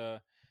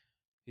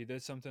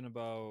did something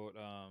about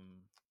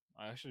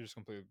I actually just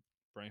completely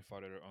brain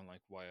farted on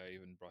like why I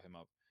even brought him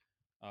up.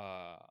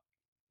 Uh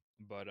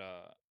but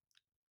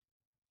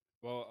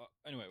well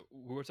anyway,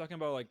 we were talking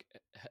about like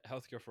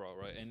healthcare for all,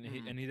 right? And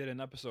Mm-hmm. he did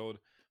an episode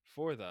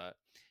for that,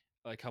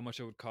 like how much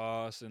it would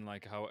cost and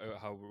like how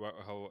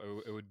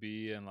it would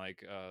be, and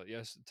like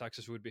yes,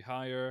 taxes would be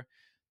higher.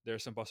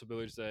 There's some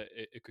possibilities that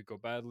it could go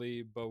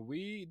badly, but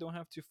we don't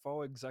have to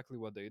follow exactly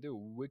what they do.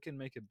 We can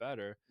make it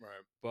better.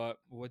 Right. But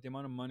with the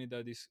amount of money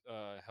that these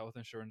health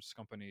insurance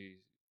companies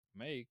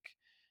make,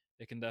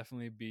 it can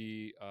definitely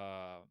be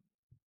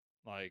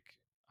like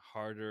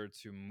harder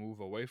to move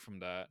away from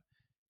that,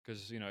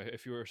 because you know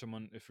if you're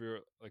someone, if you're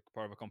like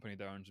part of a company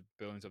that earns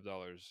billions of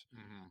dollars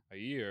Mm-hmm. a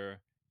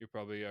year, you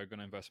probably are going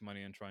to invest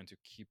money in trying to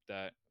keep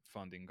that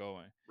funding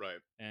going. Right.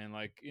 And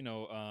like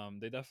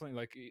they definitely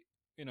like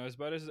you know, as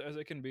bad as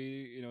it can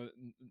be, you know,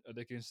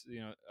 they can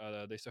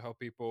they still help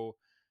people,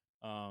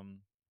 um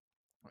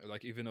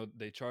like even though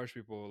they charge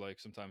people like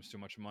sometimes too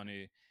much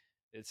money,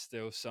 it's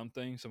still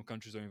something. Some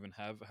countries don't even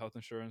have health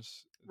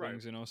insurance Right.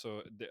 things, you know.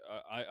 So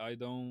I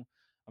don't,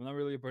 I'm not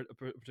really a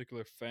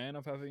particular fan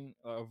of having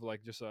of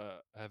like just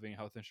having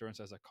health insurance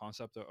as a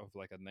concept of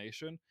like a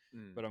nation,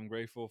 Mm. but I'm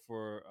grateful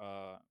for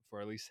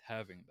at least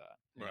having that.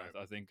 You know, Right.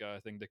 I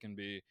think they can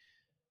be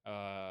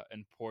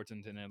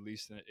important in at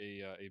least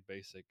a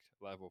basic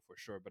level for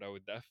sure. But I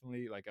would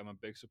definitely like, I'm a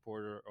big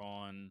supporter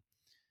on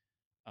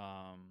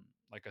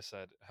like I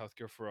said,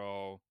 healthcare for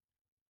all.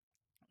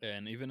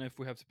 And even if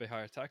we have to pay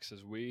higher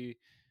taxes, we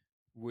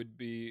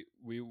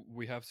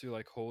have to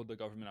like hold the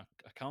government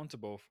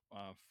accountable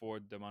for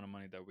the amount of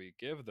money that we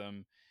give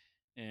them,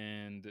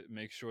 and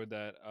make sure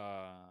that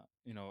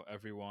you know,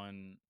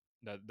 everyone,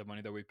 that the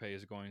money that we pay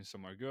is going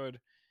somewhere good.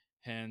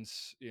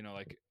 Hence, you know,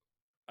 like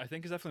I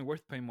think it's definitely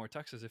worth paying more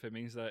taxes if it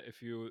means that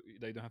if you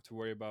they don't have to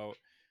worry about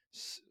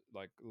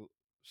like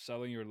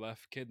selling your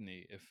left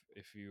kidney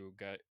if you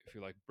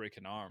like break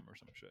an arm or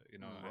some shit, you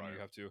know, and you Right.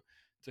 have to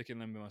take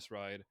an ambulance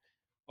ride.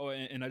 Oh,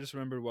 and I just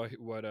remembered why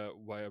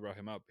I brought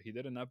him up. He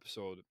did an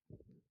episode.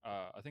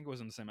 I think it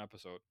was in the same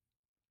episode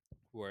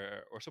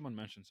where, or someone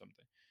mentioned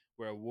something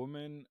where a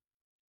woman,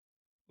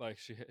 like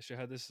she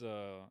had this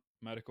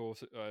medical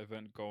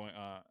event going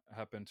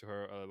happen to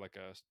her, like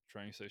a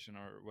train station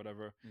or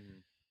whatever. Mm-hmm.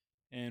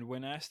 And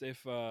when asked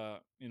if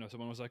you know,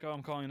 someone was like, "Oh,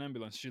 I'm calling an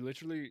ambulance," she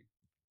literally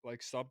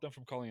like stopped them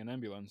from calling an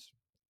ambulance.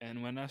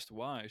 And when asked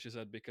why, she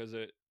said, "Because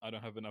I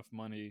don't have enough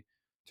money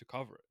to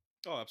cover it."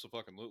 Oh,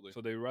 absolutely.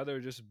 So they rather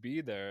just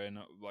be there and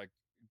like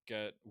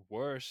get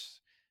worse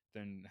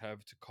than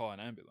have to call an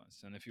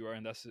ambulance. And if you are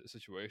in that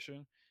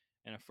situation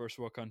in a first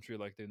world country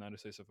like the United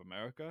States of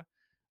America,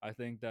 I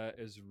think that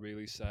is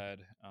really sad.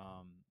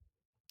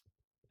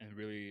 And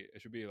really,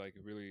 it should be like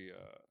really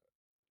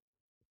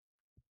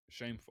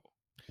shameful.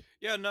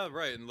 Yeah, no,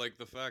 right, and like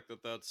the fact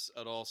that that's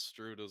at all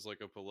strewed as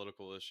like a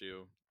political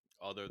issue,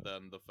 other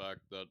than the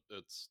fact that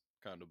it's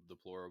kind of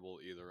deplorable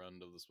either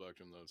end of the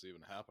spectrum that it's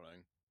even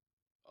happening.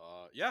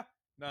 Yeah,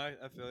 no,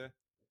 I feel you.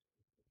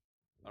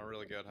 I don't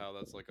really get how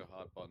that's like a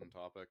hot button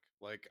topic.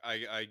 Like,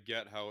 I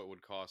get how it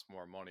would cost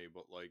more money,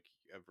 but like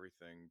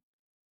everything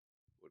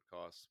would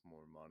cost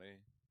more money.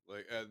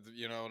 Like,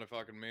 you know what I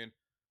fucking mean?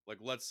 Like,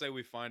 let's say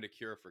we find a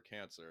cure for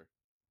cancer.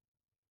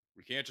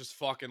 We can't just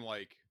fucking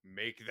like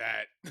make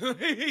that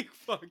like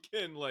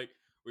fucking like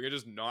we can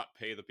just not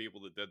pay the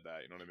people that did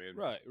that. You know what I mean?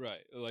 Right,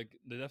 right. Like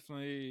they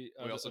definitely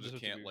We also just just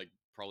have to can't be. like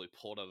probably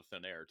pull it out of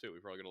thin air too. We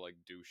probably gotta like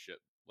do shit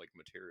like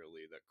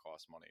materially that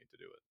costs money to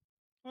do it.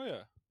 Oh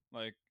yeah,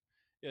 like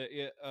yeah,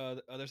 yeah.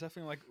 There's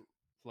definitely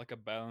like a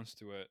balance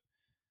to it.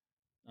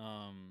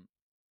 Um,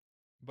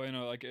 but you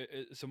know, like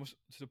it's almost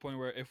to the point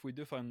where if we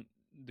do find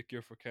the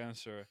cure for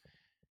cancer,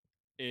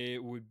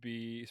 it would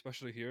be,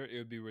 especially here, it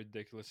would be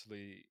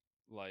ridiculously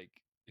like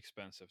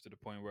expensive to the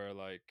point where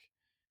like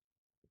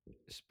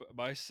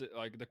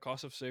like the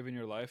cost of saving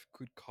your life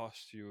could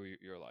cost you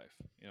your life.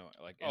 You know,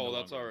 like in Oh, the well,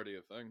 long that's run. already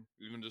a thing.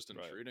 Even just in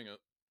Right. treating it.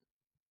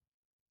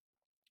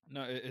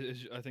 No,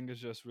 I think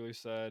it's just really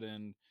sad,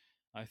 and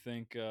I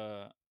think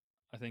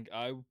I think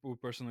I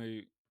would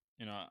personally,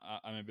 you know,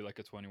 I may be like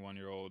a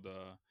 21-year-old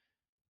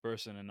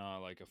person and not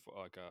like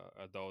like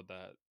a adult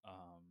that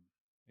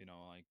you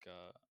know, like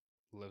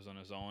lives on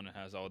his own and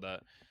has all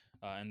that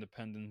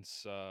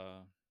independence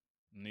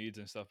needs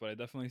and stuff. But I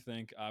definitely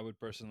think I would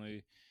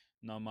personally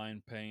not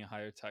mind paying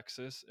higher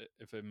taxes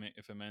if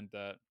if it meant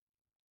that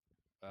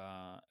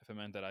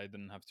I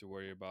didn't have to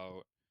worry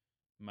about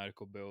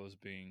medical bills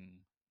being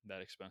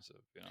that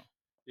expensive. You know.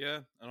 Yeah,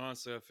 and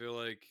honestly, I feel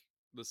like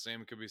the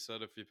same could be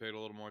said if you paid a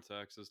little more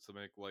taxes to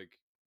make like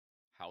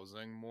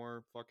housing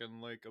more fucking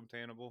like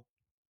obtainable.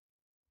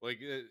 Like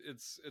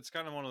it's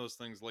kind of one of those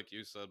things, like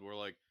you said, where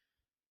like,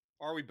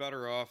 are we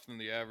better off than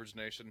the average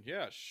nation?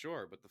 Yeah,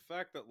 sure, but the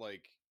fact that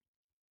like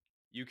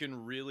you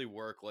can really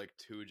work like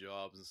two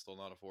jobs and still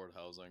not afford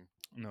housing.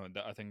 No,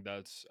 I think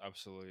that's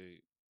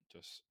absolutely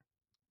just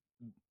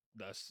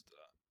that's.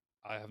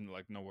 I have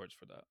like no words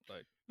for that.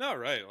 Like, No,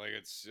 right? Like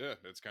it's yeah,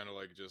 it's kind of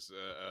like just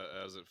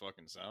as it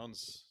fucking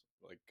sounds.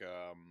 Like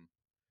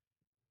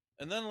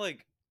and then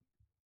like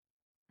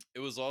it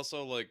was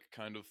also like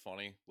kind of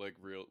funny, like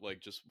real, like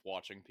just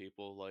watching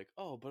people like,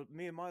 oh, but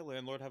me and my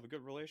landlord have a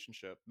good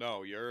relationship.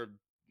 No, you're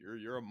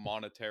a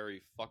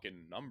monetary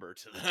fucking number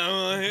to them.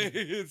 Like,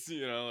 it's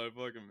I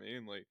fucking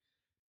mean like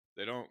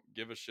they don't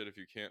give a shit if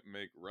you can't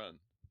make rent.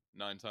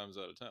 9 times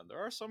out of 10, there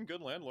are some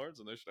good landlords,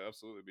 and they should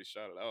absolutely be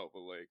shouted out. But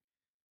like,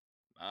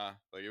 nah,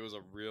 like it was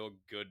a real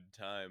good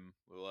time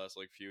the last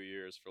like few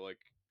years for like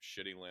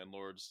shitty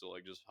landlords to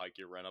like just hike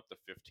your rent up to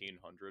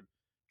 1,500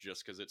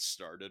 just because it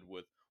started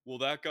with, well,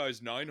 that guy's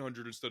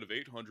 900 instead of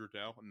 800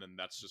 now, and then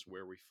that's just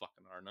where we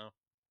fucking are now.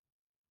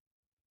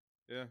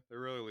 Yeah, they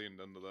really leaned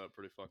into that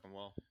pretty fucking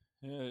well.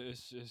 yeah,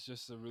 it's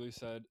just a really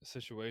sad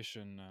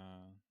situation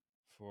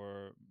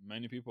for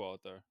many people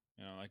out there.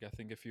 You know, like I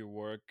think if you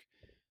work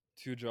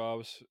two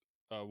jobs,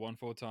 one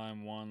full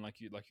time, one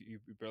you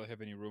barely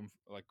have any room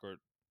like or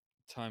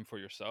time for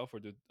yourself or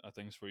do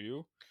things for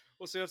you.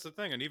 Well, see, that's the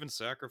thing, and even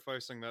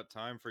sacrificing that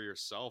time for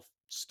yourself,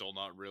 still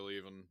not really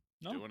even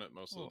No, doing it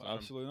most of oh, the time.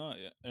 absolutely not.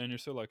 Yeah, and you're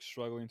still like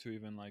struggling to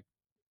even like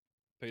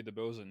pay the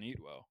bills and eat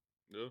well.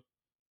 Yeah.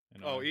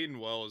 You know, Oh, like eating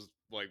well is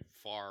like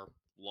far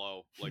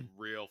low, like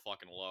real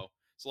fucking low.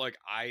 So like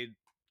I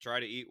try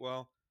to eat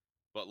well,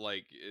 but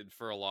like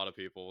for a lot of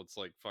people, it's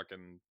like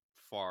fucking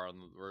far on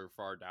the very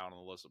far down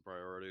on the list of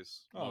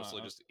priorities. oh,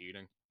 Mostly just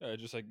eating. yeah,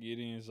 just like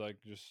eating is like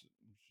just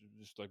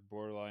like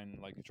borderline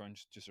like you're trying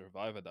to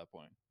survive at that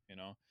point. You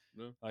know,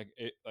 Yeah. like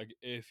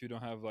if you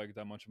don't have like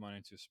that much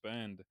money to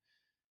spend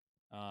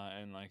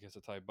and like it's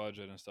a tight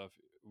budget and stuff.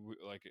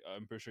 Like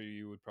I'm pretty sure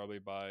you would probably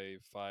buy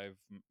five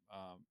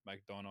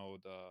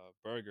McDonald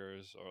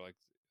burgers, or like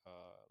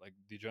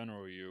the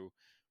general you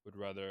would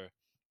rather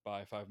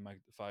buy five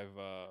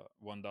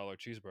 $1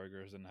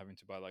 cheeseburgers than having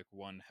to buy like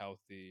one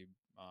healthy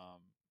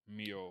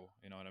meal.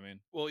 You know what I mean?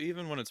 Well,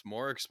 even when it's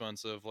more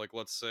expensive, like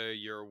let's say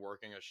you're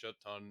working a shit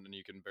ton and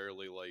you can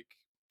barely like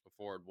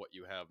afford what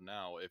you have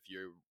now. If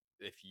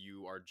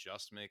you are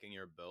just making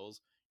your bills,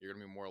 you're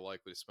gonna be more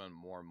likely to spend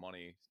more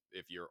money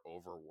if you're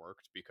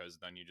overworked, because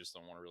then you just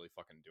don't want to really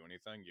fucking do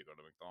anything. You go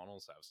to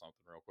McDonald's, have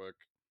something real quick,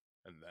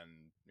 and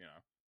then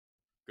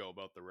go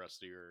about the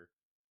rest of your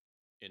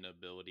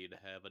inability to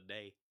have a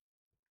day.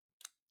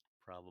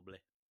 Probably.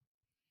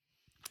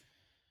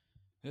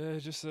 Yeah,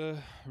 it's just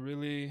a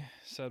really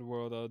sad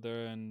world out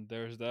there, and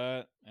there's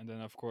that. And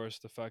then, of course,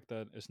 the fact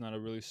that it's not a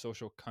really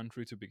social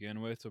country to begin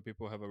with, so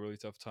people have a really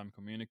tough time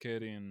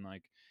communicating and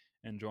like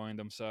enjoying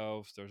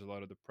themselves. There's a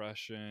lot of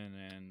depression,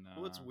 and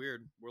Well, it's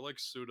weird. We're like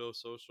pseudo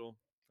social.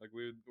 Like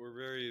we're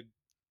very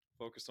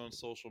focused on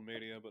social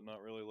media, but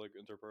not really like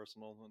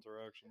interpersonal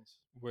interactions.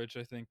 which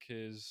I think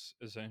is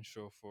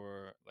essential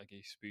for like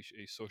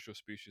a social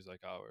species like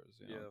ours.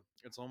 You know, Yeah,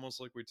 it's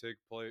almost like we take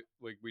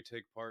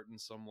part in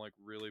some like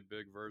really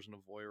big version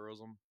of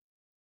voyeurism.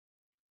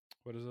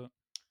 what is it?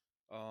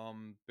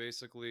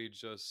 Basically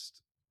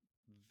just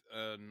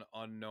an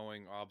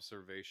unknowing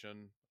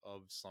observation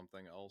of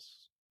something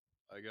else,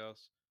 I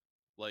guess.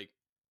 Like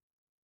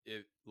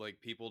if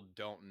like people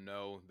don't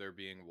know they're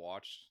being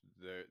watched,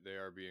 they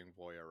are being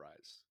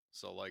voyeurized.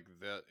 So like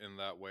that, in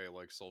that way,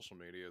 like social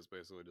media is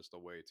basically just a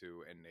way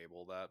to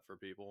enable that for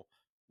people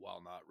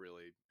while not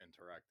really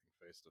interacting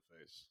face to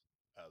face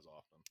as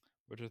often.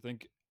 Which I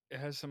think it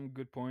has some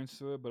good points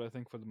to it, but I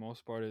think for the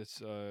most part,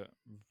 it's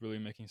really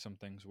making some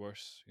things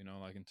worse. You know,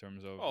 like in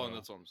terms of Oh, and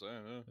that's what I'm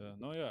saying. Yeah,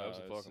 no, yeah, it's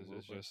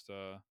absolutely. just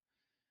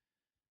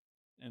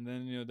and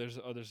then there's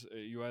others.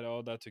 You add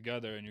all that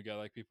together and you get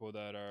like people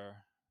that are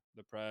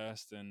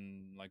depressed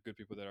and like good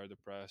people that are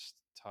depressed,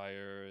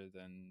 tired,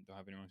 and don't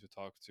have anyone to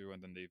talk to,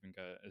 and then they even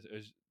get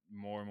is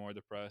more and more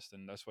depressed.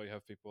 And that's why you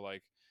have people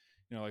like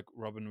like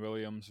Robin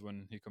Williams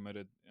when he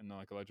committed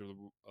like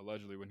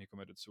allegedly when he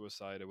committed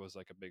suicide. It was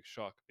like a big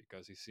shock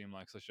because he seemed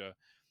like such a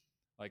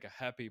like a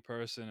happy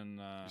person. And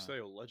You say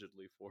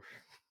allegedly for.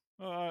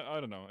 well, I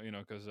don't know,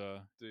 because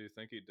Do you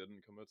think he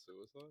didn't commit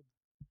suicide?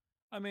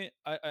 I mean,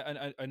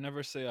 I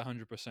never say 100%.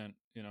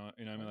 I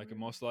I mean, like mean,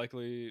 most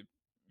likely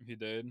he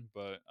did,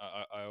 but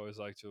I always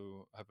like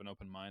to have an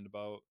open mind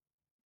about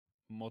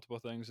multiple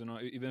things.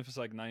 Even if it's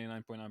like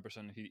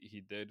 99.9%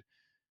 he did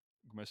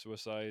commit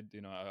suicide.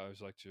 I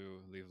always like to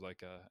leave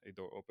like a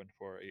door open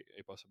for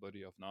a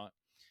possibility of not.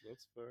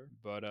 that's fair.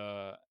 But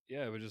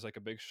yeah, it was just like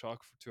a big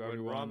shock to When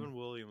everyone. Robin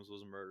Williams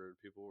was murdered,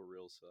 people were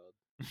real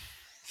sad.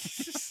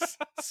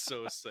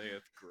 So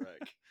saith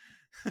Greg.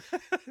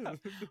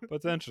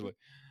 Potentially.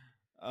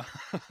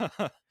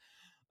 Uh,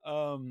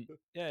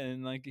 yeah,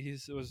 and like he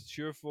was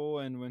cheerful,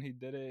 and when he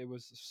did it, it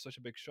was such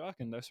a big shock,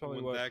 and that's And probably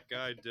when what. that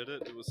guy did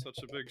it, it was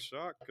such a big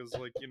shock because,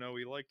 like, he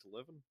liked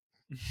living.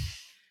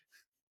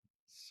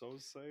 So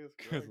saith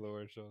Good Greg.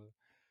 lord, Charlotte.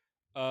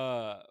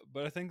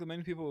 But I think that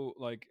many people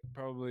like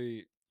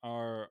probably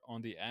are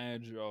on the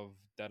edge of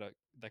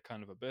that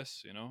kind of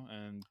abyss,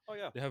 and Oh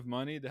yeah. they have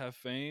money, they have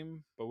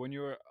fame, but when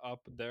you're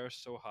up there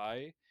so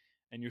high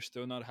and you're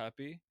still not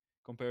happy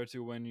compared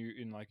to when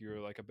you're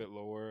like a bit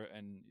lower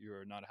and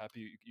you're not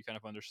happy, you kind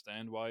of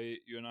understand why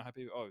you're not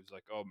happy. Oh, it's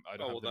like, oh, I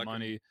don't Oh have well, the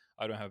money,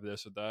 I don't have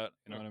this or that.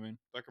 You know what I mean?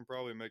 that can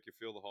probably make you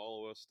feel the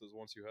hollowest is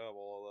once you have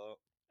all of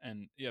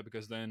And yeah,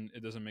 because then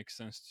it doesn't make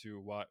sense to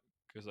what,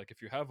 because like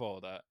if you have all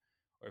that,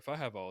 or if I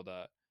have all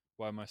that,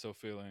 why am I still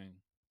feeling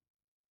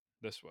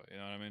this way? You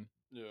know what I mean?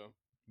 that. Yeah.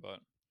 But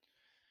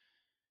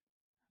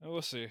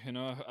we'll see.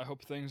 I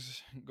hope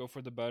things go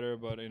for the better.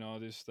 But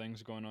these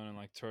things going on in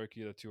like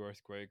Turkey, the two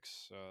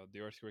earthquakes, the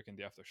earthquake and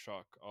the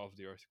aftershock of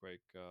the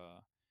earthquake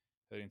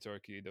hitting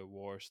Turkey, the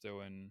war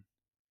still in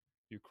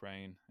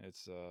Ukraine.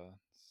 It's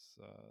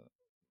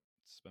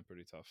been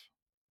pretty tough.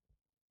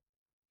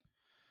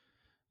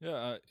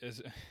 Yeah,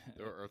 is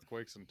There were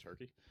earthquakes in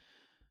Turkey.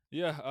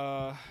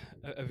 yeah.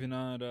 Have you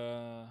not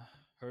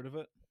heard of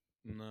it?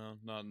 No,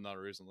 not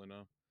recently.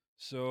 No.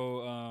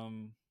 So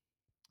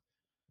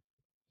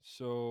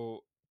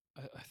so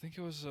I think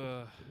it was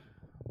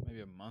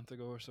maybe a month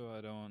ago or so.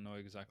 I don't know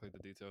exactly the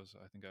details.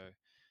 I think I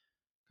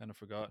kind of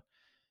forgot.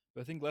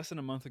 But I think less than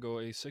a month ago,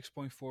 a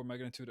 6.4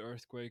 magnitude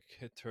earthquake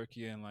hit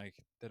Turkey and like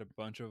did a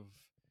bunch of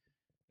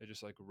it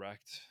just like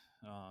wrecked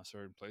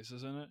certain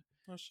places in it,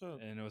 Oh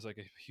shit. and it was like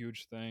a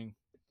huge thing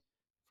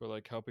for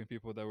like helping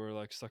people that were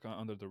like stuck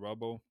under the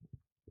rubble.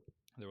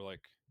 There were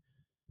like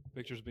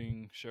pictures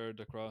being shared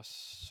across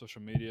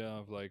social media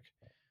of like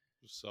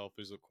Just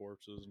selfies of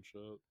corpses and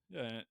shit.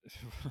 yeah,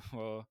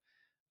 well,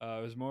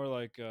 it was more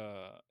like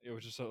it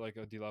was just like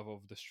the level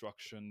of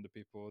destruction, the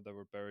people that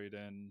were buried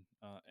in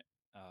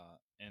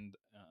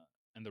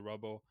the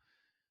rubble,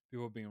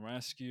 people being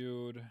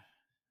rescued,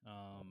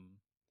 um,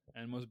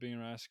 animals being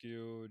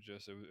rescued.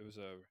 Just it was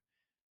a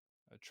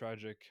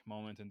tragic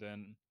moment, and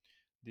then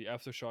the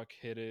aftershock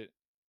hit it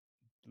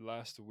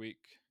last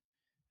week,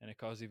 and it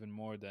caused even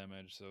more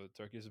damage. So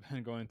Turkey's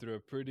been going through a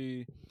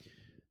pretty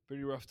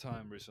rough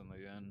time recently,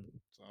 and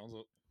Sounds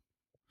it.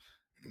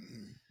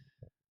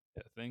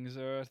 yeah, things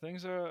are.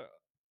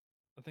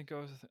 I think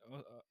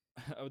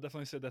I would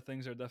definitely say that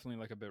things are definitely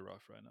like a bit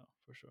rough right now,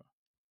 for sure.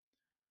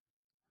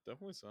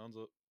 Definitely sounds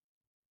it.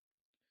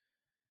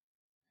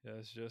 Yeah,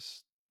 it's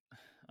just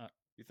uh,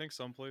 You think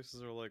some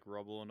places are like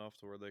rubble enough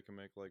to where they can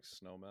make like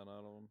snowmen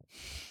out of them?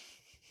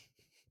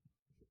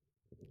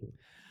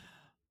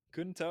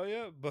 couldn't tell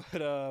you, but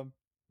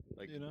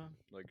Like you know,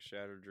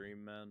 Shattered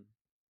Dream Men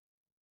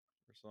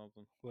or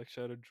something. like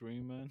Shattered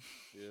Dream, man.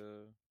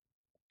 Yeah,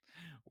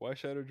 Why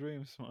Shattered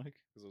Dreams, Mike?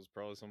 because it was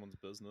probably someone's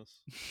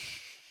business.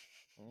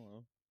 I don't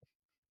know.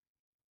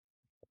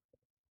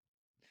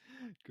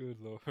 Good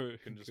lord,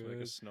 Can just make a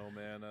good.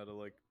 snowman out of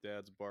like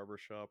dad's barber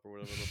shop or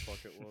whatever the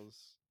fuck it was.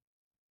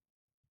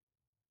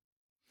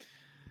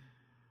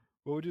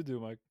 What would you do,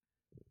 Mike,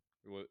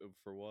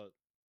 For what?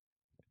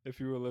 if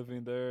you were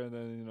living there and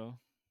then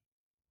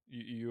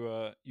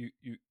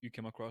you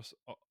came across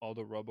all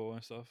the rubble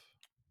and stuff,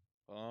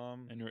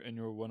 Um, and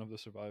you're one of the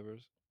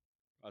survivors?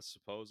 I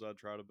suppose I'd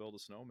try to build a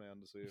snowman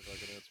to see if I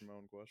could answer my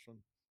own question.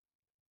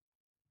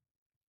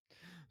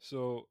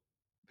 So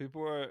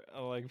people are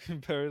like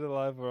buried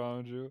alive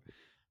around you.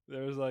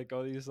 There's like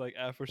all these like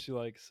efforts to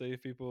like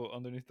save people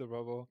underneath the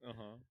rubble. Uh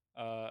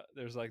huh.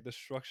 There's like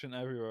destruction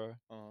everywhere,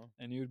 Uh huh.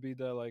 and you'd be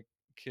the like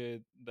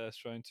kid that's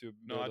trying to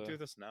No, build I'd a. do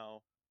this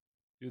now.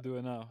 You do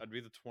it now. I'd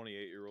be the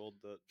 28-year-old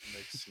that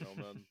makes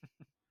snowmen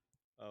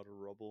out of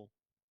rubble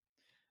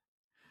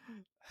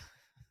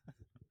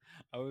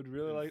I would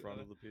really in like.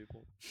 front of the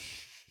people.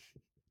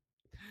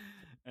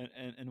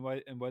 And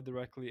why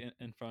directly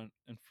in front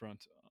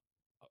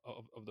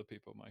of the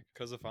people, Mike?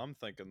 Because if I'm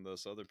thinking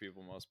this, other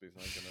people must be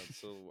thinking it.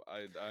 So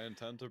I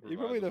intend to You're provide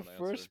probably them the an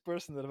answer. first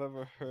person that I've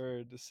ever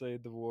heard say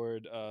the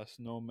word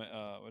snowman.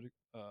 What do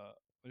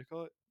you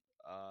call it?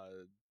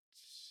 Uh,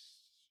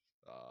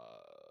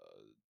 uh,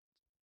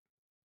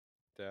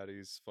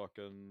 daddy's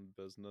fucking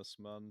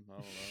businessmen. I don't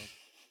know.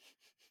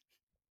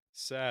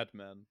 Sad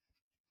men.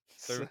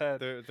 Sad.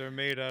 Sad. They're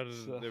made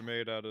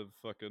out of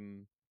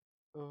fucking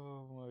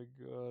Oh my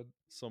god.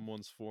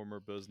 someone's former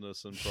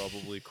business and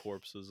probably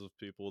corpses of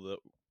people that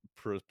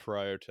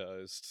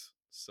prioritized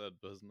said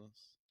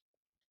business.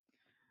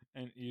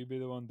 And you be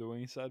the one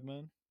doing sad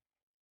man?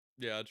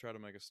 Yeah, I'd try to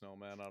make a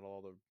snowman out of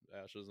all the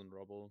ashes and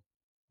rubble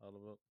out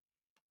of it.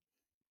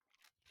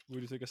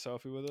 Would you take a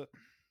selfie with it?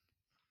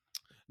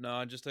 No,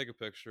 I'd just take a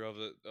picture of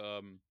it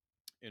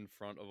in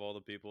front of all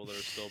the people that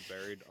are still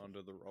buried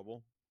under the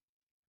rubble.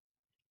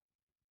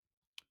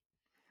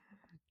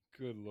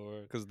 Good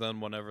lord. Because then,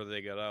 whenever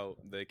they get out,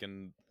 they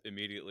can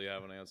immediately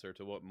have an answer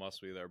to what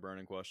must be their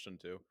burning question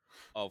to.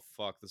 Oh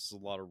fuck, this is a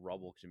lot of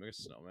rubble. Can you make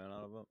a snowman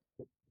out of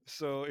it?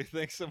 So you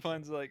think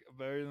someone's like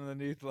buried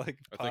underneath like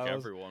I think piles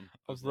everyone is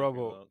of thinking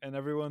rubble, that. and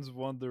everyone's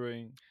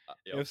wondering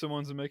Yep. if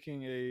someone's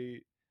making a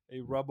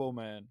rubble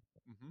man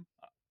Hmm.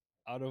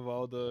 out of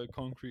all the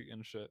concrete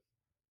and shit.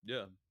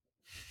 Yeah,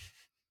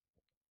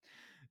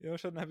 You know,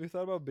 Sheldon, have you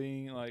thought about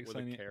being like with a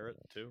signing? carrot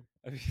too.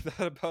 Have you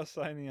thought about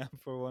signing up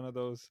for one of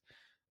those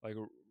like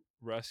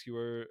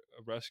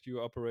rescue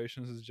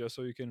operations, is just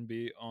so you can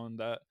be on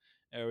that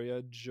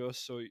area,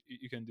 just so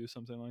you can do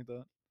something like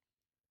that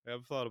I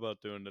have thought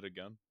about doing it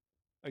again.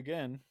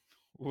 again?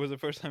 What was the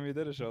first time you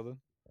did it, Sheldon?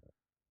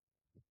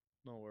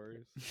 No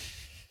worries.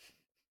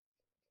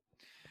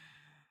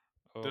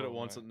 Did it Oh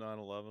once my. at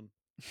 9/11.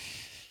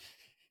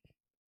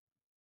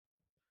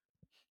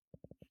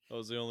 I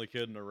was the only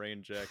kid in a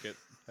rain jacket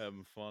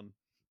having fun.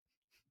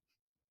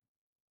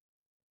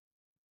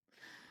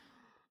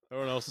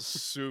 Everyone else is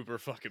super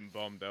fucking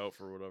bummed out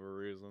for whatever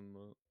reason.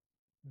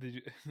 But Did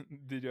you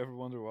did you ever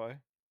wonder why?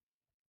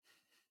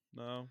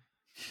 no,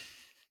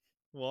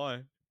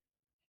 why?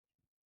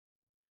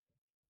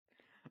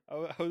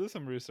 I did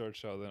some research,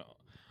 Sheldon,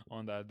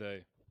 on that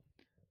day.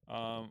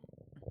 Um,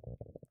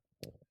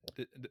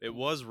 th- th- It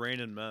was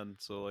raining men,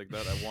 so like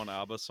that one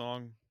ABBA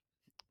song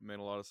made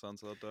a lot of sense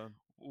that day.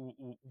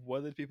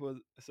 what did people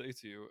say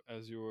to you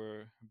as you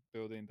were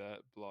building that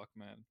block,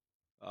 man?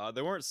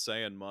 They weren't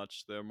saying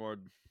much. They're more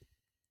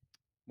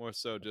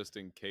so just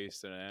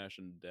encased in ash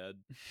and dead.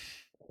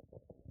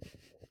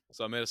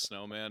 So I made a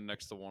snowman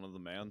next to one of the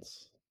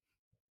mans.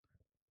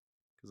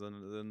 Because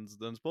then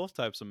it's both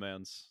types of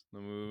mans.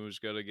 Then we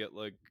just got to get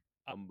like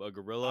I, a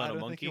gorilla I and a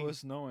don't think it monkey, was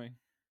snowing,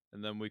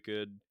 and then we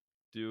could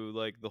do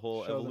like the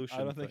whole Sheldon. I evolution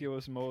don't think thing. it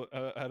was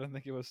I don't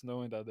think it was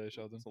snowing that day,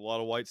 Sheldon. It's a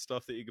lot of white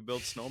stuff that you could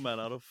build snowmen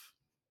out of.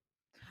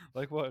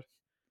 Like what?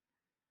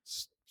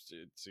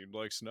 It seemed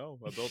like snow.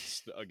 I built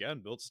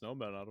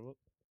snowmen out of it.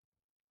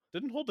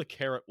 Didn't hold the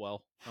carrot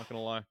well. Not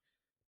gonna lie,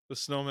 the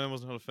snowman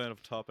was not a fan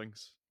of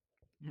toppings.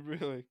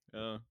 Really?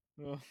 Yeah,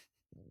 Oh,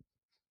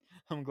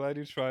 I'm glad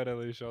you tried at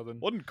least,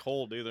 Sheldon. wasn't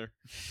cold either.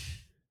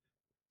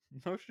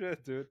 No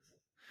shit, dude.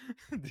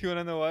 Do you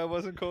wanna know why it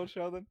wasn't cold,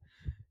 Sheldon?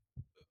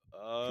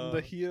 From the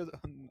Uh, heat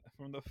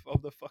from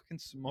the fucking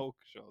smoke,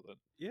 Sheldon.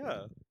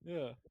 yeah,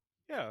 Yeah.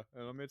 yeah,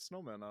 and I made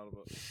snowmen out of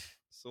it.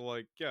 So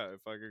like, yeah,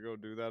 if I could go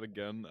do that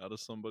again out of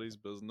somebody's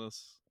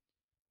business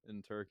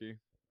in Turkey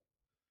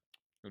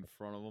in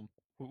front of them,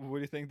 What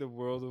do you think the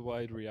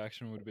worldwide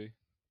reaction would be?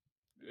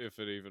 if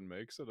it even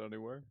makes it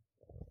anywhere.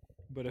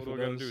 But What if do it I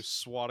gotta do? does,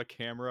 Swat a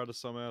camera out of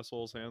some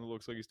asshole's hand that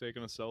looks like he's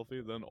taking a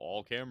selfie? Then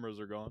all cameras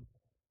are gone.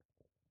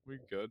 We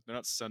good. They're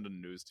not sending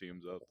news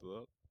teams out to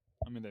that.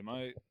 I mean, they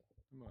might.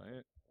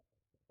 Might.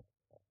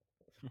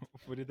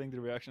 What do you think the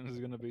reaction is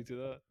gonna be to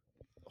that?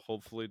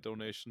 Hopefully,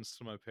 donations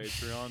to my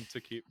Patreon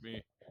to keep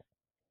me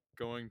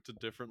going to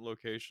different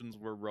locations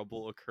where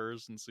rubble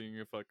occurs and seeing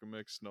if I can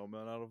make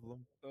snowmen out of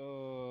them.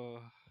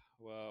 Oh,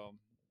 wow.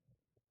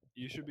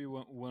 You should be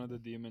one of the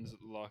demons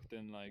locked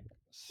in like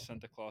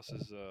Santa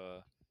Claus's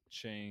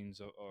chains,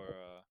 or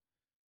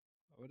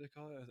what do they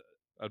call it?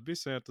 I'd be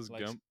Santa's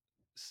Like gimp.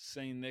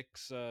 Saint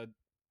Nick's Saint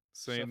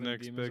seven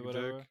Nick's demons or big dick.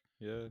 whatever.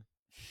 Yeah.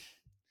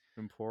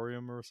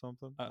 Emporium or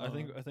something. I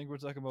don't know. I think we're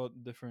talking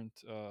about different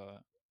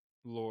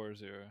lores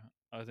here.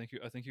 I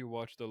think you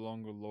watched the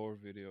longer lore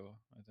video.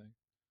 I think.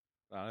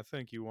 I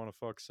think you want to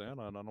fuck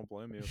Santa, and I don't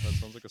blame you. That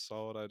sounds like a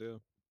solid idea.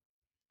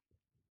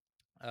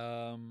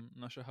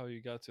 Not sure how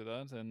you got to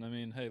that, and I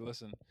mean, hey,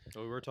 listen,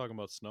 Oh, we were talking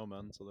about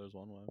snowmen, so there's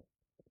one way.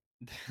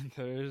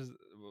 there's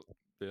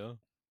Yeah,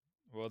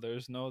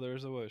 there's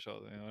a way,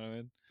 Sheldon. You know what I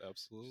mean?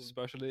 absolutely.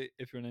 Especially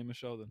if your name is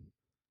Sheldon.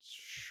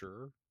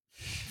 Sure.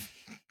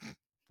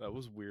 That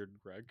was weird,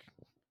 Greg.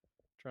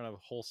 Trying to have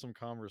a wholesome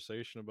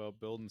conversation about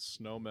building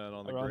snowmen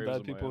on the Around graves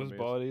dead of my people's enemies.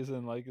 bodies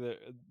and like their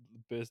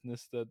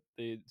business that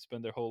they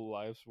spend their whole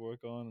lives work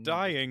on, and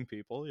Dying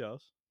people,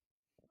 yes.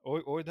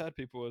 or dead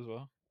people as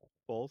well.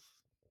 Both.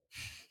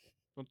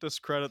 Don't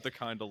discredit the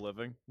kind of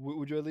living.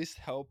 Would you at least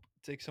help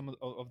take some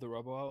of the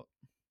rubble out?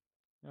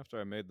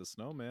 After I made the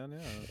snowman, yeah.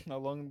 How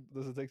long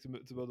does it take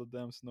to build a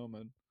damn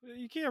snowman?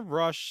 You can't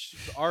rush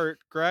art,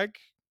 Greg.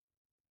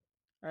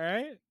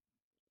 Alright?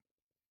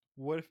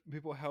 What if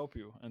people help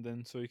you and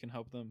then so you can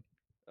help them?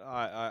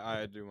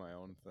 I do my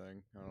own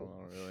thing. I don't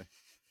know, really.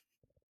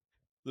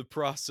 The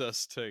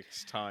process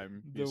takes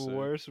time, you The say.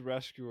 worst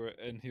rescuer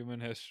in human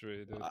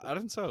history, dude. I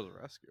didn't say I was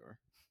a rescuer.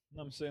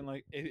 No, I'm saying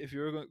like if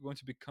you're going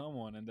to become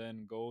one and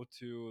then go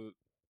to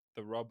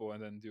the rubble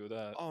and then do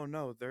that. Oh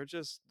no, they're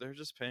just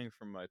paying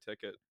for my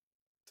ticket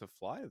to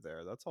fly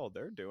there. That's all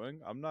they're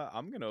doing. I'm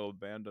gonna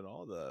abandon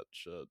all that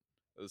shit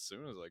as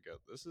soon as I get.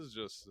 This is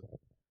just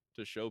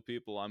to show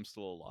people I'm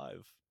still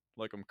alive.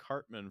 Like I'm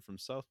Cartman from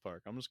South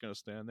Park. I'm just gonna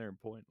stand there and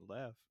point and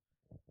laugh.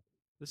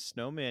 The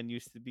snowman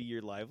used to be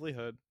your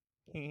livelihood.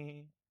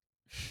 That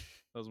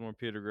was more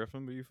Peter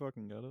Griffin, but you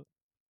fucking get it.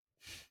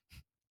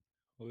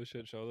 Holy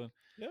shit, Sheldon.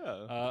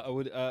 Yeah. I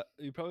would.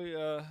 You probably.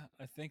 I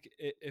think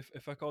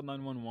if I called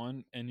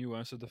 911 and you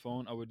answered the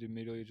phone, I would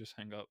immediately just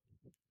hang up.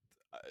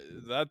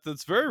 I-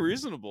 that's very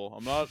reasonable.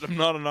 I'm not a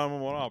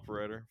 911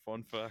 operator.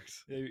 Fun fact.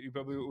 Yeah, you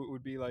probably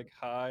would be like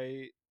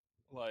high,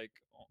 like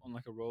on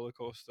like a roller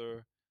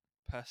coaster,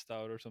 passed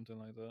out or something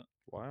like that.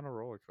 Why on a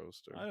roller I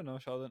coaster? don't know,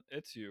 Sheldon.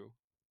 It's you.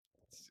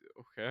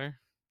 Okay.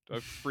 Do I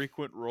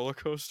frequent roller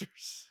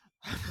coasters?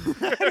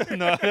 I don't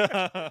know.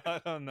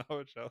 I don't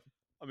know, Sheldon.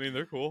 I mean,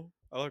 they're cool.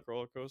 I like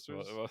roller Well,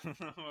 coasters.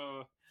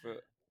 well,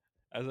 But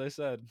as I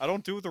said, I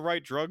don't do the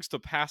right drugs to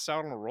pass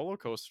out on a roller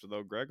coaster,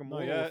 though, Greg. I'm a not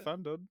little yet.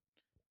 offended.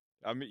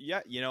 I mean,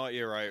 yeah, you know what?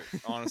 You're right.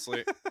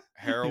 Honestly,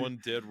 Heroin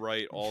did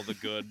write all the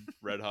good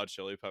Red Hot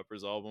Chili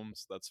Peppers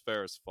albums. That's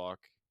fair as fuck.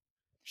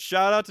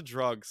 Shout out to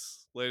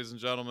drugs, ladies and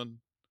gentlemen.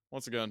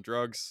 Once again,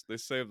 drugs, they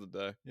save the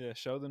day. Yeah,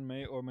 Sheldon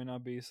may or may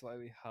not be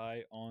slightly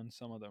high on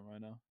some of them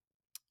right now.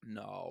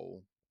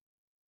 No.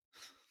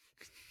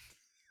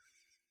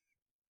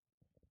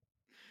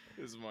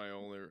 Is my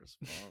only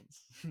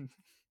response.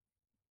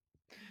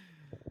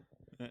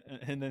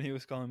 And then he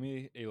was calling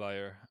me a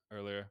liar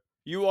earlier.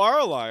 You are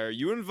a liar.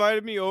 You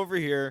invited me over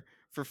here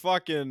for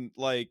fucking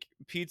like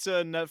pizza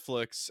and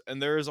Netflix,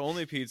 and there is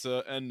only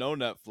pizza and no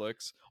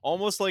Netflix.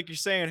 Almost like you're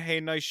saying, "Hey,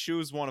 nice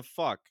shoes, want to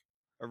fuck?"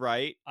 All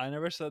right. I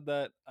never said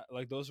that.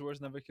 Like those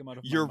words never came out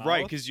of my You're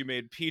right, mouth. because you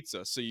made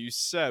pizza. So you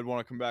said,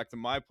 "Want to come back to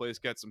my place,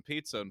 get some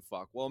pizza and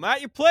fuck?" Well, I'm at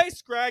your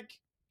place, Greg.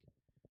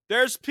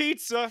 There's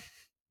pizza.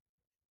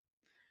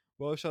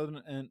 Well,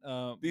 Sheldon, and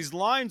These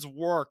lines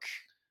work.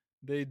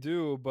 they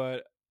do,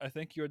 but I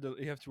think you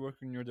have to work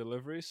on your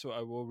delivery, so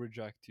I will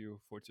reject you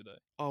for today.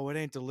 Oh, it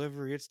ain't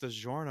delivery. It's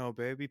DiGiorno,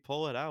 baby.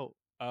 Pull it out.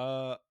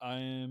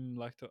 I'm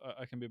lacto.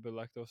 I can be a bit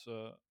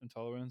lactose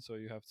intolerant, so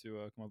you have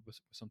to come up with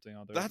something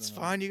other That's than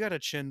fine. You got a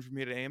chin for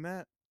me to aim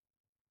at.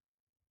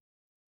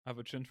 have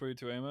a chin for you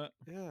to aim at.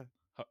 Yeah.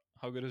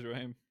 How good is your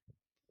aim?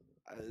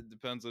 It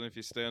depends on if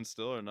you stand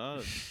still or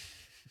not.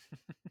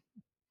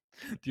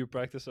 Do you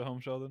practice at home,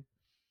 Sheldon?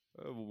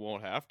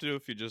 Won't have to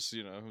if you just,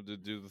 do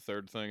the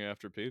third thing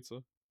after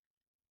pizza.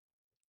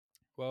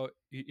 Well,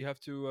 you have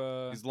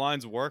to These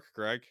lines work,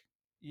 Greg.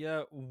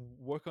 yeah,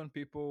 work on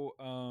people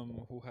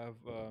who have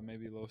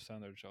maybe low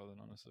standards, Sheldon,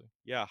 honestly.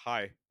 Yeah,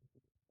 hi.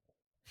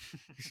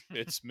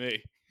 It's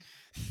me.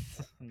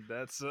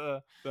 That's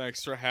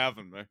Thanks for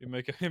having me.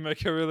 you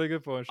make a really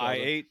good point, I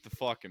Sheldon. ate the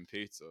fucking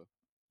pizza,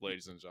 Y-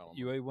 ladies and gentlemen.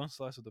 You ate one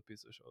slice of the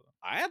pizza, Sheldon.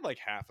 I had like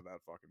half of that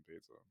fucking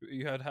pizza.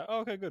 You had oh,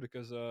 okay, good,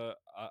 because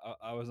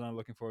I was not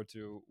looking forward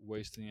to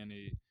wasting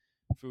any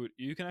food.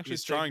 You can actually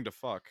He's take trying to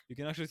fuck. you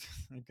can actually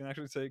you can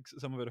actually take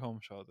some of it home,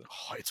 Sheldon.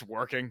 Oh, it's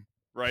working.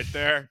 Right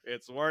there.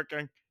 It's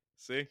working.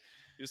 See?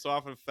 You just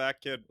offered a fat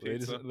kid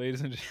pizza.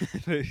 Ladies and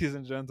ladies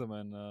and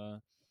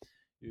gentlemen,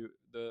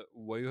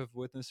 what you have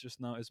witnessed just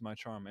now is my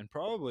charm, and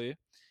probably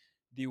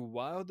the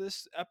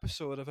wildest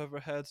episode I've ever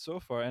had so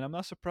far. And I'm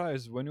not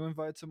surprised when you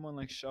invite someone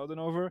like Sheldon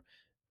over,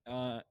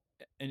 uh,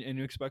 and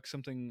you expect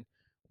something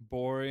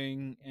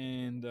boring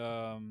and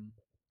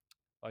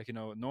like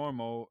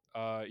normal.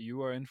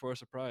 You are in for a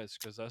surprise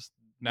because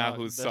Now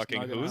who's that's sucking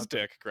not gonna whose happen.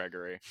 dick,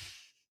 Gregory?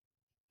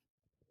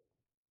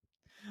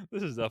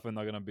 This is definitely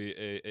not gonna be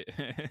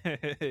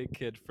a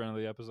kid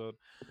friendly episode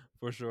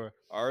for sure.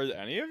 Are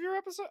any of your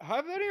episodes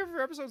have any of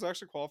your episodes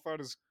actually qualified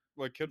as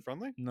like kid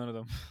friendly? None of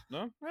them.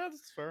 No? Yeah,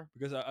 that's fair.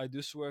 Because I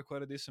do swear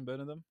quite a decent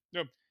bit in them.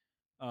 Yep.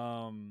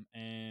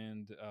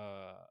 And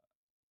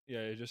yeah,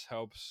 it just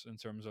helps in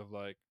terms of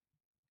like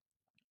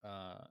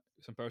uh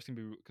some parents can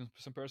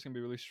be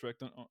really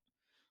strict on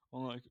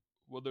like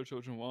what their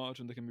children watch,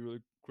 and they can be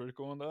really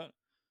critical on that.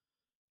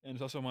 And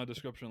it's also my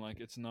description, like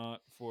it's not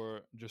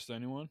for just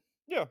anyone,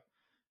 Yeah.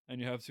 and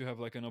you have to have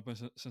like an open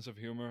sense of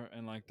humor.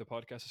 And like the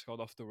podcast is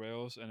called Off the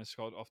Rails, and it's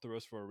called Off the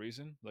Rails for a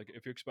reason. Like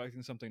if you're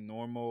expecting something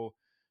normal,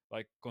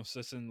 like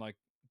consistent, like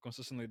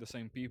consistently the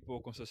same people,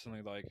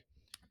 consistently like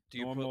Do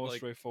you put normal like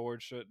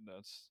straightforward shit,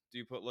 that's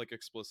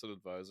explicit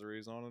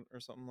advisories on it or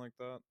something like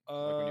that?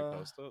 Like when you uh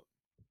post it?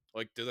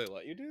 Like do they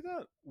let you do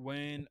that?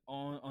 when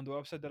on the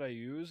website that I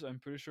use, I'm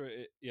pretty sure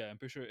I'm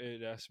pretty sure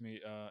it asks me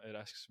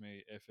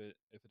if it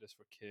is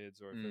for kids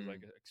or if it's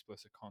like Mm,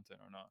 explicit content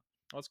or not.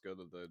 that's good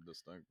that they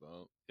distinct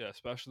that. Yeah,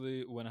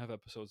 especially when I have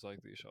episodes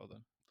like these,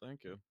 Sheldon.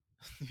 Thank you.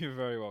 You're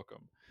very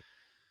welcome.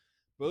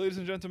 Well, ladies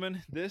and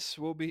gentlemen, this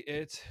will be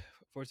it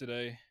for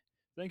today.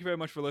 Thank you very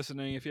much for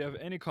listening. If you have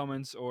any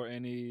comments or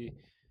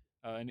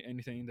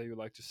anything that you'd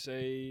like to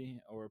say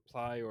or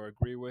reply or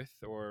agree with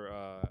or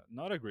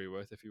not agree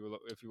with, if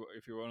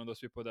you're one of those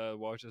people that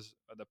watches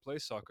that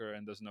plays soccer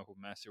and doesn't know who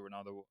Messi or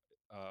Ronaldo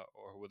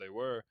or who they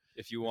were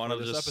If you want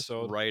before to this just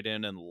episode, write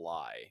in and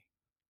lie.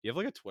 You have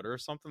like a Twitter or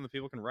something that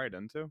people can write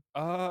into?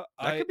 uh,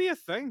 That I could be a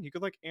thing. You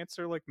could like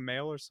answer like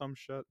mail or some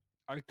shit.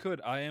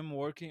 I am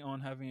working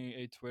on having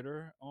a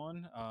Twitter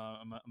on.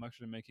 I'm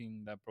actually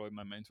making that probably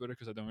my main Twitter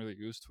because I don't really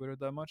use Twitter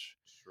that much.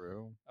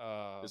 True.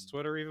 Is Um,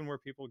 Twitter even where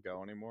people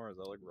go anymore? Is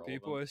that like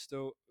People relevant? is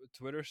still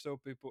Twitter still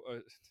people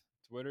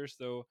Twitter is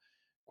still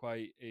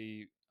quite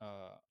a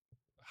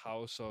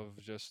house of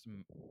just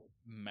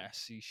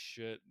messy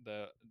shit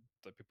that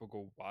that people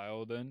go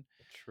wild in.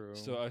 True.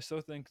 So I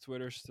still think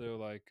Twitter's still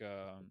like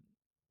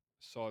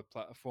solid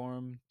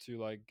platform to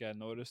like get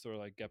noticed or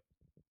like get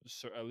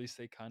at least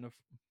a kind of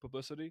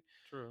publicity.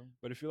 True.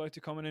 But if you like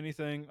to comment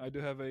anything, I do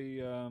have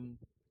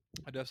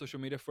social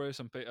media for you,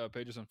 some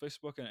pages on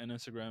Facebook and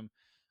Instagram.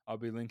 I'll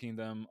be linking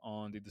them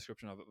on the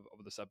description of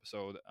this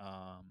episode,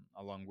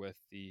 along with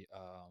the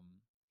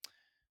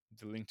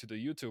link to the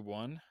YouTube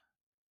one,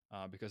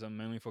 because I'm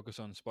mainly focused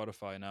on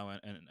Spotify now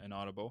and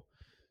Audible.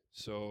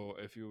 So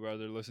if you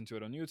rather listen to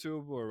it on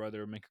YouTube or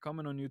rather make a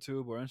comment on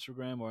YouTube or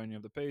Instagram or any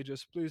of the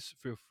pages, please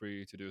feel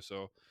free to do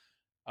so.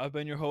 I've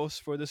been your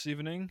host for this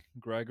evening,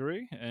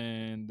 Gregory,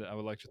 and I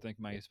would like to thank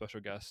my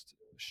special guest,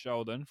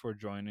 Sheldon, for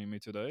joining me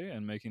today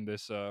and making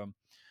this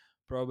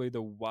probably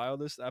the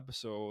wildest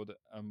episode,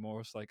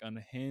 most like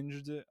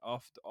unhinged,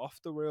 off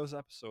the rails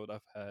episode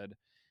I've had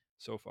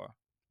so far.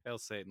 Hail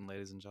Satan,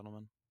 ladies and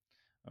gentlemen.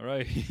 All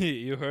right,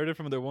 you heard it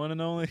from the one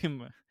and only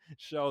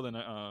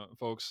Sheldon,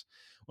 folks.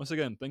 Once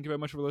again, thank you very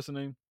much for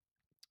listening.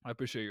 I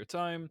appreciate your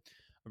time,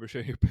 I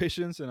appreciate your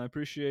patience, and I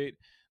appreciate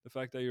the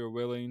fact that you're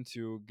willing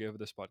to give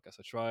this podcast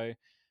a try.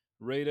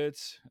 Rate it,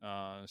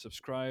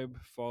 subscribe,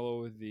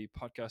 follow the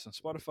podcast on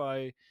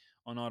Spotify,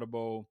 on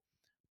Audible,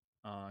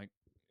 uh,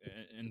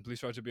 and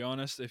please try to be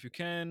honest if you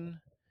can.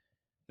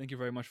 Thank you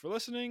very much for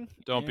listening,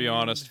 Don't be and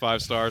honest.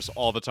 5 stars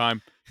all the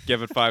time.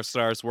 Give it 5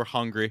 stars. We're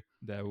hungry.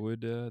 that would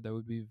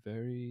be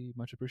very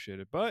much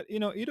appreciated. But you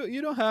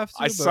don't have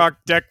I to. But suck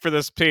dick for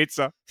this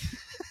pizza.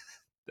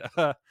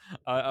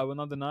 I will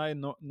not deny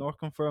nor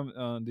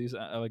confirm these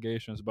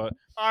allegations. But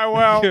I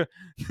thank will. you,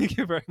 thank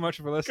you very much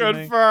for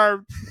listening.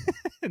 Confirmed.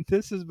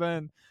 This has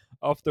been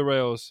Off the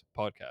Rails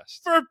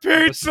podcast, For pizza.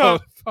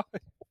 episode 5.